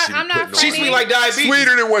I'm than what not- she be I'm not putting on. She's funny. sweet like diabetes.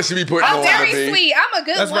 Sweeter than what she be putting I'm on. very I mean. sweet. I'm a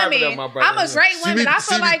good Let's wrap it up, woman. my brother. I'm a great She woman. be- I she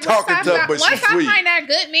feel be like talking once tough, but she I sweet. find that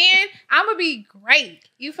good man, I'm gonna be great.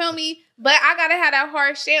 You feel me? But I gotta have that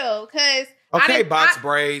hard shell because Okay, box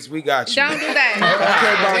braids, we got you. don't do that. Okay,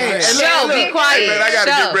 bro. Damn. Hey, Shell, look, be look. quiet. Hey, man, I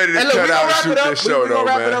gotta Shell. get ready to Hey, look, cut we gonna out and wrap shoot it up. this We show, gonna though,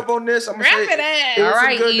 wrap it man. up on this. I'm gonna Wrap say it up. it was All some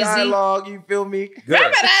right, good easy. dialogue. You feel me? Good.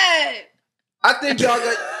 Wrap it up. I think y'all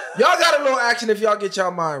got a little action if y'all get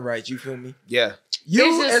y'all mind right. You feel me? Yeah.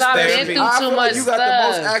 You It's just I've been especially, through I too feel like much you got the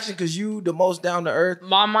most stuff. action because you the most down to earth.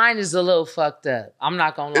 My mind is a little fucked up. I'm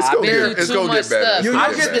not gonna lie. It's I've gonna been get- through it's too gonna much get better. stuff. It's You gonna I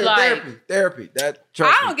get get just be the like, therapy. That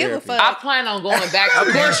trust I me, don't give a therapy. fuck. I plan on going back to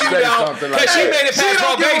Of course you Say don't. something like Because she that. made it She past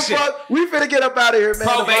don't give a probation. fuck. We finna get up out of here, man. The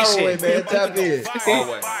Probation. viral way, man. Tap in.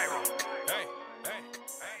 Always.